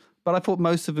ones, but I thought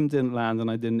most of them didn't land,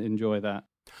 and I didn't enjoy that.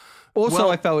 Also,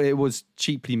 I felt it was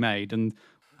cheaply made, and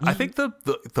I think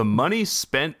the money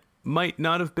spent might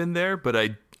not have been there, but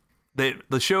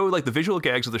the show, like the visual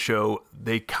gags of the show,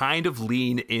 they kind of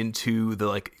lean into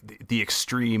the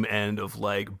extreme end of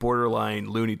like borderline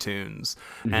Looney Tunes,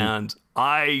 and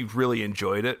I really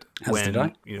enjoyed it.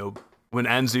 You know, when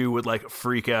Anzu would like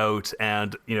freak out,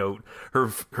 and you know her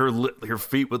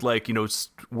feet would like, you know,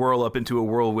 whirl up into a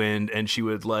whirlwind, and she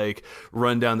would like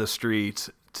run down the street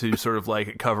to sort of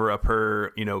like cover up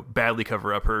her, you know, badly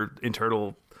cover up her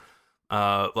internal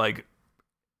like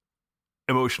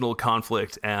emotional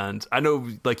conflict. And I know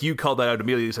like you called that out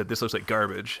immediately. You said this looks like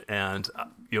garbage, and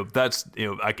you know, that's, you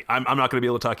know, I'm not going to be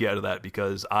able to talk you out of that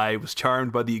because I was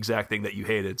charmed by the exact thing that you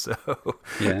hated. So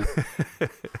yeah.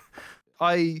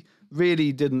 I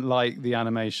really didn't like the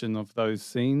animation of those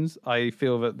scenes. I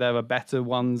feel that there are better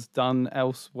ones done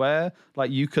elsewhere.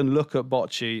 Like you can look at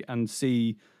Bocce and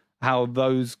see how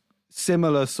those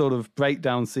similar sort of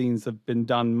breakdown scenes have been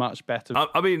done much better.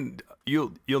 I mean,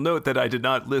 you'll note that I did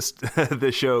not list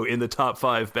this show in the top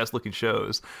 5 best looking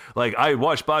shows. Like I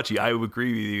watched Bocce. I would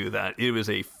agree with you that it was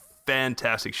a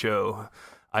fantastic show.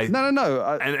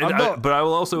 No. But I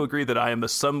will also agree that I am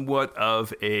somewhat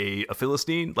of a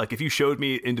Philistine. Like if you showed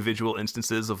me individual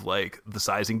instances of like the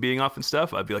sizing being off and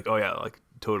stuff, I'd be like, oh yeah, like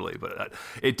totally. But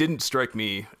it didn't strike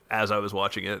me as I was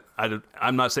watching it.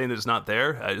 I'm not saying that it's not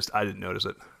there. I didn't notice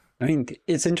it. I mean,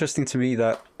 it's interesting to me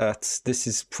that this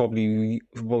is probably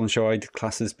one show I'd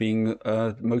class as being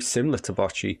most similar to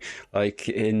Bocce, like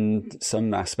in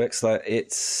some aspects. That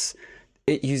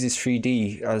it uses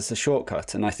 3D as a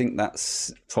shortcut, and I think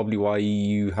that's probably why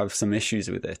you have some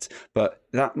issues with it. But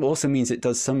that also means it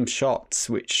does some shots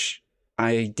which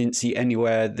I didn't see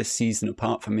anywhere this season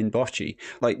apart from in Bocce.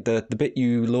 Like the bit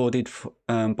you lauded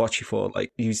Bocce for,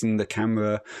 like using the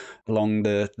camera along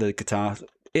the guitar.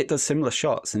 It does similar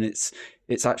shots, and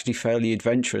it's actually fairly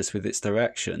adventurous with its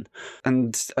direction.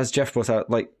 And as Jeff brought out,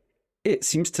 like it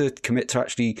seems to commit to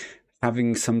actually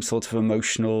having some sort of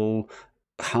emotional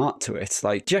heart to it.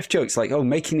 Like Jeff jokes like, oh,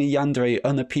 making a yandere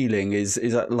unappealing is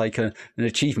like an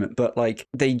achievement, but like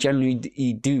they generally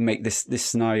do make this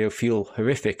scenario feel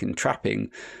horrific and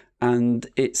trapping. And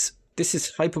this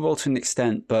is hyperbole to an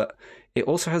extent, but it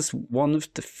also has one of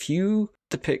the few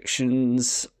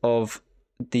depictions of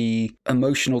the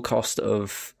emotional cost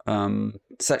of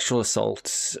sexual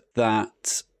assault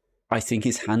that I think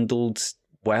is handled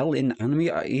well in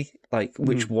anime,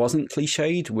 which wasn't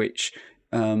cliched, which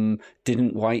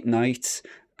didn't white knight,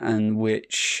 and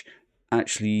which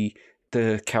actually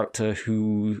the character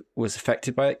who was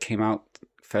affected by it came out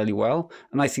fairly well.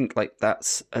 And I think like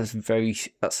that's a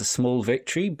small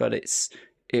victory, but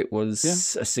it was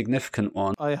a significant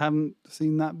one. I haven't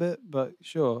seen that bit, but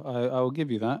sure, I will give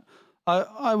you that.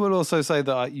 I will also say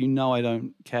that I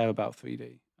don't care about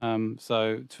 3D.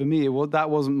 So for me, that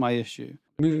wasn't my issue.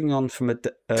 Moving on from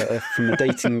a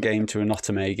dating game to an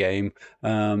otome game,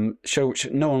 show which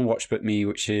no one watched but me,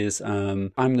 which is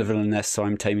I'm the villainess, so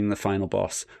I'm taming the final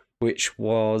boss, which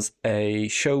was a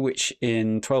show which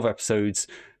in 12 episodes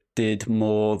did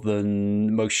more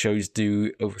than most shows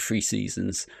do over 3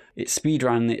 seasons. It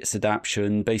speedran its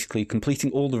adaptation, basically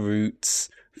completing all the routes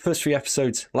First 3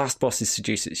 episodes, last boss is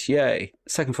seduces. Yay.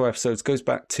 Second 4 episodes goes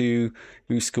back to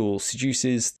new school,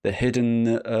 seduces the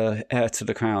hidden heir to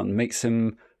the crown, makes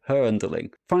him her underling.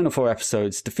 Final 4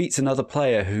 episodes, defeats another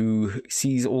player who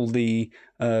sees all the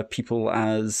people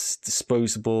as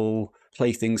disposable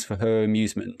playthings for her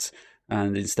amusement,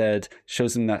 and instead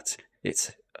shows them that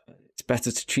it's better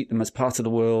to treat them as part of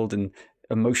the world and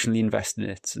emotionally invest in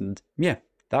it. And yeah,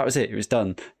 that was it. It was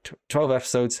done. 12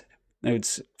 episodes,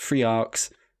 it's 3 arcs,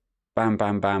 bam,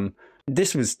 bam, bam.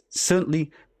 This was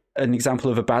certainly an example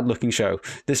of a bad-looking show.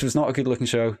 This was not a good-looking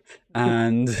show,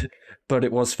 but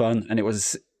it was fun, and it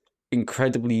was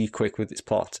incredibly quick with its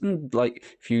plot. And like,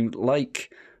 if you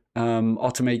like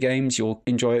Otome games, you'll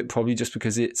enjoy it probably just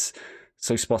because it's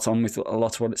so spot on with a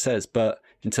lot of what it says. But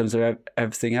in terms of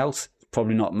everything else,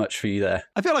 probably not much for you there.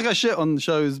 I feel like I shit on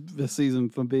shows this season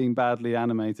for being badly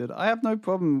animated. I have no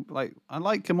problem. Like, I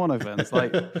like kimono events.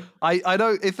 Like, I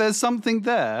don't. If there's something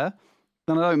there,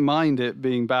 then I don't mind it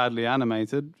being badly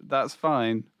animated. That's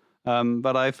fine.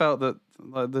 But I felt that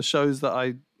the shows that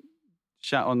I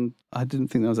shat on, I didn't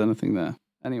think there was anything there.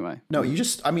 Anyway. No, you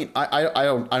just, I mean, I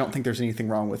don't think there's anything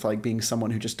wrong with like being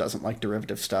someone who just doesn't like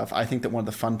derivative stuff. I think that one of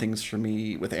the fun things for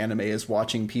me with anime is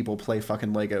watching people play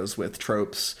fucking Legos with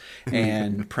tropes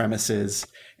and premises.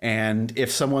 And if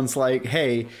someone's like,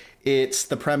 hey, it's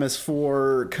the premise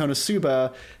for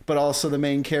Konosuba, but also the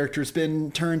main character's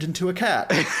been turned into a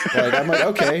cat. Like, I'm like,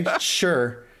 okay,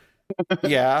 sure.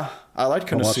 Yeah, I like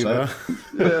Konosuba.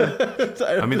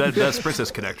 I mean, that's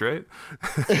Princess Connect, right?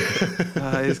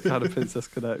 It's kind of Princess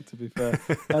Connect, to be fair.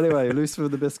 Anyway, Lucifer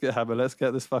the Biscuit Hammer, let's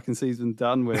get this fucking season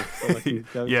done with. So I can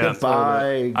go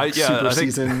Bye, super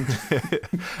season.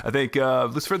 I think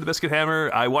Lucifer the Biscuit Hammer,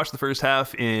 I watched the first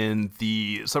half in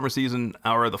the summer season,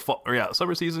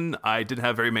 summer season. I didn't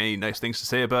have very many nice things to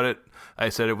say about it. I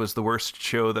said it was the worst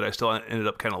show that I still ended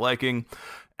up kind of liking.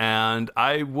 And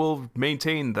I will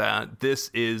maintain that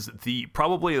this is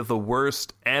probably the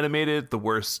worst animated, the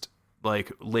worst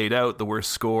like laid out, the worst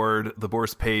scored, the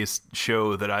worst paced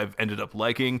show that I've ended up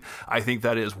liking. I think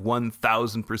that is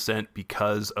 1000%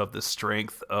 because of the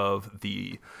strength of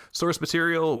the source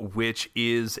material, which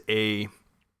is a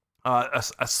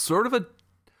sort of,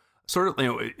 you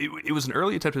know, it was an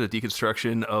early attempt at a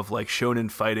deconstruction of like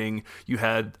shonen fighting. You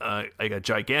had like a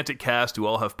gigantic cast who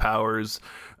all have powers,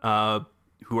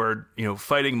 who are, you know,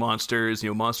 fighting monsters, you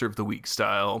know, monster of the week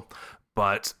style,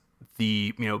 but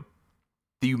they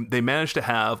managed to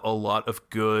have a lot of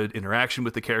good interaction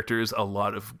with the characters, a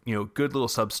lot of, you know, good little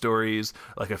sub stories,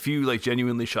 like a few like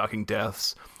genuinely shocking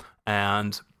deaths,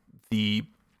 and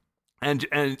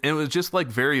it was just like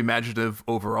very imaginative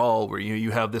overall, where, you know, you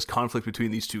have this conflict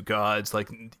between these two gods. Like,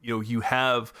 you know, you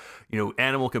have, you know,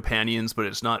 animal companions, but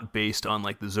it's not based on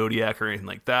like the zodiac or anything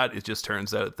like that. It just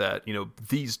turns out that, you know,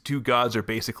 these two gods are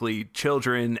basically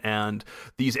children, and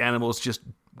these animals just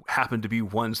happen to be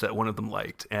ones that one of them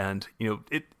liked. And, you know,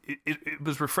 it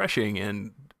was refreshing and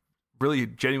really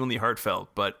genuinely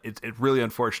heartfelt, but it's really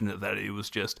unfortunate that it was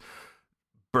just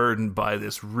burdened by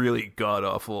this really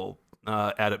god-awful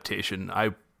adaptation. I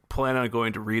plan on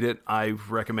going to read it. I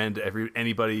recommend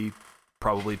anybody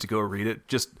probably to go read it.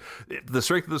 Just the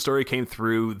strength of the story came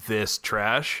through this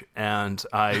trash, and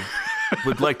I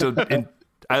would like to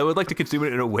consume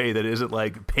it in a way that isn't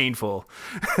like painful.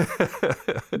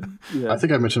 I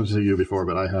think I mentioned it to you before,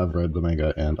 but I have read the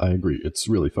manga, and I agree, it's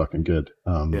really fucking good.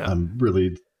 I'm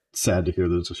really sad to hear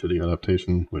that it's a shitty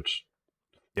adaptation, which,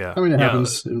 yeah, I mean, it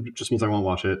happens. It just means I won't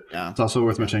watch it. Yeah. It's also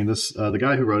worth mentioning this. The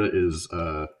guy who wrote it is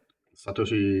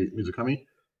Satoshi Mizukami,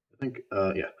 I think.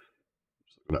 So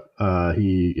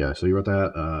he wrote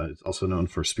that. It's also known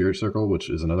for Spirit Circle, which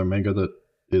is another manga that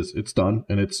it's done,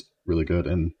 and it's really good,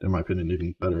 and in my opinion,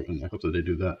 even better. And I hope that they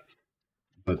do that,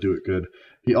 but do it good.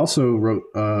 He also wrote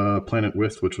Planet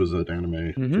With, which was an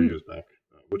anime 2 years back,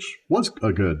 which was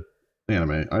a good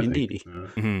anime, I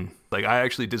think. Like, I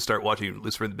actually did start watching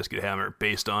Lucifer and the Biscuit Hammer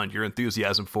based on your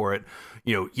enthusiasm for it,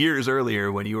 you know, years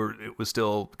earlier when it was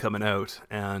still coming out,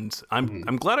 and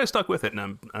I'm glad I stuck with it,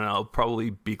 and I'll probably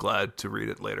be glad to read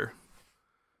it later.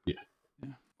 Yeah.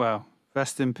 Well,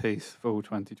 rest in peace, fall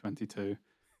 2022.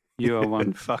 You are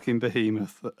one fucking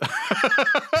behemoth.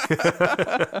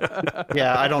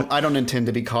 Yeah, I don't intend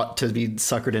to be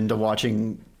suckered into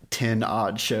watching 10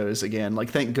 odd shows again. Like,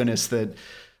 thank goodness that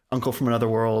Uncle from Another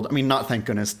World, I mean, not thank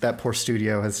goodness, that poor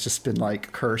studio has just been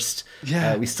like cursed.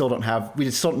 Yeah. We still don't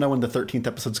know when the 13th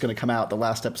episode is going to come out, the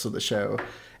last episode of the show.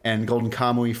 and Golden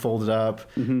Kamui folded up,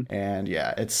 and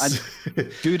yeah, it's.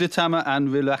 Gudetama and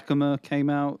Rilakkuma came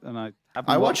out, and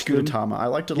I watched them. Gudetama. I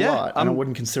liked it a lot. I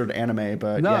wouldn't consider it anime,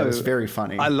 but yeah, it was very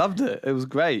funny. I loved it. It was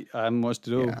great. I haven't watched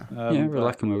it all. Yeah,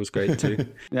 Rilakkuma was great too.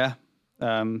 Yeah.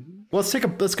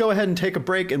 Let's go ahead and take a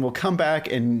break, and we'll come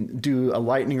back and do a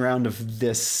lightning round of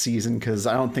this season, because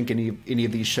I don't think any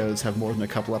of these shows have more than a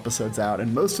couple episodes out,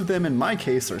 and most of them, in my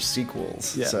case, are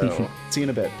sequels. Yeah. So see you in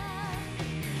a bit.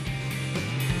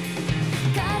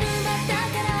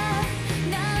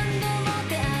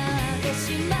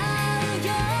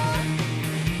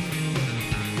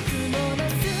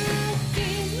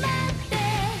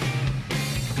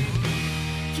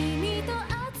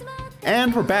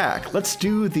 And we're back. Let's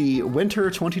do the winter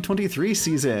 2023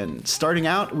 season. Starting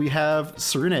out, we have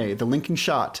Tsurune, the linking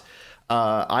shot.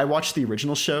 I watched the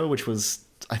original show, which was,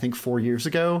 I think, 4 years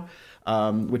ago,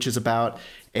 which is about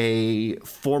a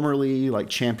formerly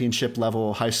championship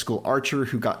level high school archer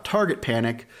who got target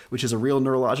panic, which is a real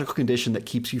neurological condition that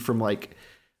keeps you from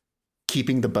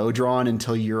keeping the bow drawn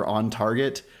until you're on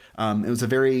target. It was a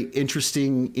very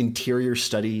interesting interior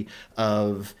study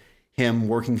of him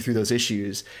working through those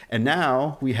issues. And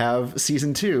now we have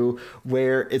season 2,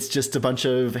 where it's just a bunch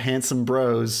of handsome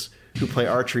bros who play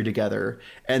archery together.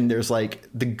 And there's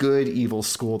the good evil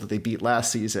school that they beat last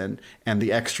season and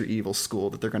the extra evil school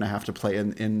that they're going to have to play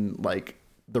in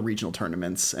the regional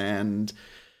tournaments. And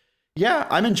yeah,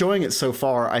 I'm enjoying it so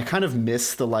far. I kind of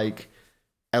miss the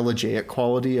elegiac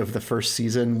quality of the first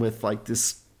season with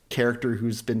this character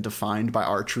who's been defined by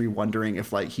archery, wondering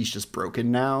if he's just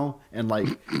broken now and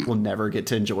will never get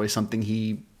to enjoy something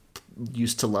he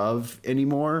used to love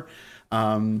anymore.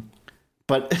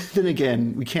 But then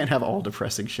again, we can't have all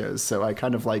depressing shows, so I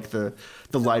kind of like the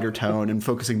lighter tone and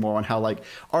focusing more on how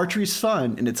archery's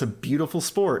fun and it's a beautiful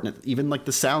sport, and even the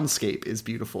soundscape is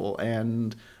beautiful,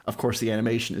 and of course the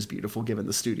animation is beautiful given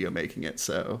the studio making it.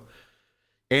 So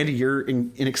Andy, you're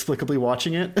inexplicably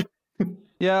watching it.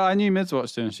 Yeah, I knew Mids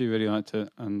watched it and she really liked it,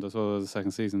 and as well as the second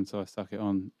season, so I stuck it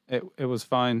on. It was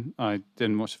fine. I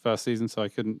didn't watch the first season, so I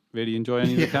couldn't really enjoy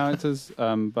any of the characters.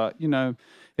 But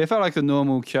it felt like a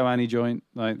normal KyoAni joint.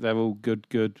 They're all good,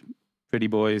 pretty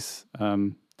boys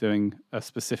doing a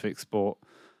specific sport.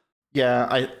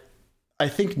 Yeah, I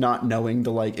think not knowing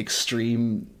the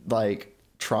extreme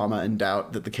trauma and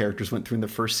doubt that the characters went through in the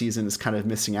first season is kind of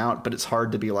missing out, but it's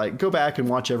hard to be go back and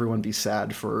watch everyone be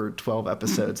sad for 12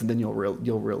 episodes and then you'll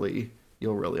really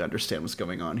understand what's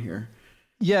going on here.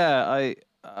 Yeah,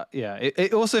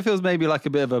 it also feels maybe like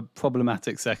a bit of a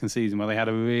problematic second season where they had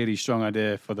a really strong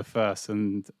idea for the first,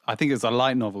 and I think it's a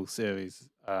light novel series.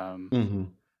 And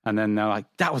then they're like,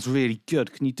 that was really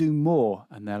good, can you do more?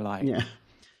 And they're like,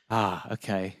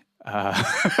 okay.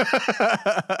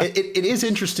 It is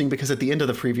interesting because at the end of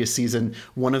the previous season,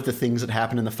 one of the things that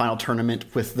happened in the final tournament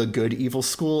with the good evil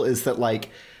school is that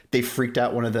they freaked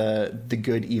out one of the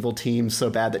good evil teams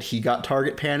so bad that he got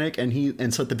target panic,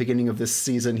 and so at the beginning of this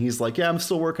season he's like, yeah, I'm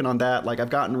still working on that, I've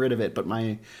gotten rid of it, but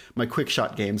my quick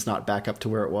shot game's not back up to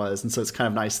where it was. And so it's kind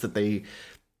of nice that they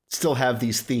still have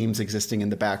these themes existing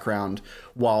in the background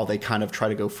while they kind of try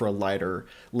to go for a lighter,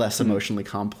 less emotionally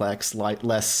complex,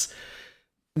 less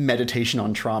meditation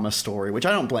on trauma story, which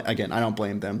I don't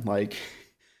blame them.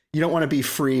 You don't want to be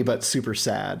free but super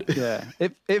sad. Yeah,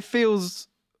 it feels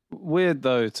weird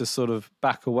though to sort of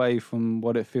back away from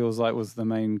what it feels like was the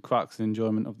main crux and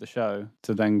enjoyment of the show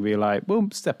to then be we'll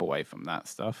step away from that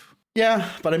stuff. Yeah,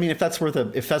 but I mean, if that's where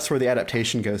the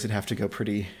adaptation goes, it'd have to go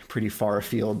pretty far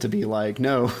afield to be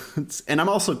no. And I'm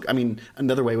also,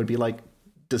 another way would be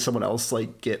does someone else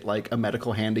get a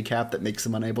medical handicap that makes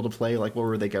them unable to play? Where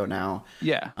would they go now?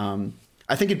 Yeah.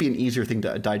 I think it'd be an easier thing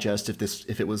to digest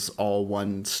if it was all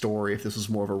one story, if this was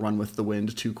more of a Run with the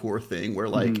Wind 2-core thing where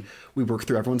we work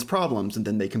through everyone's problems and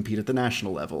then they compete at the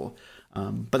national level.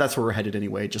 But that's where we're headed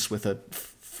anyway, just with a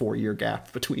 4-year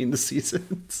gap between the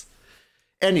seasons.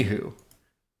 Anywho,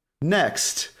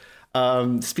 next,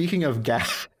 speaking of gap,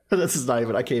 this is not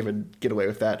even, I can't even get away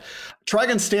with that.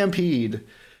 Trigun Stampede.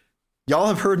 Y'all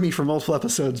have heard me for multiple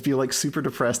episodes be super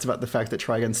depressed about the fact that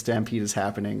Trigun Stampede is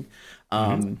happening.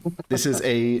 This is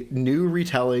a new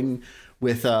retelling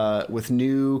with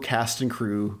new cast and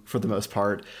crew for the most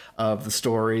part of the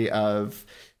story of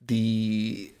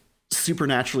the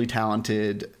supernaturally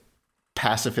talented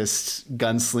pacifist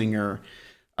gunslinger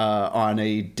on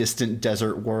a distant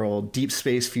desert world, deep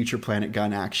space future planet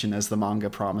gun action as the manga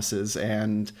promises.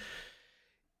 And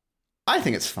I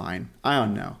think it's fine. I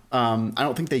don't know. I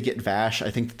don't think they get Vash.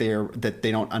 I think that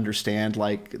they don't understand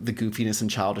the goofiness and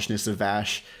childishness of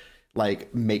Vash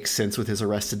like make sense with his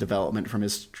Arrested Development from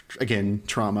his, again,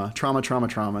 trauma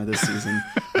this season,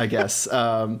 I guess.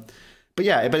 But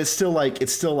yeah, but it's still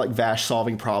like Vash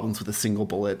solving problems with a single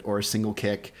bullet or a single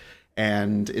kick,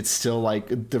 and it's still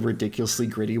like the ridiculously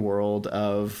gritty world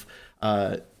of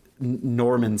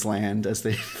Norman's Land, as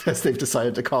they've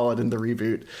decided to call it in the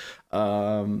reboot.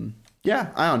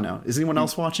 Yeah, I don't know. Is anyone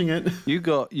else watching it? You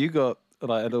got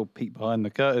like a little peek behind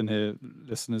the curtain here,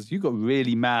 listeners. You got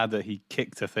really mad that he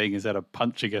kicked a thing instead of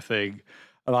punching a thing.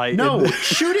 Like No,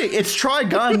 shooting. It's try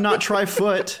gun, not try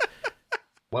foot.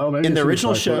 Well, maybe In the it's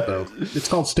original Tri show- Foot, though. It's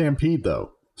called Stampede,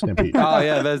 though. Stampede. Oh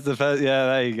yeah, there's the first. Yeah,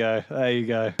 there you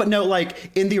go. But no,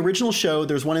 like in the original show,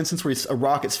 there's one instance where a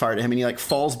rocket's fired at him and he like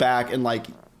falls back and like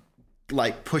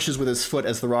pushes with his foot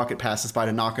as the rocket passes by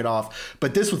to knock it off.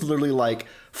 But this was literally like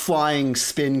flying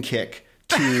spin kick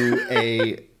to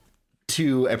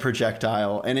a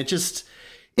projectile, and it shows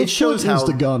how is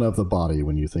the gun of the body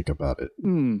when you think about it.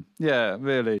 Yeah,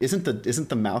 really. isn't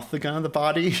the mouth the gun of the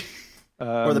body,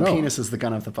 or the no. penis is the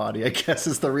gun of the body? I guess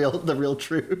is the real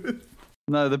truth.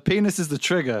 No, the penis is the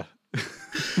trigger.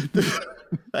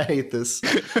 I hate this.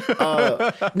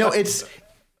 No, it's.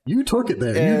 You took it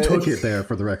there. You took it there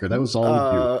for the record. That was all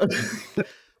of you.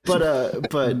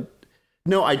 But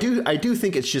no, I do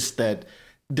think it's just that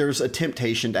there's a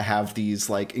temptation to have these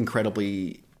like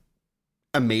incredibly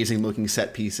amazing looking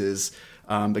set pieces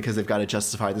because they've got to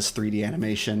justify this 3D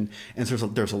animation, and so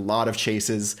there's a lot of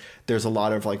chases, there's a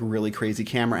lot of like really crazy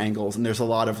camera angles, and there's a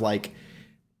lot of like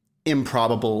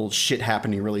improbable shit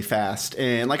happening really fast.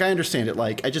 And like I understand it,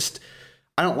 like I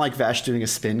don't like Vash doing a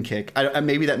spin kick.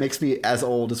 Maybe that makes me as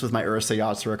old as with my Urusei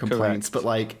Yatsura complaints.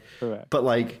 Correct. But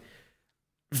like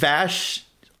Vash,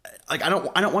 like I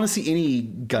don't want to see any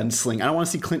gunsling. I don't want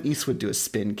to see Clint Eastwood do a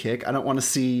spin kick. I don't want to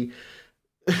see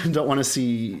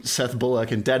Seth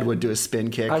Bullock and Deadwood do a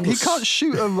spin kick. He can't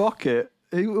shoot a rocket.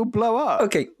 It will blow up.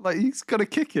 Okay. Like he's got to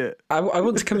kick it. I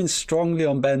want to come in strongly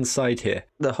on Ben's side here.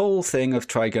 The whole thing of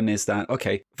Trigun is that,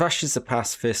 okay, Vash is a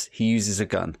pacifist, he uses a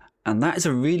gun. And that is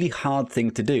a really hard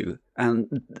thing to do.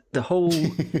 And the whole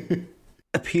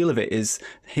appeal of it is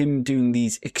him doing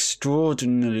these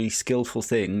extraordinarily skillful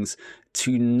things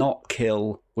to not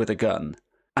kill with a gun.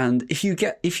 And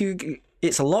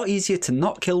it's a lot easier to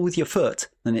not kill with your foot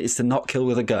than it is to not kill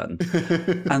with a gun.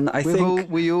 And I think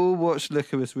we all watch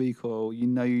Licorice Recoil. You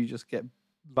know, you just get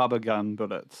rubber gun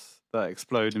bullets that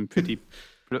explode in pretty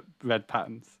red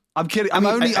patterns. I'm kidding. I'm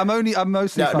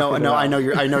mostly. No. I know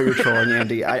you're trolling,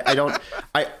 Andy. I'm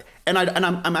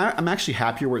actually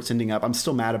happier where it's ending up. I'm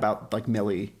still mad about like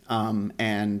Millie.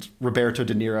 And Roberto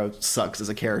De Niro sucks as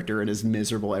a character and is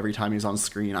miserable every time he's on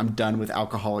screen. I'm done with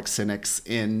alcoholic cynics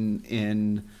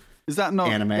in. Is that not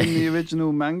anime in the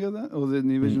original manga then, or in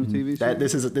the original TV show?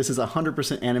 This is a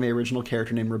 100% anime original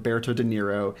character named Roberto De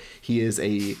Niro. He is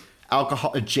a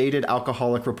jaded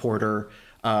alcoholic reporter.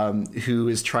 Who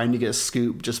is trying to get a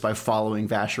scoop just by following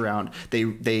Vash around.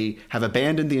 They have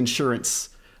abandoned the insurance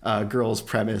girl's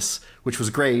premise, which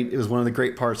was great. It was one of the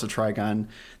great parts of Trigun.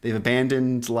 They've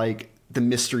abandoned like the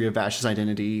mystery of Vash's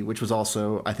identity, which was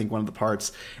also, I think, one of the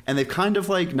parts. And they've kind of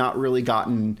like not really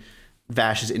gotten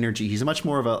Vash's energy. He's much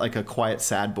more of a quiet,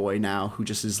 sad boy now who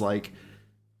just is like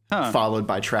followed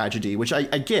by tragedy, which I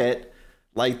get.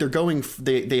 Like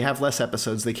they have less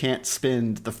episodes. They can't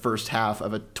spend the first half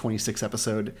of a 26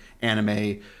 episode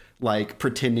anime like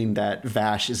pretending that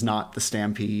Vash is not the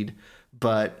Stampede.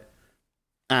 But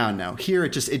I don't know. Here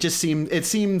it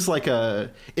seems like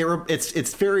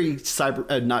it's very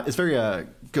it's very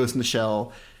Ghost in the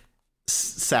Shell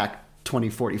SAC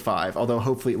 2045. Although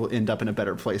hopefully it will end up in a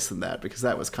better place than that, because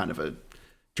that was kind of a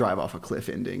drive off a cliff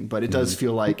ending. But it does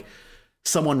feel like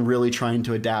someone really trying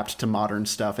to adapt to modern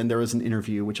stuff. And there was an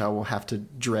interview, which I will have to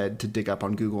dread to dig up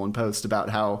on Google and post, about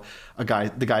how the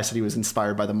guy said he was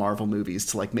inspired by the Marvel movies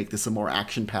to like make this a more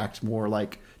action packed, more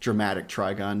like dramatic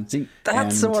Trigun. See,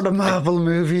 that's what the Marvel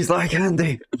movies like,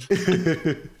 Andy.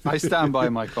 I stand by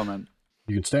my comment.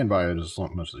 You can stand by it as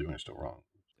much as you're still wrong.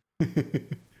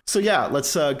 So yeah,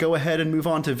 let's go ahead and move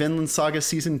on to Vinland Saga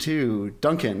Season 2.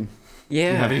 Duncan, Yeah.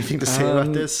 do you have anything to say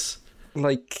about this?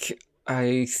 Like,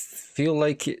 I feel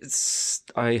like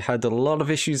I had a lot of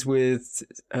issues with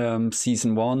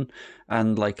season 1,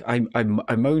 and like I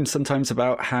moan sometimes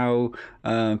about how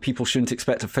people shouldn't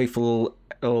expect a faithful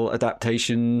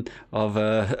adaptation of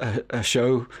a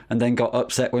show, and then got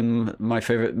upset when my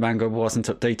favorite manga wasn't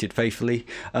updated faithfully.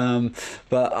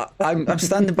 But I'm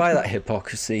standing by that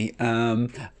hypocrisy,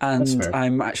 and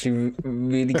I'm actually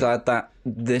really glad that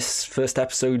this first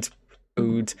episode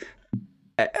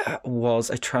was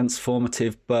a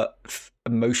transformative but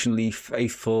emotionally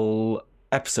faithful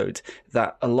episode.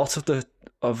 That a lot of the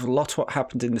of a lot of what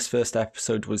happened in this first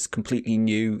episode was completely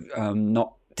new,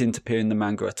 didn't appear in the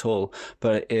manga at all.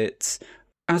 But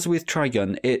as with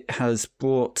Trigun, it has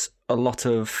brought a lot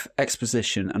of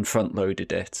exposition and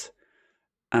front-loaded it.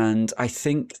 And I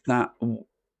think that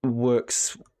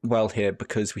works well here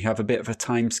because we have a bit of a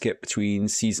time skip between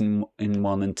season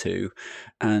 1 and 2.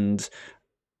 And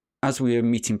as we are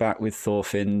meeting back with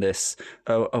Thorfinn,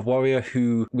 a warrior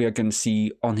who we are going to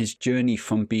see on his journey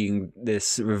from being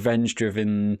this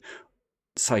revenge-driven,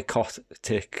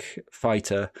 psychotic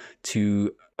fighter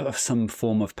to some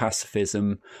form of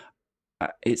pacifism.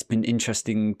 It's been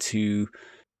interesting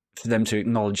for them to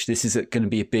acknowledge this is going to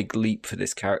be a big leap for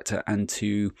this character and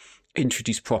to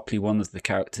introduce properly one of the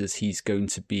characters he's going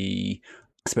to be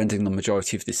spending the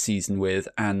majority of this season with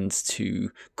and to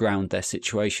ground their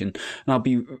situation. And I'll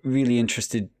be really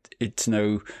interested to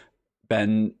know,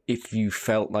 Ben, if you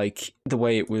felt like the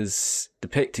way it was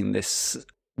depicting this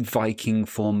Viking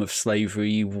form of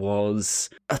slavery was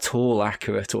at all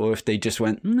accurate, or if they just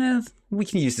went, nah, we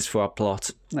can use this for our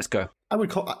plot. Let's go. I would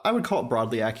call it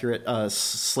broadly accurate.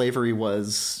 Slavery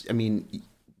was,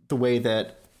 the way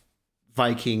that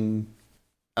Viking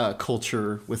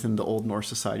culture within the Old Norse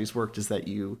societies worked is that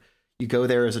you go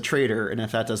there as a trader, and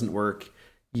if that doesn't work,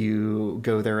 you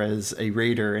go there as a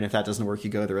raider, and if that doesn't work, you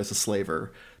go there as a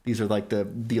slaver. These are like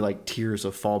the tiers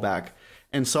of fallback.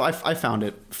 And so I found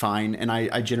it fine, and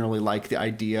I generally like the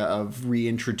idea of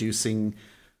reintroducing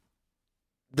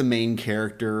the main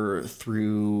character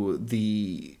through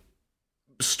the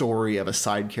story of a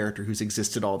side character who's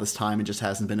existed all this time and just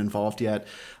hasn't been involved yet.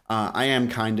 I am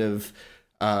kind of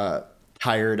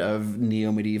tired of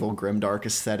neo-medieval grimdark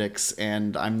aesthetics,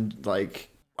 and I'm like,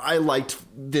 I liked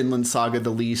Vinland Saga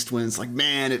the least when it's like,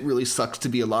 man, it really sucks to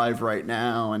be alive right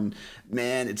now, and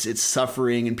man, it's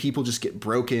suffering and people just get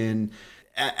broken.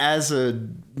 As a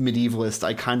medievalist,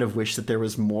 I kind of wish that there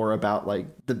was more about like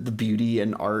the beauty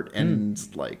and art and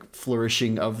like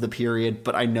flourishing of the period,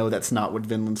 but I know that's not what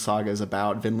Vinland Saga is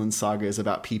about. Vinland Saga is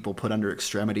about people put under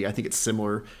extremity. I think it's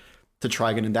similar to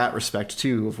Trigun in that respect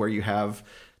too, of where you have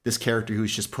this character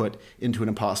who's just put into an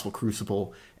impossible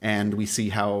crucible, and we see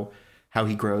how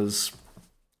he grows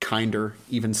kinder,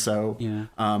 even so,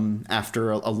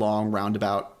 after a long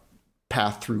roundabout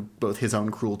path through both his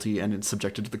own cruelty and it's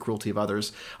subjected to the cruelty of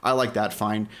others. I like that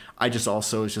fine. I just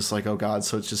also is just like, oh God,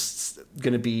 so it's just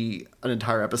going to be an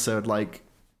entire episode like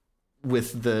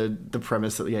with the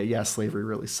premise that slavery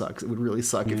really sucks. It would really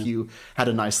suck if you had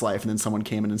a nice life and then someone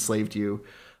came and enslaved you.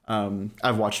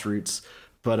 I've watched Roots,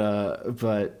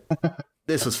 but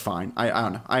this was fine. I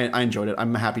don't know. I enjoyed it.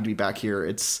 I'm happy to be back here.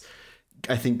 It's,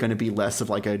 I think, going to be less of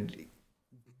like a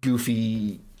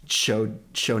goofy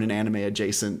shonen anime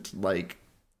adjacent, like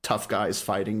tough guys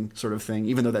fighting sort of thing,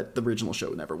 even though that the original show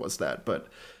never was that. But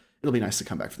it'll be nice to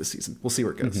come back for this season. We'll see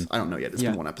where it goes. I don't know yet. It's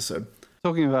been one episode.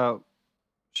 Talking about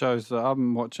shows that I've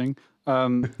been watching,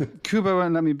 Kubo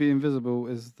Won't Let Me Be Invisible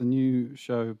is the new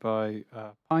show by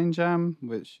Pine Jam,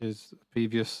 which is a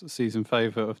previous season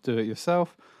favorite of Do It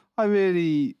Yourself. I read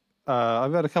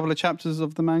a couple of chapters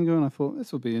of the manga and I thought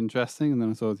this will be interesting, and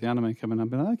then I saw the anime coming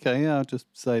up and okay, I'll just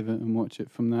save it and watch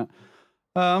it from that.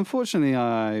 Unfortunately,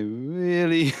 I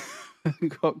really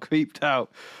got creeped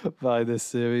out by this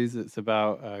series. It's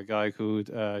about a guy called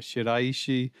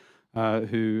Shiraishi,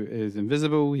 who is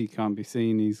invisible. He can't be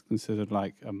seen. He's considered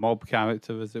like a mob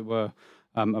character, as it were,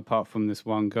 apart from this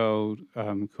one girl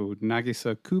called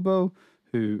Nagisa Kubo,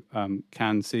 who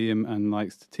can see him and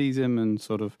likes to tease him and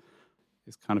sort of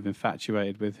is kind of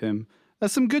infatuated with him.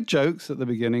 There's some good jokes at the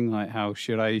beginning, like how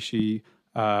Shiraishi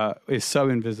is so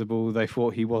invisible they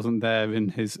thought he wasn't there in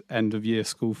his end of year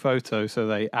school photo, so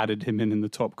they added him in the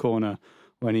top corner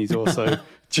when he's also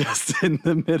just in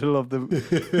the middle of the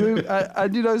room.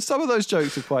 And some of those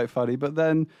jokes are quite funny, but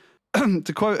then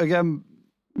to quote again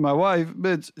my wife,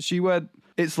 she went,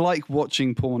 it's like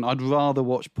watching porn. I'd rather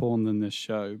watch porn than this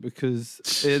show because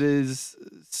it is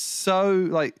so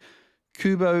like,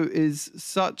 Kubo is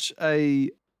such a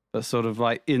sort of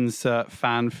like insert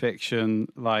fan fiction,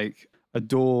 like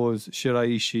adores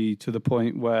Shiraishi to the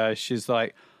point where she's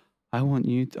like, I want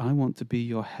to be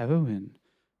your heroine,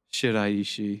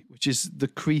 Shiraishi, which is the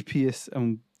creepiest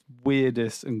and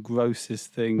weirdest and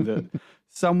grossest thing that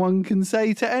someone can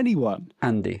say to anyone.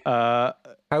 Andy, how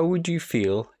would you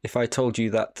feel if I told you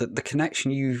that the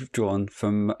connection you've drawn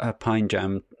from Pine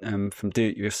Jam, from Do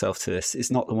It Yourself to this, is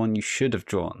not the one you should have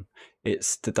drawn?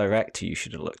 It's the director you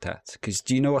should have looked at. Because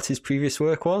do you know what his previous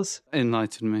work was?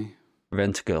 Enlighten me.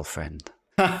 Rent a Girlfriend.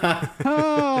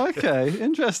 Oh, okay.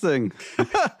 Interesting.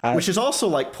 Which is also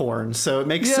like porn, so it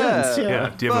makes sense.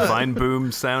 Yeah. Do you have a Vine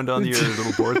Boom sound on your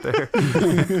little board there?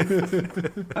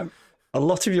 A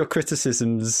lot of your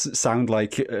criticisms sound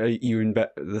like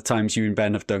the times you and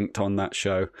Ben have dunked on that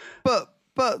show. But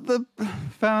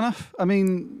fair enough. I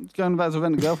mean, going back to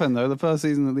Rent a Girlfriend though, the first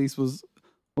season at least was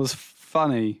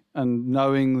funny and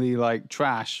knowingly like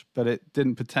trash, but it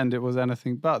didn't pretend it was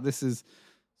anything. But this is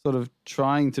sort of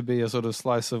trying to be a sort of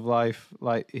slice of life,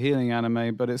 like healing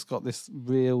anime, but it's got this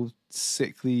real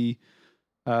sickly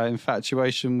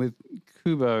infatuation with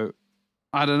Kubo.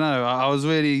 I don't know. I was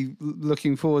really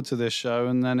looking forward to this show,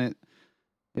 and then it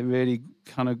really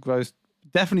kind of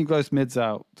definitely grossed Mids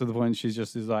out to the point she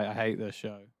just is like, I hate this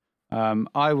show.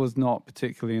 I was not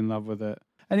particularly in love with it.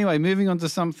 Anyway, moving on to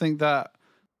something that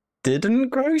didn't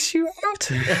gross you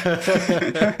out.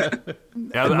 Yeah,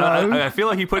 No. I feel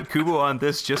like he put Kubo on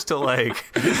this just to like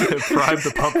prime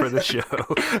the pump for the show.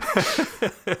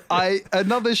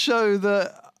 Another show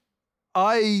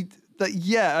how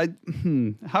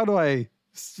do I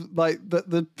like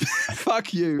the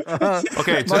fuck you?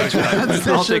 Okay, My so I'll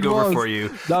transition take over was- for you.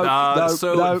 No,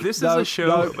 this is a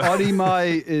show.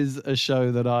 Onimai is a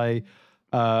show that I.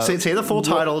 Say the full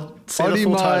title. Say the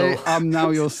full Onimai, title. I'm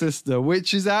Now Your Sister,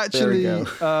 which is actually There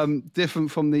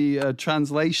different from the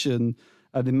translation,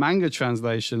 the manga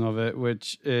translation of it,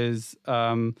 which is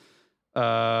Only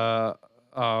my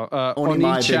big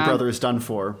Oni-chan- brother is done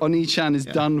for. Oni-chan is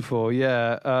done for,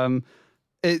 yeah.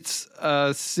 It's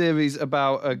a series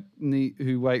about a NEET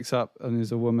who wakes up and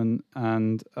is a woman,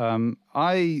 and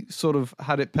I sort of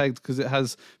had it pegged because it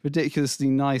has ridiculously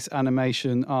nice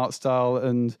animation, art style,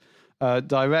 and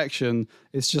direction.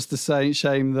 It's just the same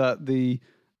shame that the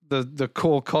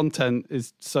core content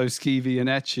is so skeevy and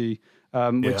etchy,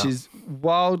 which is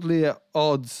wildly at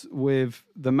odds with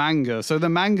the manga. So the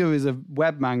manga is a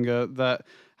web manga that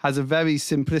has a very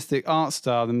simplistic art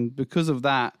style, and because of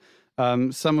that,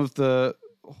 some of the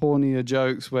hornier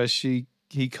jokes where he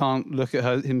can't look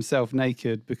at himself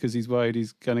naked because he's worried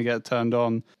he's going to get turned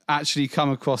on actually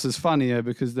come across as funnier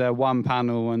because they're one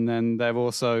panel, and then they're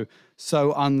also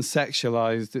so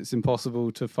unsexualized it's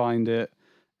impossible to find it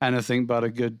anything but a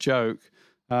good joke.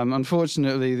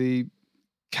 Unfortunately, the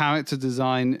character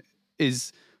design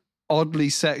is oddly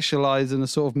sexualized in a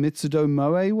sort of Mitsudo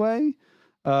Moe way,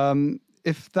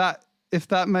 if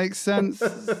that makes sense.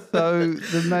 So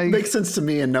the Makes sense to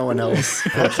me and no one else,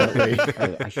 fortunately.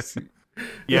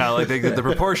 Yeah, like the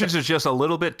proportions are just a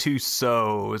little bit too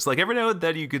so. It's like every now and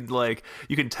then you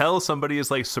can tell somebody is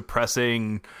like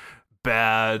suppressing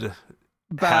bad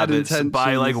habits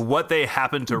by like intentions. what they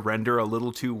happen to render a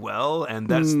little too well, and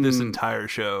that's this entire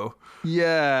show.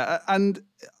 Yeah, and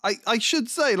I should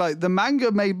say, like, the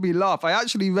manga made me laugh. I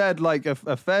actually read like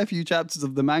a fair few chapters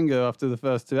of the manga after the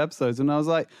first 2 episodes, and I was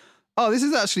like, oh, this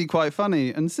is actually quite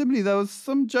funny. And similarly, there was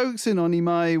some jokes in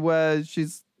Onimai where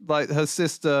she's like her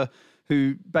sister,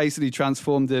 who basically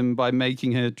transformed him by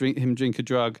making him drink a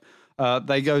drug.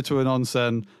 They go to an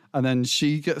onsen, and then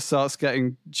she starts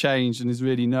getting changed and is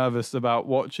really nervous about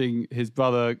watching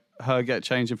her get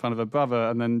changed in front of her brother.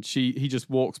 And then he just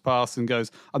walks past and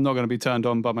goes, I'm not going to be turned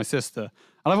on by my sister.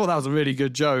 And I thought that was a really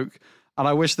good joke. And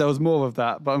I wish there was more of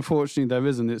that. But unfortunately, there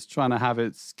isn't. It's trying to have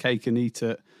its cake and eat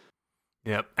it.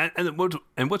 Yeah,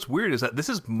 and what's weird is that this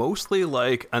is mostly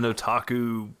like an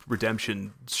otaku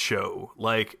redemption show,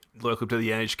 like Welcome to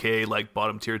the NHK, like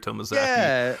bottom tier Tomozaki.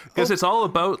 Yeah, because it's all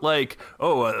about like,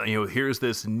 here's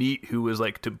this NEET who was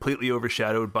like completely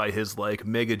overshadowed by his like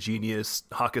mega genius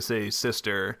Hakase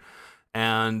sister,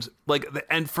 and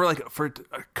for a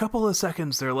couple of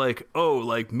seconds they're like, oh,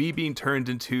 like me being turned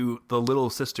into the little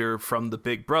sister from the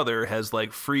big brother has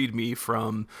like freed me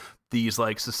from these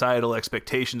like societal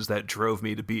expectations that drove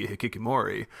me to be a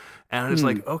hikikomori. And it's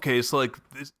like, okay, so like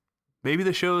maybe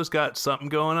the show's got something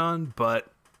going on, but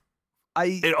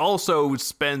it also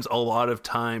spends a lot of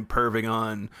time perving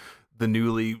on the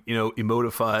newly,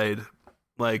 emotified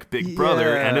like big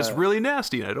brother, and it's really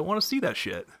nasty, and I don't want to see that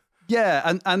shit.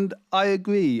 Yeah, and I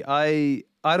agree. I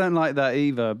don't like that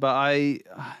either, but I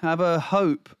have a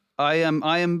hope.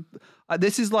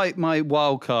 This is like my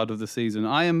wild card of the season.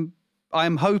 I am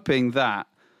hoping that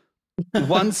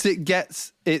once it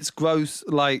gets its gross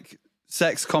like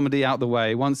sex comedy out the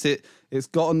way, once it's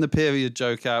gotten the period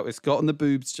joke out, it's gotten the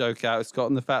boobs joke out, it's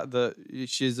gotten the fact that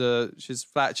she's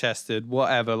flat chested,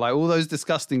 whatever, like all those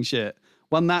disgusting shit.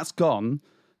 When that's gone,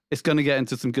 it's going to get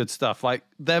into some good stuff. Like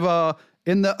there are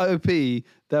in the OP,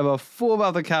 there are 4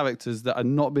 other characters that are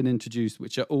not been introduced,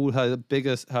 which are all her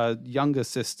younger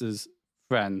sister's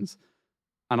friends.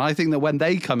 And I think that when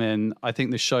they come in, I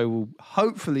think the show will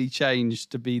hopefully change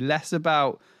to be less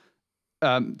about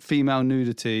female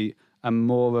nudity and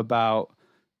more about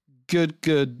good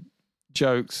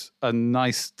jokes and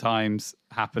nice times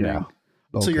happening.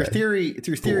 So your Okay. theory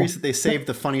is that they saved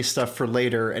the funny stuff for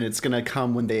later, and it's going to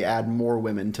come when they add more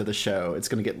women to the show. It's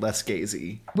going to get less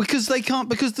gazy. Because they can't,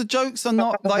 because the jokes are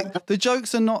not like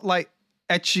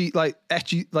ecchi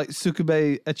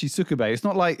sukube ecchi sukube.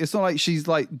 It's not like she's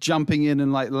like jumping in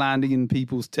and like landing in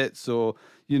people's tits, or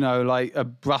you know, like a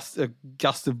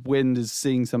gust of wind is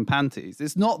seeing some panties.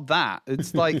 It's not that.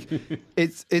 It's like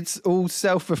it's all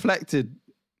self-reflected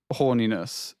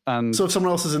horniness. And So if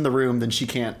someone else is in the room, then she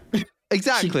can't.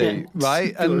 exactly, she can't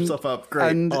right? fill herself up.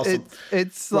 Great, and awesome.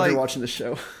 it's Love like you're watching the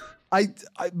show. I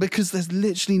because there's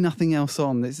literally nothing else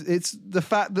on. It's the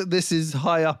fact that this is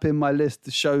high up in my list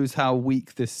shows how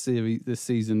weak this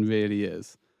season really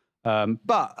is.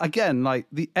 But again, like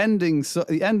the ending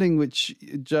which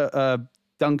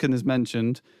Duncan has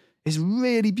mentioned is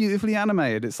really beautifully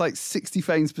animated. It's like 60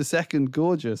 frames per second,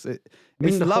 gorgeous. I mean,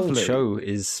 It's the lovely. whole show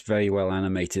is very well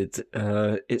animated.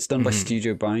 It's done by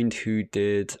Studio Bind, who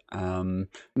did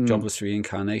Jobless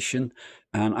Reincarnation.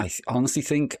 And I honestly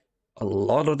think a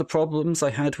lot of the problems I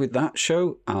had with that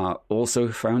show are also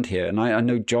found here. And I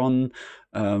know John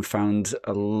found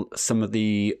some of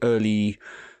the early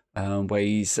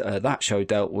ways that show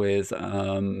dealt with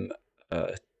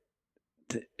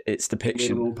its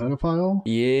depiction. Little pedophile.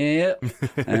 Yeah.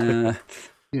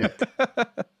 Yeah.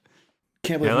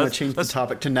 Can't believe I'm going to change the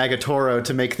topic to Nagatoro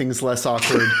to make things less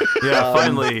awkward. Yeah,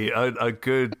 finally, a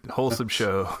good, wholesome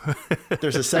show.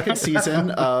 There's a second season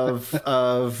of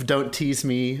Don't Tease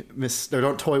Me,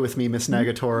 Don't Toy With Me, Miss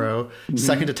Nagatoro.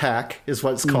 Second Attack is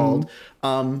what it's called.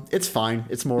 It's fine.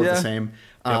 It's more of the same.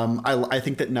 I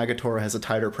think that Nagatoro has a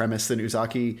tighter premise than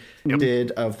Uzaki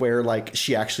did, of where like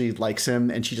she actually likes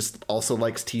him and she just also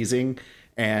likes teasing,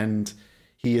 and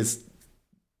he is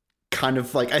kind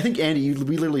of like, I think Andy,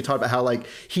 we literally talked about how like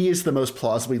he is the most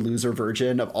plausibly loser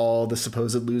virgin of all the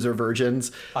supposed loser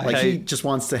virgins. He just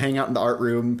wants to hang out in the art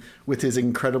room with his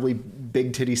incredibly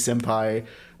big titty senpai,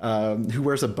 who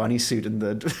wears a bunny suit in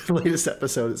the latest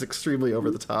episode. It's extremely over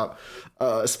the top.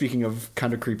 Speaking of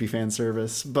kind of creepy fan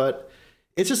service, but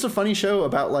it's just a funny show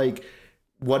about like,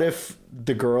 what if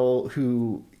the girl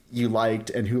who you liked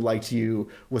and who liked you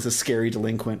was a scary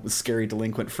delinquent with scary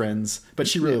delinquent friends, but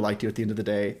she really liked you at the end of the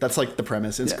day. That's like the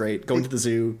premise. It's great. Going to the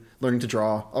zoo, learning to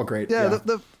draw, all great. Yeah.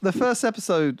 The first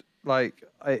episode, like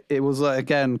it was like,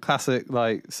 again, classic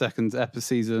like second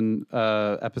season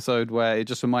episode where it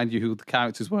just reminded you who the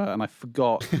characters were, and I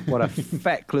forgot what a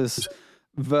feckless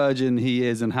virgin he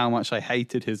is and how much I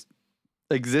hated his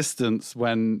existence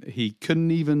when he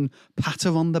couldn't even pat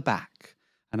her on the back.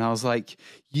 And I was like,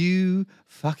 you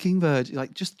fucking virgin,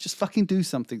 like just fucking do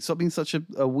something. Stop being such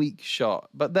a weak shot.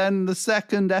 But then the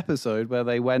second episode where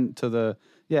they went to the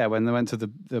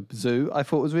zoo, I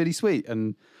thought was really sweet.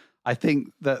 And I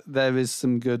think that there is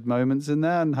some good moments in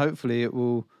there, and hopefully it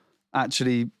will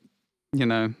actually,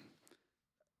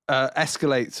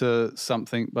 escalate to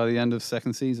something by the end of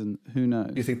second season. Who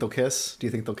knows? Do you think they'll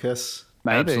kiss?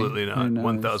 Maybe. Absolutely not. Who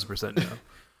knows? 1000% no.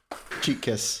 Cheek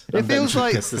kiss. It feels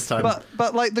like, kiss this time.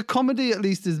 but like the comedy at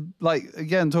least is like,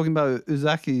 again, talking about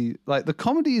Uzaki, like the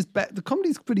comedy is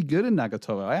pretty good in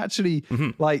Nagatoro. I actually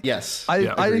like. Yes. I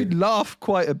agreed. laugh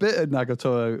quite a bit at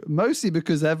Nagatoro, mostly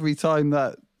because every time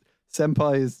that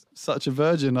senpai is such a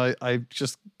virgin, I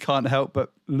just can't help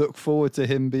but look forward to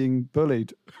him being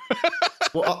bullied.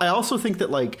 Well, I also think that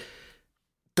like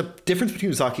the difference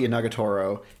between Uzaki and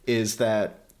Nagatoro is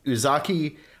that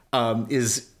Uzaki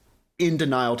is in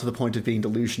denial to the point of being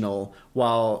delusional,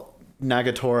 while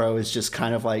Nagatoro is just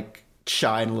kind of like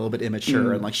shy and a little bit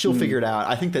immature, and like she'll figure it out.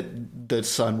 I think that the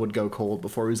sun would go cold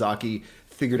before Uzaki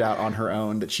figured out on her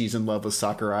own that she's in love with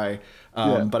Sakurai.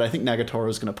 But I think Nagatoro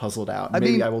is going to puzzle it out.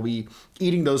 Maybe I will be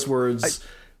eating those words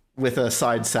with a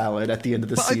side salad at the end of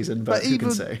the season, but who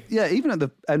can say? Yeah, even at the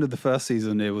end of the first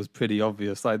season, it was pretty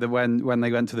obvious. Like when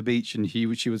they went to the beach and she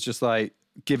was just like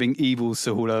giving evils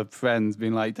to all her friends,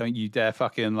 being like, "Don't you dare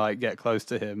fucking like get close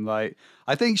to him." Like,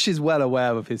 I think she's well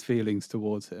aware of his feelings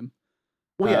towards him.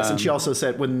 Well, yes, and she also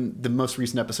said when the most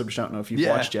recent episode, which I don't know if you've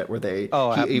watched yet, where he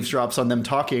eavesdrops on them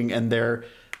talking, and they're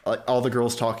all the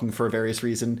girls talking for a various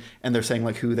reason, and they're saying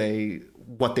like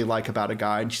what they like about a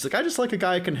guy, and she's like, "I just like a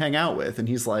guy I can hang out with," and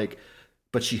he's like,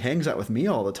 "But she hangs out with me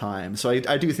all the time." So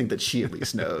I do think that she at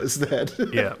least knows that.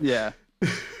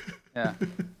 Yeah.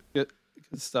 Good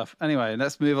stuff. Anyway,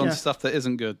 let's move on to stuff that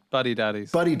isn't good. Buddy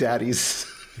daddies.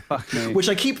 Fuck me. Which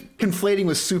I keep conflating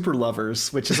with Super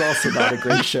Lovers, which is also not a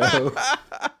great show.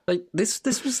 Like this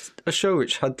was a show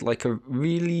which had like a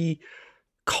really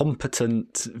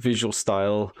competent visual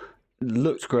style,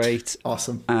 looked great,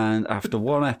 Awesome. and after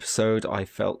one episode I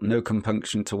felt no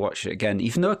compunction to watch it again,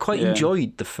 even though I quite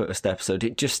enjoyed the first episode.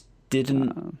 It just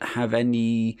didn't have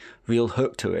any real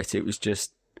hook to it. It was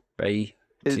just very.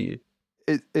 It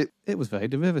was very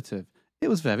derivative. It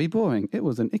was very boring. It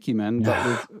was an Icky Men,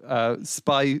 but with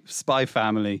spy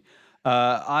family.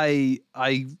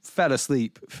 I fell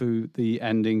asleep through the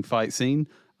ending fight scene,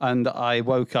 and I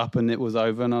woke up and it was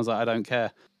over, and I was like, I don't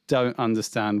care. Don't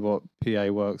understand what PA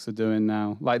Works are doing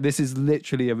now. Like, this is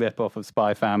literally a rip-off of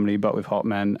Spy Family, but with hot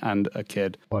men and a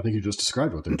kid. Well, I think you just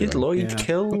described what they're Did doing. Lloyd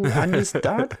kill Andy's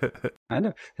dad? I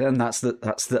know, and that's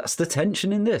the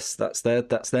tension in this. That's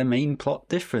their main plot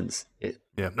difference.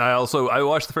 Yeah, I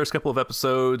watched the first couple of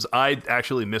episodes. I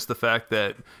actually missed the fact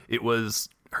that it was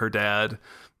her dad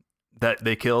that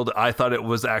they killed. I thought it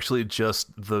was actually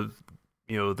just the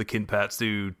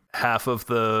Kinpatsu half of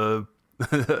the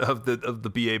of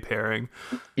the BA pairing.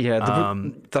 Yeah,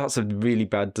 that's a really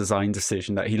bad design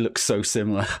decision that he looks so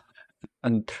similar.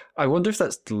 And I wonder if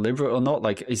that's deliberate or not.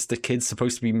 Like, is the kid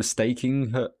supposed to be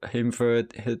mistaking him for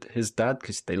his dad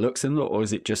because they look similar, or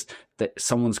is it just that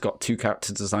someone's got two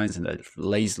character designs and they've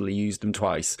lazily used them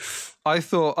twice? I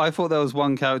thought there was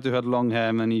one character who had long hair,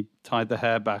 and then he tied the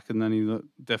hair back, and then he looked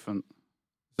different.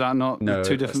 Is that not No,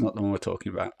 two different? That's not the one we're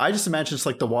talking about. I just imagine it's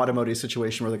like the Watamote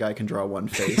situation where the guy can draw one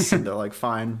face and they're like,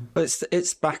 fine. But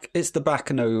it's the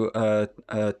Bakano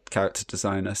character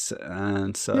designer,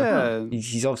 and so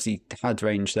he's obviously had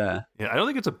range there. Yeah, I don't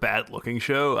think it's a bad looking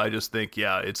show. I just think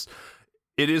it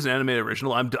is an anime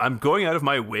original. I'm going out of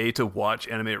my way to watch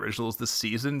anime originals this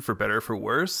season, for better or for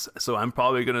worse. So I'm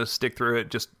probably gonna stick through it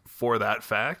just for that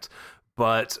fact.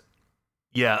 But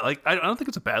yeah, like, I don't think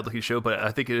it's a bad looking show, but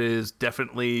I think it is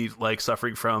definitely like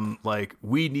suffering from, like,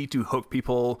 we need to hook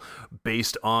people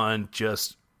based on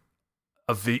just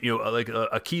a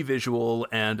key visual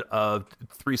and a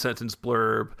 3-sentence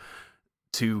blurb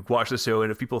to watch the show.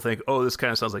 And if people think, oh, this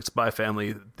kind of sounds like Spy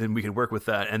Family, then we can work with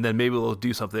that, and then maybe we'll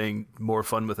do something more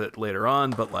fun with it later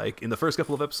on. But like in the first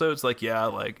couple of episodes, like, yeah,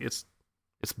 like it's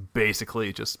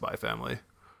basically just Spy Family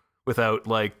without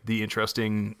like the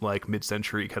interesting like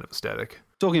mid-century kind of aesthetic.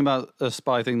 Talking about a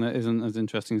spy thing that isn't as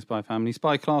interesting as Spy Family,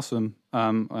 Spy Classroom.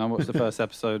 I watched the first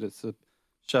episode. It's a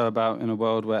show about in a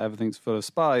world where everything's full of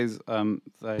spies.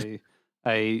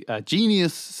 A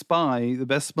genius spy, the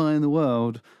best spy in the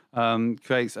world,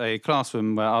 creates a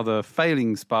classroom where other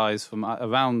failing spies from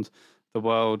around the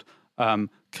world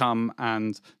come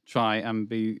and try and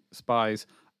be spies.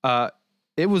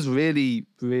 It was really,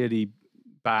 really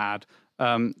bad.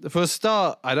 For a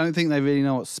start, I don't think they really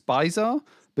know what spies are,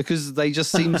 because they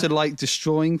just seem to like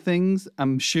destroying things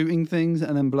and shooting things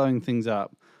and then blowing things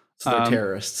up. So they're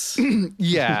terrorists.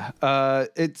 Yeah.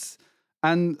 It's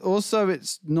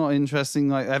not interesting.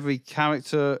 Like, every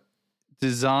character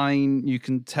design, you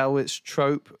can tell it's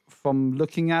trope from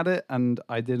looking at it, and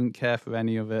I didn't care for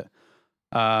any of it.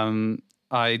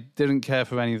 I didn't care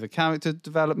for any of the character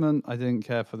development. I didn't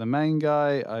care for the main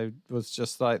guy. I was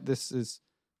just like, this is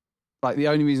like, the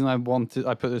only reason I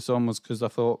put this on was because I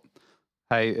thought,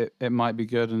 hey, it might be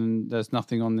good, and there's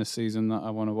nothing on this season that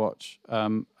I want to watch.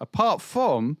 Apart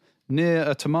from Near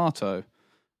a Tomato,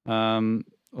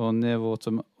 or Near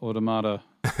Automata.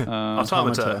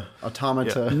 Automata.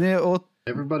 Yeah.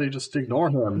 Everybody just ignore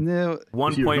him.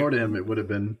 If you ignored him, it would have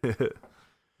been...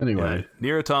 Anyway.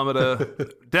 Near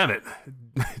Automata. Damn it.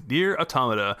 Near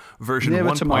Automata version Near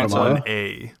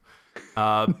 1.1a.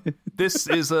 This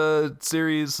is a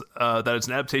series that is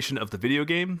an adaptation of the video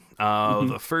game.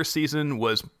 The first season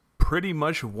was pretty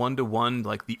much 1-to-1,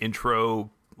 like the intro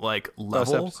like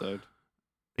level. First episode.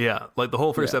 Yeah, like the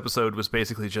whole first episode was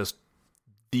basically just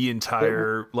the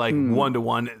entire like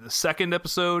 1-to-1. The second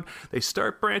episode, they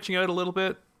start branching out a little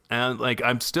bit, and like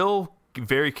I'm still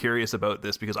very curious about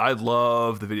this because I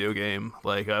love the video game.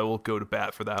 Like, I will go to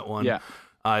bat for that one. Yeah.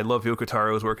 I love Yoko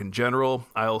Taro's work in general.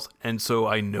 So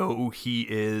I know he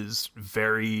is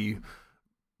very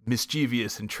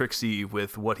mischievous and tricksy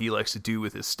with what he likes to do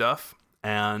with his stuff.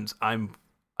 And I'm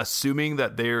assuming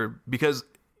that because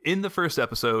in the first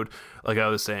episode, like I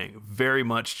was saying, very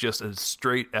much just a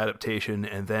straight adaptation.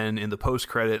 And then in the post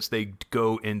credits, they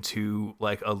go into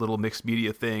like a little mixed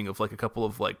media thing of like a couple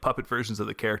of like puppet versions of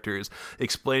the characters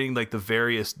explaining like the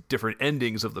various different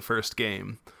endings of the first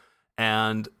game.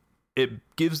 And it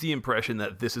gives the impression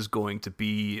that this is going to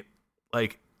be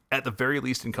like at the very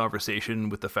least in conversation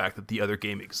with the fact that the other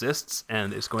game exists,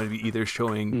 and it's going to be either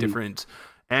showing different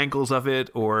angles of it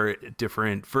or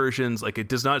different versions. Like, it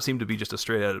does not seem to be just a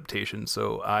straight adaptation.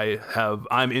 So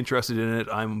I'm interested in it.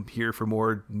 I'm here for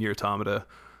more Nier Automata.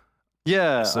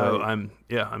 Yeah. So I'm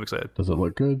excited. Does it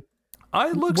look good?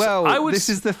 This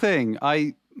is the thing.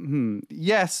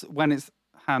 Yes, when it's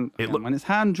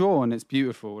hand drawn, it's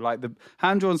beautiful. Like, the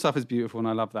hand drawn stuff is beautiful, and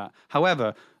I love that.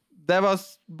 However, there are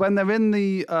when they're in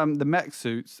the mech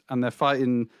suits and they're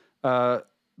fighting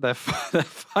they're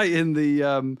fighting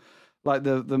the like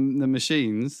the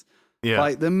machines. Yeah.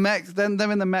 Like the mech, then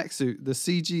they're in the mech suit. The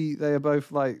CG, they are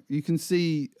both like, you can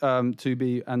see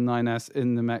 2B and 9S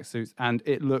in the mech suits, and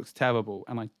it looks terrible.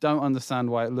 And I don't understand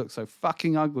why it looks so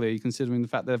fucking ugly, considering the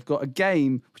fact they've got a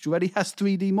game which already has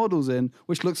 3D models in,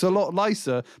 which looks a lot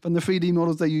nicer than the 3D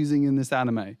models they're using in this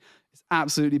anime. It's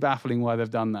absolutely baffling why they've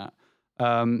done that.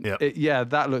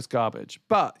 That looks garbage.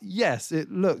 But yes,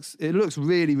 it looks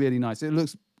really, really nice. It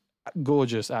looks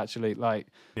gorgeous, actually. Like,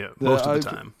 most of the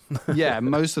time.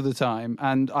 Most of the time.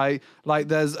 And I like,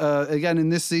 there's again in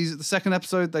this season, the second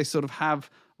episode, they sort of have,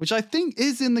 which I think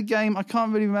is in the game, I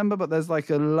can't really remember, but there's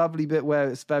like a lovely bit where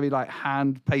it's very like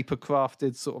hand paper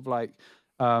crafted, sort of like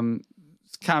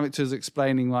characters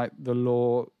explaining like the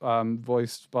lore,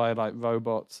 voiced by like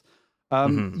robots.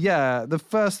 The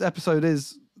first episode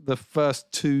is the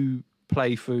first two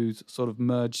playthroughs sort of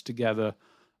merged together.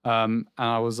 And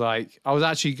I was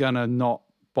actually gonna not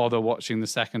bother watching the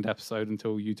second episode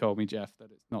until you told me, Jeff,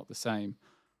 that it's not the same.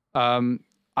 I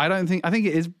think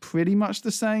it is pretty much the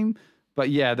same,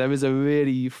 but yeah, there is a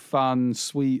really fun,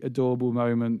 sweet, adorable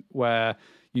moment where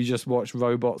you just watch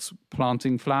robots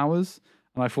planting flowers.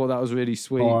 And I thought that was really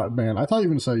sweet. Oh, man, I thought you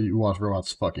were going to say you watch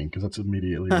robots fucking, because that's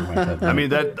immediately in my head. I mean,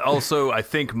 that also, I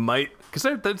think, might... Because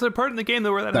there's a part in the game,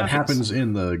 though, where that happens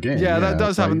in the game. Yeah, that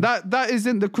does happen. That is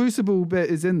in... The Crucible bit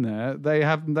is in there. They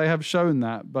have shown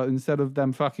that, but instead of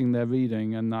them fucking, they're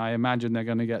reading, and I imagine they're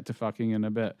going to get to fucking in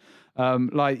a bit. It's...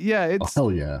 Oh,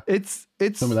 hell yeah. It's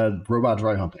some of that robot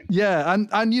dry humping. Yeah,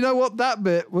 and you know what? That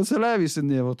bit was hilarious in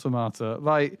Nier Automata.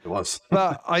 Like, it was.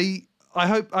 But I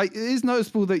hope it is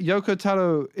noticeable that Yoko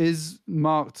Taro is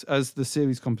marked as the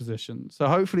series composition. So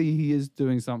hopefully he is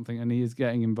doing something and he is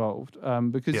getting involved.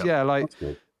 Because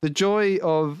the joy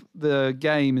of the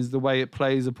game is the way it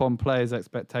plays upon players'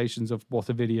 expectations of what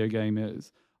a video game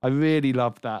is. I really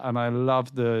love that, and I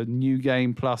love the new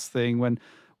game plus thing when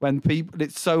people.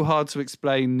 It's so hard to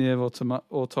explain Nier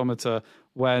Automata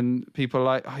when people are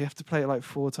like, "Oh, you have to play it like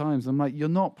 4 times." I'm like, "You're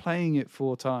not playing it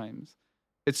 4 times.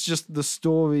 It's just the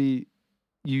story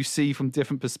you see from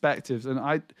different perspectives." And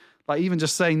I like, even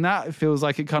just saying that, it feels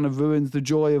like it kind of ruins the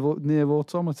joy of Nier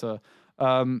Automata.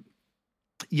 I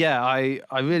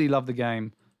really love the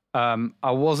game.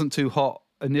 I wasn't too hot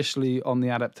initially on the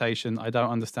adaptation. I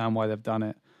don't understand why they've done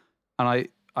it, and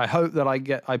I hope that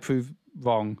I prove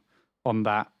wrong on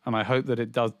that, and I hope that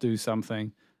it does do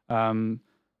something.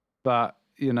 But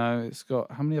you know, it's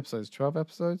got how many episodes? 12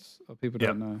 episodes? Or people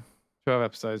don't know. 12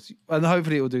 episodes, and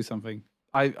hopefully it will do something.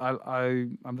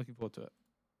 I'm looking forward to it.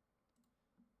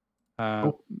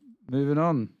 Moving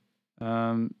on.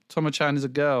 Tomo-chan is a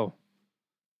girl.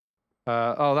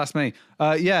 That's me.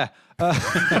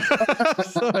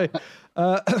 Sorry.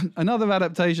 Another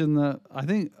adaptation that I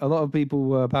think a lot of people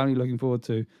were apparently looking forward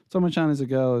to. Tomo-chan is a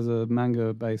girl is a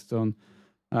manga based on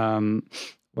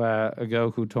where a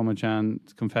girl called Tomo-chan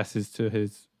confesses to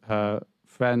her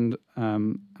friend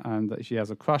and that she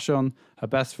has a crush on her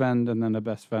best friend, and then her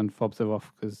best friend fobs her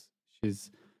off because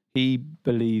she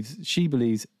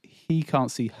believes he can't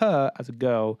see her as a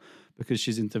girl because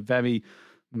she's into very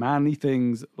manly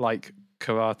things like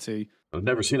karate. I've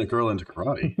never seen a girl into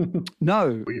karate.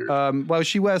 No. Weird. Well,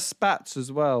 she wears spats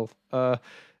as well. I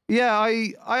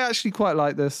actually quite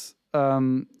like this.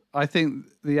 I think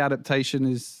the adaptation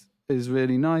is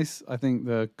really nice. I think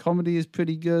the comedy is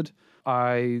pretty good.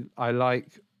 I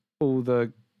like all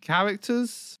the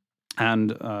characters,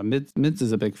 and Mids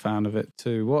is a big fan of it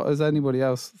too. What has anybody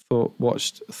else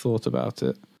thought about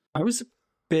it? I was a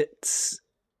bit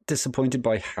disappointed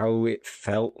by how it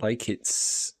felt like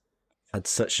it's had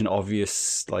such an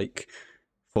obvious like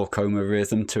 4-koma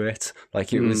rhythm to it. Like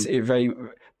there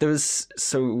was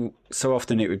so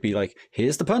often it would be like,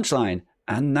 here's the punchline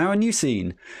and now a new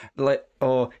scene, like,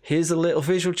 or here's a little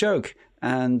visual joke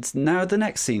and now the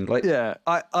next scene. Like, yeah,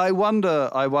 I wonder,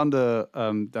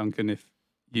 Duncan, if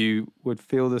you would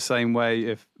feel the same way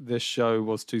if this show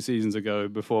was 2 seasons ago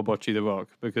before Bocce the Rock,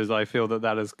 because I feel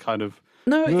that has kind of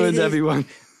ruined everyone.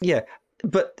 Yeah,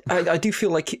 but I do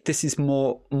feel like this is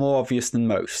more obvious than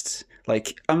most.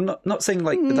 Like, I'm not saying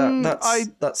like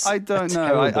that's I don't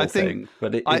know. I think,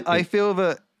 but I feel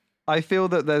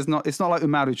that there's not. It's not like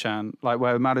Umaru-chan, like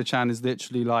where Umaru-chan is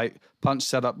literally like punch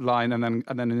setup line and then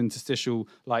an interstitial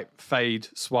like fade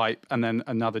swipe and then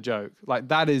another joke. Like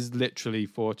that is literally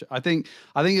for. I think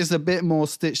it's a bit more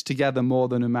stitched together more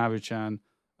than Umaru-chan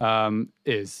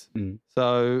is.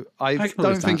 So I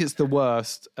don't think it's the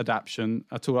worst adaptation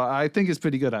at all. I think it's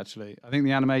pretty good actually. I think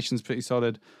the animation's pretty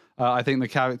solid. I think the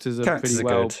characters are Characters pretty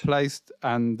are well good. placed,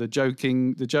 and the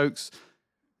jokes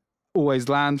always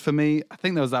land for me. I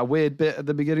think there was that weird bit at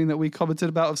the beginning that we commented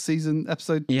about of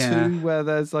episode Yeah. 2, where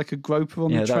there's like a groper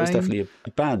on Yeah, the train. that was definitely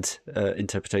a bad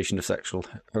interpretation of sexual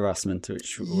harassment,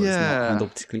 which was not Yeah.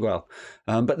 handled particularly well.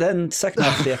 But then, second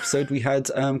half of the episode, we had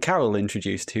Carol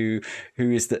introduced, who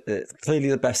is clearly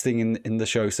the best thing in the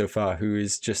show so far. Who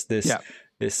is just this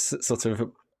sort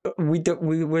of.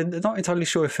 We're not entirely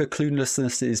sure if her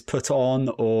cluelessness is put on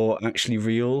or actually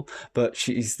real, but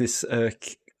she's this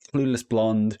clueless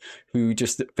blonde who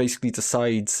just basically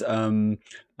decides Tomo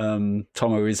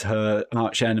is her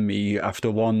arch enemy after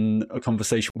one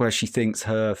conversation where she thinks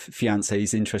her fiance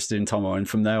is interested in Tomo, and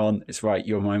from there on, it's right,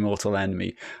 you're my mortal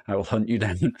enemy. I will hunt you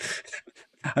down.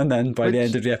 And then by the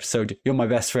end of the episode, you're my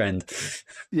best friend.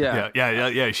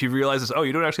 Yeah. She realizes, oh,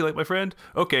 you don't actually like my friend?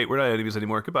 Okay, we're not enemies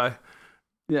anymore. Goodbye.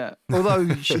 Yeah, although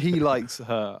he likes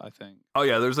her, I think. Oh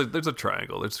yeah, there's a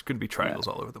triangle. There's going to be triangles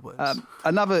all over the place.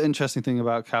 Another interesting thing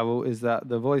about Carol is that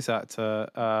the voice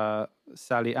actor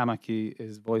Sally Amaki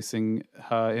is voicing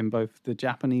her in both the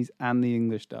Japanese and the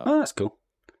English dub. Oh, that's cool.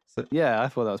 So, yeah, I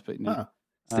thought that was pretty neat.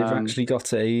 so they've actually got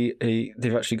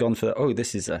they've actually gone for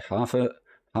this is a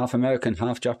half American,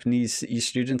 half Japanese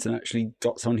student, and actually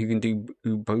got someone who can do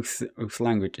both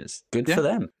languages. Good for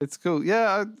them. It's cool.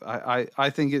 Yeah, I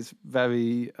think it's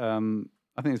very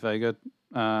very good.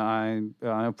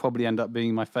 I'll probably end up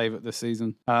being my favorite this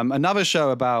season. Another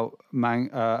show about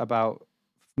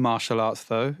martial arts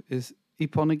though is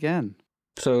Ippon again.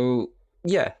 So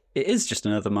yeah, it is just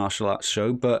another martial arts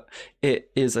show, but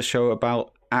it is a show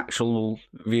about actual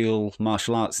real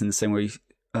martial arts in the same way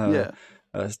that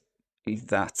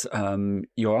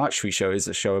your archery show is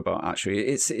a show about archery.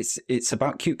 It's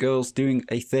about cute girls doing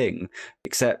a thing,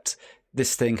 except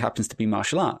this thing happens to be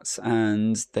martial arts,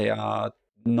 and they are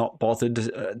not bothered.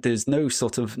 There's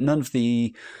none of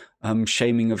the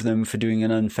shaming of them for doing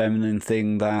an unfeminine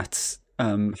thing that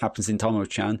happens in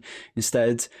Tomo-chan.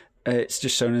 Instead, it's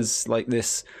just shown as like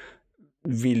this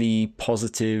really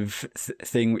positive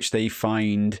thing which they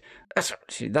find.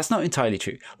 That's not entirely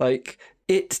true. Like,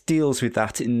 it deals with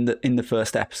that in the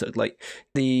first episode. Like,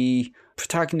 the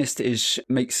protagonist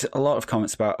makes a lot of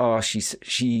comments about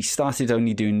she started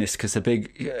only doing this because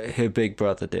her big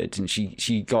brother did, and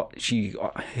she got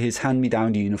his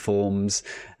hand-me-down uniforms,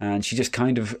 and she just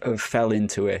kind of fell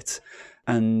into it.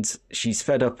 And she's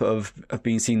fed up of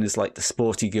being seen as like the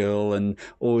sporty girl and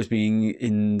always being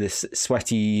in this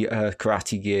sweaty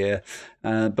karate gear.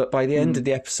 But by the end of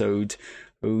the episode,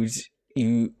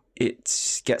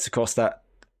 it gets across that,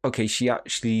 okay, she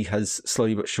actually has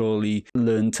slowly but surely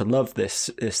learned to love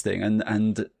this thing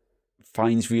and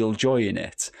finds real joy in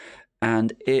it.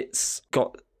 And it's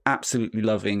got absolutely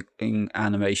loving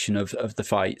animation of the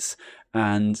fights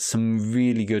and some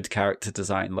really good character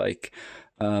design. Like,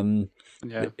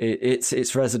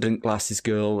 it's resident glasses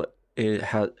girl. It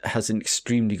has an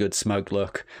extremely good smug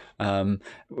look.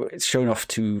 It's shown off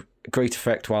to great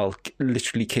effect while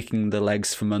literally kicking the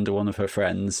legs from under one of her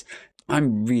friends.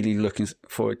 I'm really looking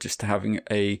forward just to having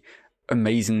a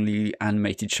amazingly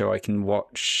animated show I can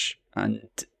watch, and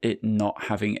it not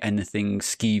having anything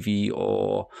skeevy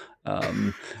or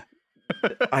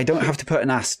I don't have to put an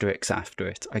asterisk after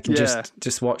it. I can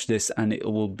just watch this and it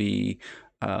will be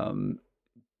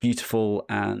beautiful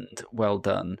and well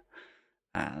done.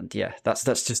 And yeah, that's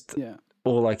just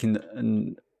all I can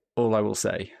and all I will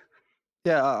say.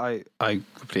 Yeah, I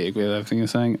completely agree with everything you're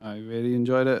saying. I really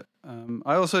enjoyed it.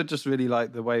 I also just really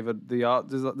like the way that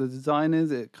the design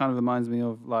is. It kind of reminds me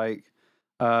of like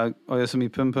Oyasumi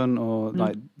Punpun or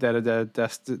like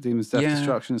Demon's Death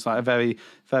Destruction. It's like a very,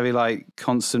 very like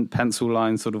constant pencil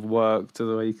line sort of work to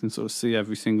the way you can sort of see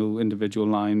every single individual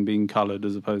line being coloured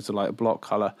as opposed to like a block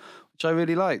colour, which I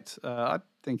really liked. I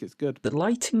think it's good. The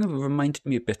lighting reminded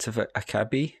me a bit of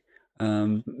Akabi.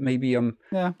 Maybe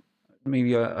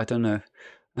I don't know.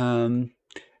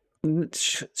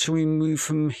 Shall we move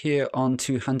from here on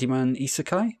to Handyman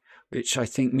Isekai, which I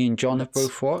think me and John have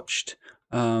both watched?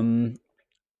 I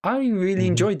really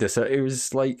enjoyed this. It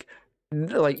was like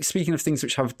speaking of things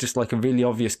which have just like a really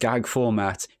obvious gag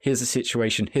format. Here's a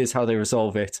situation. Here's how they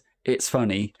resolve it. It's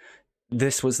funny.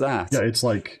 This was that. Yeah, it's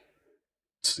like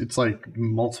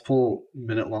multiple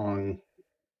minute long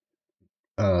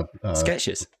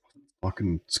sketches.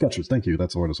 Fucking sketches. Thank you.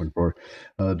 That's the word I was looking for.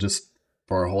 Just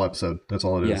for a whole episode. That's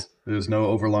all it is. Yeah. There's no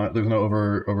overline. There's no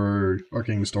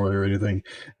overarching story or anything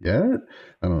yet.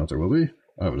 I don't know if there will be.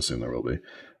 I would assume there will be.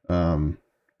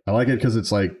 I like it because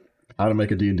it's like how to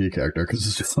make a D&D character, because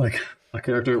it's just like a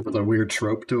character with a weird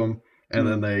trope to him, and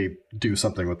then they do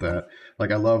something with that.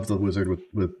 Like I love the wizard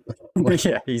with like,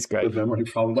 yeah, he's great. with memory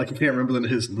problem. Like you can't remember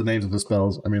the names of the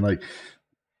spells. I mean, like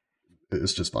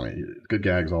it's just funny. Good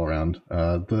gags all around.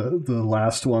 The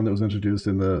last one that was introduced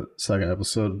in the second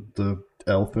episode, the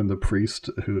elf and the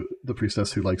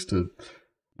priestess who likes to,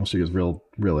 well, she gets real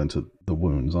into the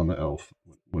wounds on the elf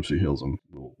when she heals them.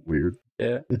 A little weird.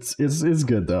 Yeah, It's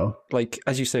good though. like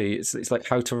as you say, it's like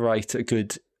how to write a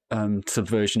good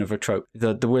subversion of a trope.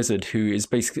 The wizard who is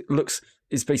basically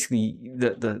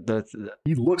the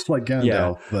He looks like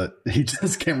Gandalf, but he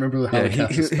just can't remember how to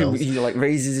cast his spells. he like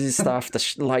raises his staff,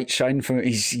 the light shine from it.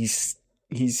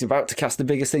 He's about to cast the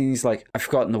biggest thing. He's like, I've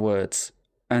forgotten the words,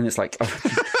 and it's like.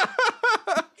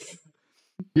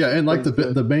 Yeah, and like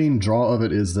the main draw of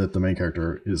it is that the main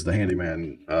character is the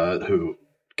handyman who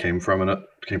came from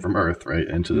Earth, right,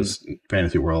 into this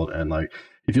fantasy world, and like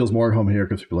he feels more at home here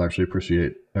because people actually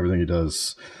appreciate everything he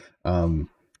does.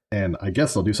 And I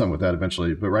guess they'll do something with that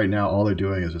eventually. But right now, all they're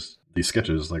doing is just these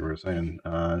sketches, like we were saying.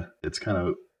 It's kind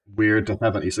of weird to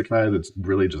have an isekai that's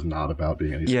really just not about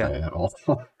being an isekai at all.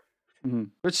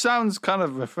 Which sounds kind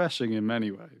of refreshing in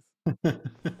many ways. Do you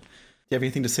have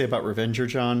anything to say about Revenger,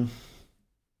 John?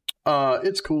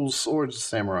 It's cool. Swords,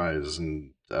 samurais,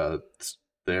 and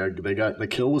they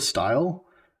kill with style.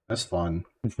 That's fun.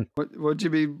 What do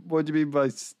you mean by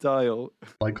style?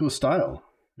 Like with style,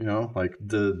 like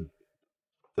the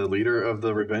leader of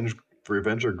the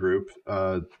Revenger group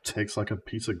takes like a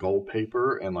piece of gold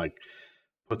paper and like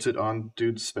puts it on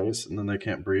dude's face, and then they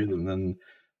can't breathe, and then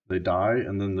they die,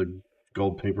 and then the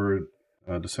gold paper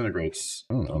disintegrates.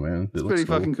 I don't know, man. It's pretty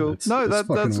fucking cool.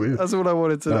 That's weird. That's what I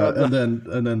wanted to. And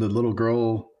then the little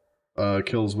girl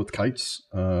kills with kites.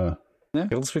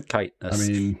 Kills with kiteness. I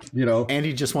mean,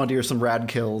 Andy just wanted to hear some rad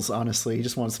kills. Honestly, he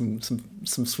just wanted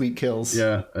some sweet kills.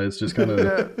 Yeah, it's just kind of.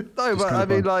 No, but I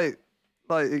mean, like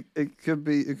it could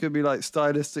be like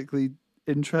stylistically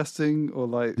interesting, or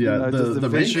like the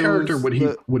main character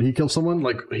when he kills someone,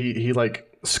 like he like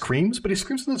screams, but he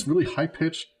screams in this really high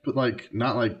pitched, but like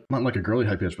not like a girly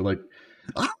high pitch, but like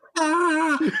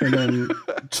and then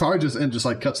charges and just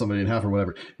like cuts somebody in half or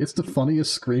whatever. It's the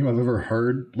funniest scream I've ever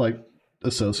heard, like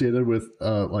associated with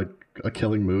like a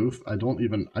killing move.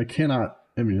 I cannot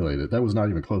emulate it. That was not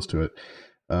even close to it.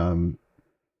 And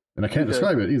I can't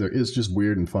describe it either. It's just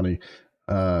weird and funny.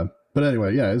 But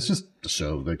anyway, yeah, it's just a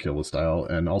show. They kill with style,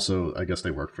 and also I guess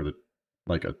they work for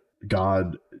like a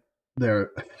god.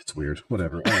 It's weird.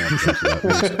 Whatever. I don't know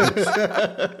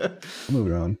that.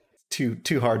 Moving on.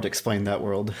 Too hard to explain that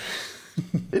world.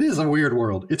 It is a weird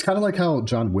world. It's kind of like how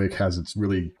John Wick has its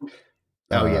really.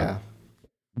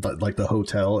 But like the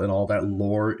hotel and all that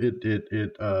lore it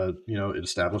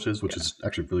establishes, which is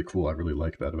actually really cool. I really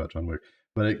like that about John Wick.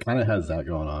 But it kind of has that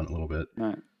going on a little bit.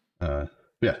 Right.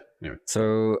 Yeah. Anyway.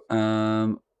 So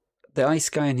the ice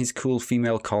guy and his cool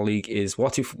female colleague is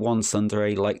What If One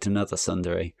Tsundere Liked Another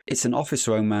Tsundere? It's an office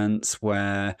romance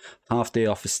where half the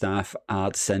office staff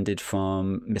are descended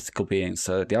from mythical beings.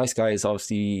 So the ice guy is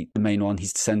obviously the main one.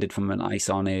 He's descended from an ice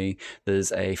oni.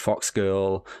 There's a fox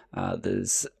girl.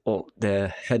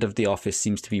 The head of the office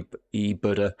seems to be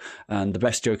Buddha. And the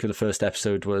best joke of the first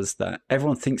episode was that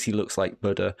everyone thinks he looks like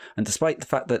Buddha. And despite the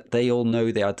fact that they all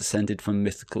know they are descended from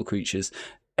mythical creatures,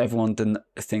 everyone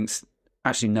thinks,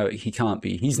 actually, no, he can't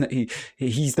be. He's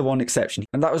the one exception.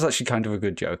 And that was actually kind of a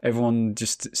good joke. Everyone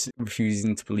just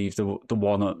refusing to believe the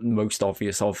one most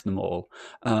obvious of them all.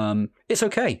 It's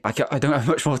okay. I don't have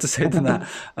much more to say than that.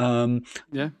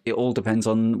 It all depends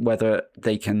on whether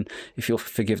they can, if you'll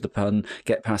forgive the pun,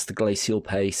 get past the glacial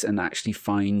pace and actually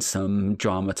find some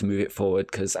drama to move it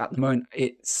forward. Because at the moment,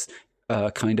 it's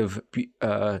kind of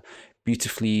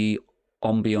beautifully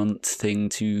ambient thing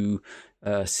to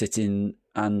sit in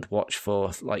and watch for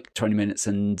like 20 minutes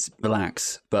and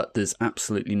relax, but there's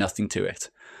absolutely nothing to it.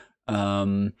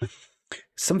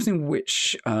 Something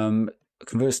which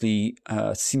conversely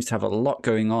seems to have a lot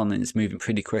going on and is moving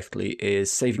pretty quickly is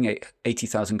Saving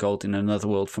 80,000 Gold in Another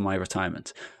World for My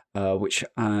Retirement, which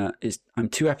is, I'm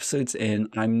 2 episodes in.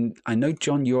 I know,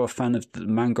 John, you're a fan of the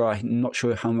manga. I'm not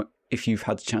sure if you've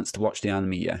had a chance to watch the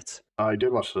anime yet. I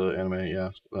did watch the anime, yeah.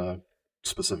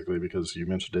 Specifically because you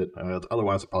mentioned it.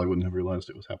 Otherwise, I probably wouldn't have realized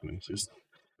it was happening.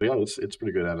 But yeah, it's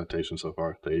pretty good adaptation so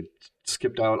far. They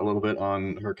skipped out a little bit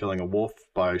on her killing a wolf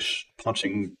by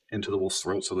punching into the wolf's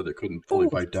throat so that it couldn't fully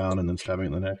bite down and then stabbing it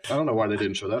in the neck. I don't know why they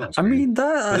didn't show that on screen. I mean,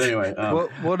 that... But anyway...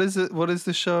 what is it? What is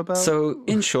the show about? So,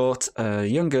 in short, a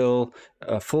young girl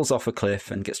falls off a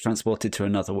cliff and gets transported to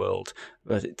another world.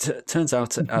 But it turns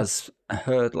out, as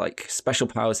her like special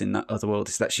powers in that other world,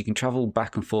 is that she can travel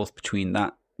back and forth between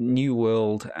that new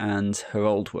world and her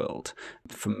old world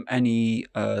from any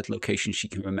location she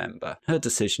can remember. Her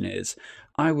decision is,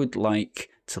 I would like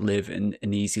to live in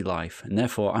an easy life, and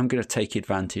therefore I'm going to take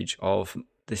advantage of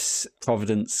this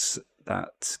providence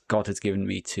that God has given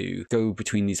me to go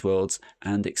between these worlds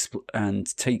and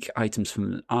and take items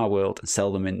from our world and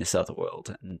sell them in this other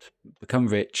world and become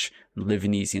rich and live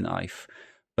an easy life.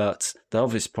 But the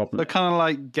obvious problem... They're kind of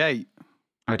like Gate.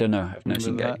 I don't know. I've never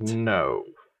seen Remember Gate. No.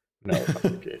 It's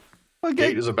not Gate. Well,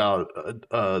 Gate is about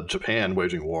Japan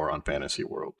waging war on fantasy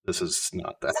world. This is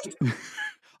not that.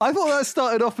 I thought that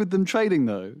started off with them trading,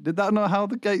 though. Did that not how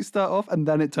the Gate start off, and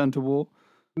then it turned to war?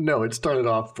 No, it started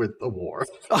off with a war.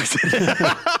 I've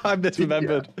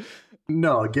misremembered. Yeah.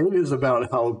 No, Gate is about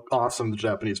how awesome the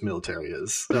Japanese military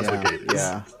is. That's what Gate is.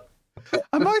 Yeah.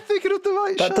 Am I thinking of the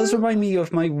right show? That does remind me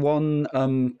of my one,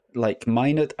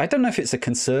 minor... I don't know if it's a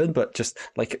concern, but just,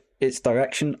 its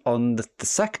direction on the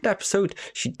second episode,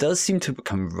 she does seem to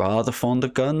become rather fond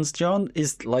of guns, John.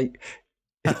 It's like...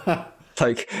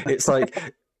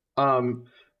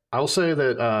 I'll say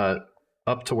that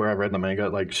up to where I read the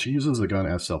manga, she uses the gun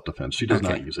as self-defense. She does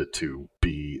not use it to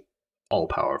be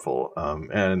all-powerful.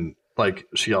 And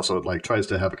she also tries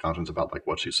to have a conscience about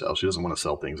what she sells. She doesn't want to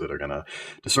sell things that are going to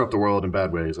disrupt the world in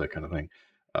bad ways, that kind of thing.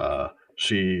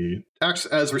 She acts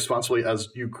as responsibly as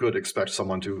you could expect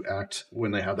someone to act when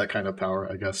they have that kind of power,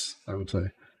 I guess I would say.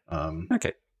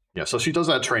 Okay. Yeah, so she does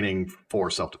that training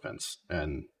for self-defense.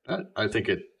 And I think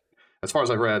it, as far as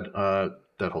I read,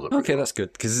 that holds up. Okay, that's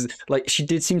good, because she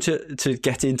did seem to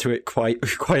get into it quite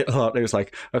a lot. It was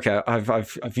okay,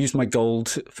 I've used my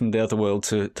gold from the other world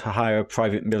to hire a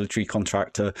private military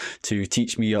contractor to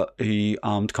teach me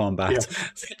armed combat,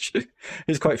 which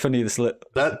is quite funny. This little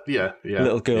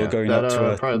girl going up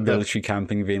to a military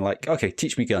camp and being okay,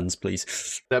 teach me guns,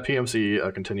 please. That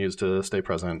PMC continues to stay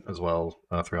present as well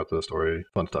throughout the story.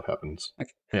 Fun stuff happens. Okay.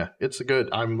 Yeah, it's good.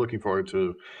 I'm looking forward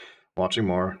to watching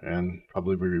more and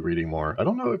probably rereading more. I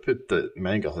don't know if the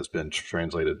manga has been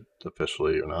translated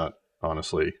officially or not,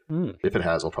 honestly. If it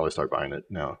has, I'll probably start buying it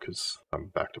now because I'm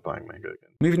back to buying manga again.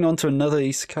 Moving on to another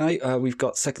isekai, we've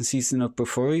got second season of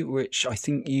Bofuri, which I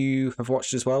think you have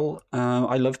watched as well.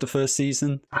 I loved the first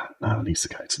season. Not an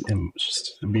isekai, it's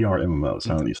just a VR MMO. It's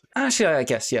not an isekai. Actually, I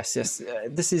guess yes.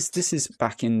 This is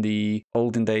back in the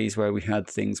olden days where we had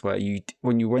things where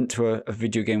when you went to a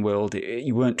video game world,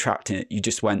 you weren't trapped in it. You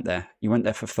just went there. You went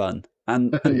there for fun.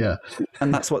 And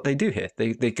and that's what they do here.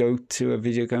 They go to a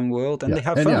video game world and they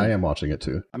have fun. Yeah, I am watching it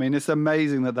too. I mean, it's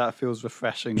amazing that feels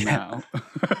refreshing now.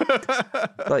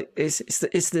 It's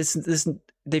this.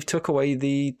 They've took away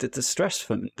the stress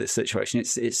from this situation.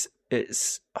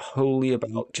 It's wholly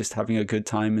about just having a good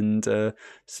time and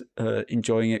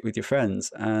enjoying it with your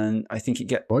friends. And I think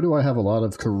Why do I have a lot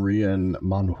of Korean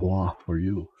manhwa for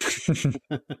you?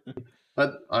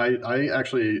 But I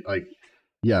actually like.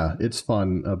 Yeah, it's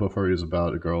fun. Bofuri is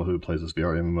about a girl who plays this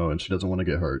VR MMO and she doesn't want to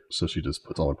get hurt, so she just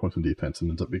puts all her points in defense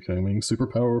and ends up becoming super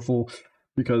powerful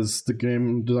because the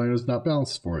game design is not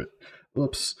balanced for it.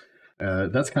 Oops.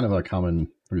 That's kind of a common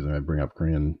reason I bring up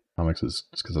Korean comics is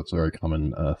just because it's a very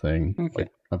common thing. Okay.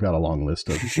 I've got a long list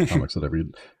of comics that I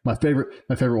read. My favorite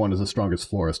one is The Strongest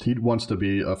Florist. He wants to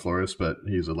be a florist, but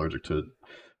he's allergic to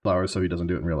flowers, so he doesn't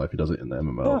do it in real life. He does it in the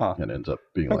MMO and ends up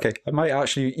being okay. You might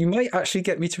actually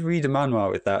get me to read a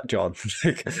manhwa with that, John.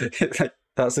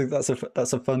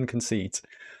 That's a fun conceit.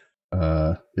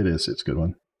 It is. It's a good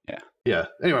one. Yeah.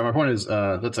 Anyway, my point is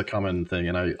that's a common thing,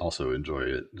 and I also enjoy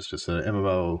it. It's just an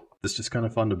MMO. It's just kind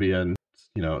of fun to be in.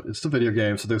 It's a video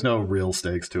game, so there's no real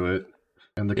stakes to it,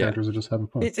 and the characters are just having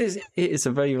fun. It is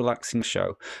a very relaxing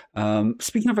show.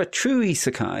 Speaking of a true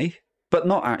isekai, but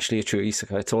not actually a true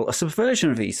isekai at all, a subversion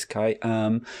of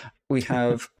isekai, we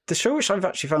have the show which I've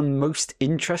actually found most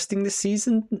interesting this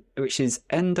season, which is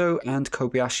Endo and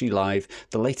Kobayashi Live,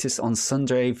 the latest on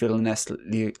Sundere Villainess.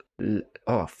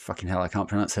 Oh, fucking hell, I can't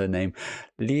pronounce her name.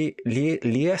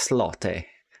 Lieslotte.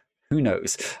 Who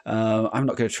knows? I'm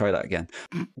not going to try that again.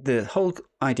 The whole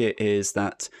idea is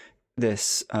that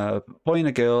this boy and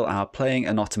a girl are playing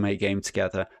an otome game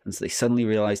together, and so they suddenly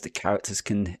realize the characters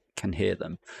can hear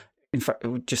them. In fact,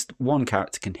 just one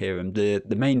character can hear him, the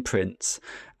main prince,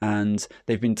 and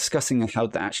they've been discussing how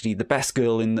actually the best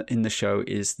girl in the show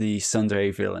is the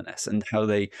Sundere Villainess, and how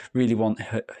they really want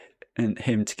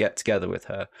him to get together with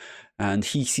her, and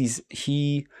he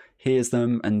hears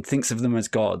them and thinks of them as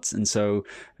gods, and so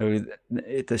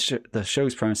the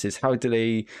show's premise is how do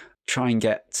they try and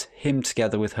get him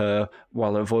together with her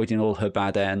while avoiding all her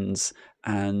bad ends,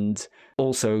 and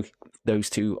also those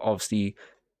two obviously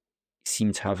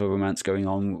seem to have a romance going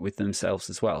on with themselves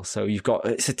as well. So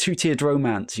it's a two-tiered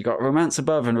romance. You've got romance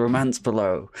above and romance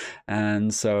below.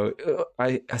 And so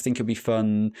I think it'd be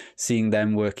fun seeing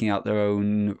them working out their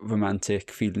own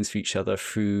romantic feelings for each other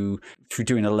through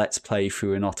doing a let's play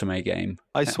through an Otome game.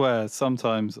 I swear,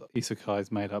 sometimes isekai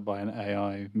is made up by an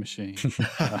AI machine.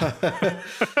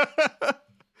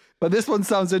 But this one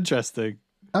sounds interesting.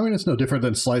 I mean, it's no different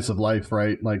than slice of life,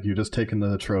 right? Like you're just taking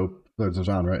the trope, the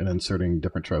genre, and inserting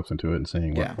different tropes into it and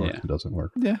seeing what works and doesn't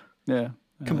work. Yeah.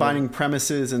 Combining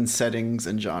premises and settings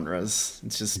and genres.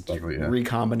 It's just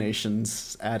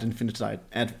recombinations ad infinitum.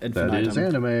 That is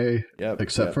anime. Yep,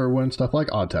 except for when stuff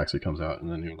like Odd Taxi comes out,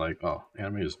 and then you're like, oh,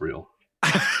 anime is real.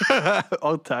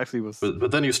 Odd Taxi was...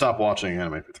 But then you stop watching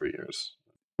anime for 3 years.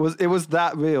 It was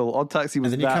that real. Odd Taxi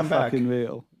was that fucking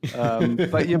real.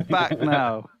 But you're back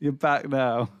now. You're back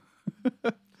now.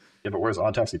 Yeah, but where's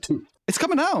Odd Taxi 2? It's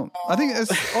coming out. I think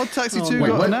it's Odd Taxi 2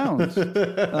 got announced.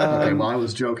 Okay, well, I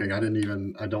was joking. I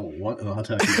don't want an Odd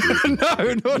Taxi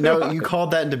 2. No, you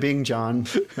called that into being, John.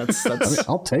 That's. I mean,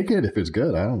 I'll take it if it's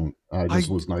good. I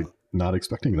was like not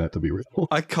expecting that to be real.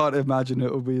 I can't imagine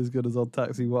it will be as good as Odd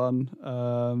Taxi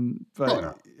 1.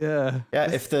 But yeah.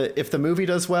 If the movie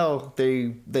does well,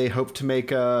 they hope to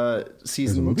make a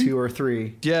season 2 or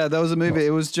 3. Yeah, there was a movie. It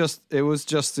was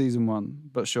just season 1,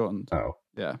 but shortened. Oh.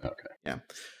 Yeah. Okay. Yeah.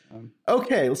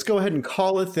 Okay, let's go ahead and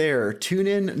call it there. Tune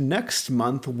in next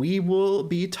month. We will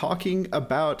be talking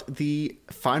about the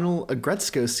final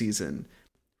Agretzko season.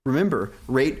 Remember,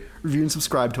 rate, review, and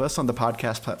subscribe to us on the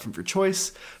podcast platform of your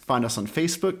choice. Find us on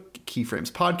Facebook,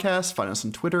 Keyframes Podcast. Find us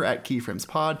on Twitter at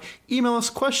KeyframesPod. Email us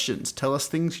questions. Tell us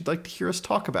things you'd like to hear us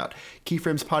talk about.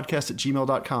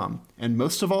 Keyframespodcast@gmail.com. And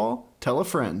most of all, tell a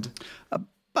friend.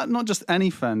 But not just any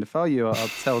friend. If I were you, I'd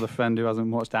tell the friend who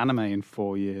hasn't watched anime in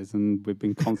 4 years, and we've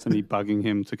been constantly bugging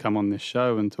him to come on this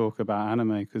show and talk about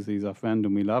anime because he's our friend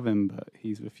and we love him, but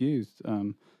he's refused.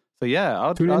 So yeah,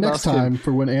 I'll tune in next time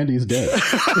for when Andy's dead.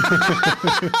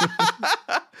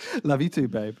 Love you too,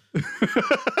 babe.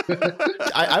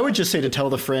 I would just say to tell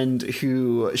the friend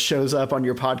who shows up on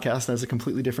your podcast and has a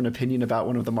completely different opinion about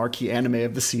one of the marquee anime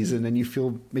of the season, and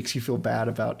makes you feel bad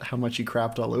about how much you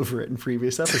crapped all over it in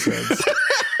previous episodes.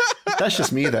 That's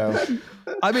just me, though.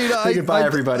 I mean, goodbye,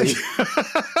 everybody.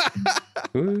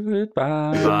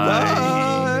 Goodbye.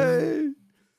 Bye.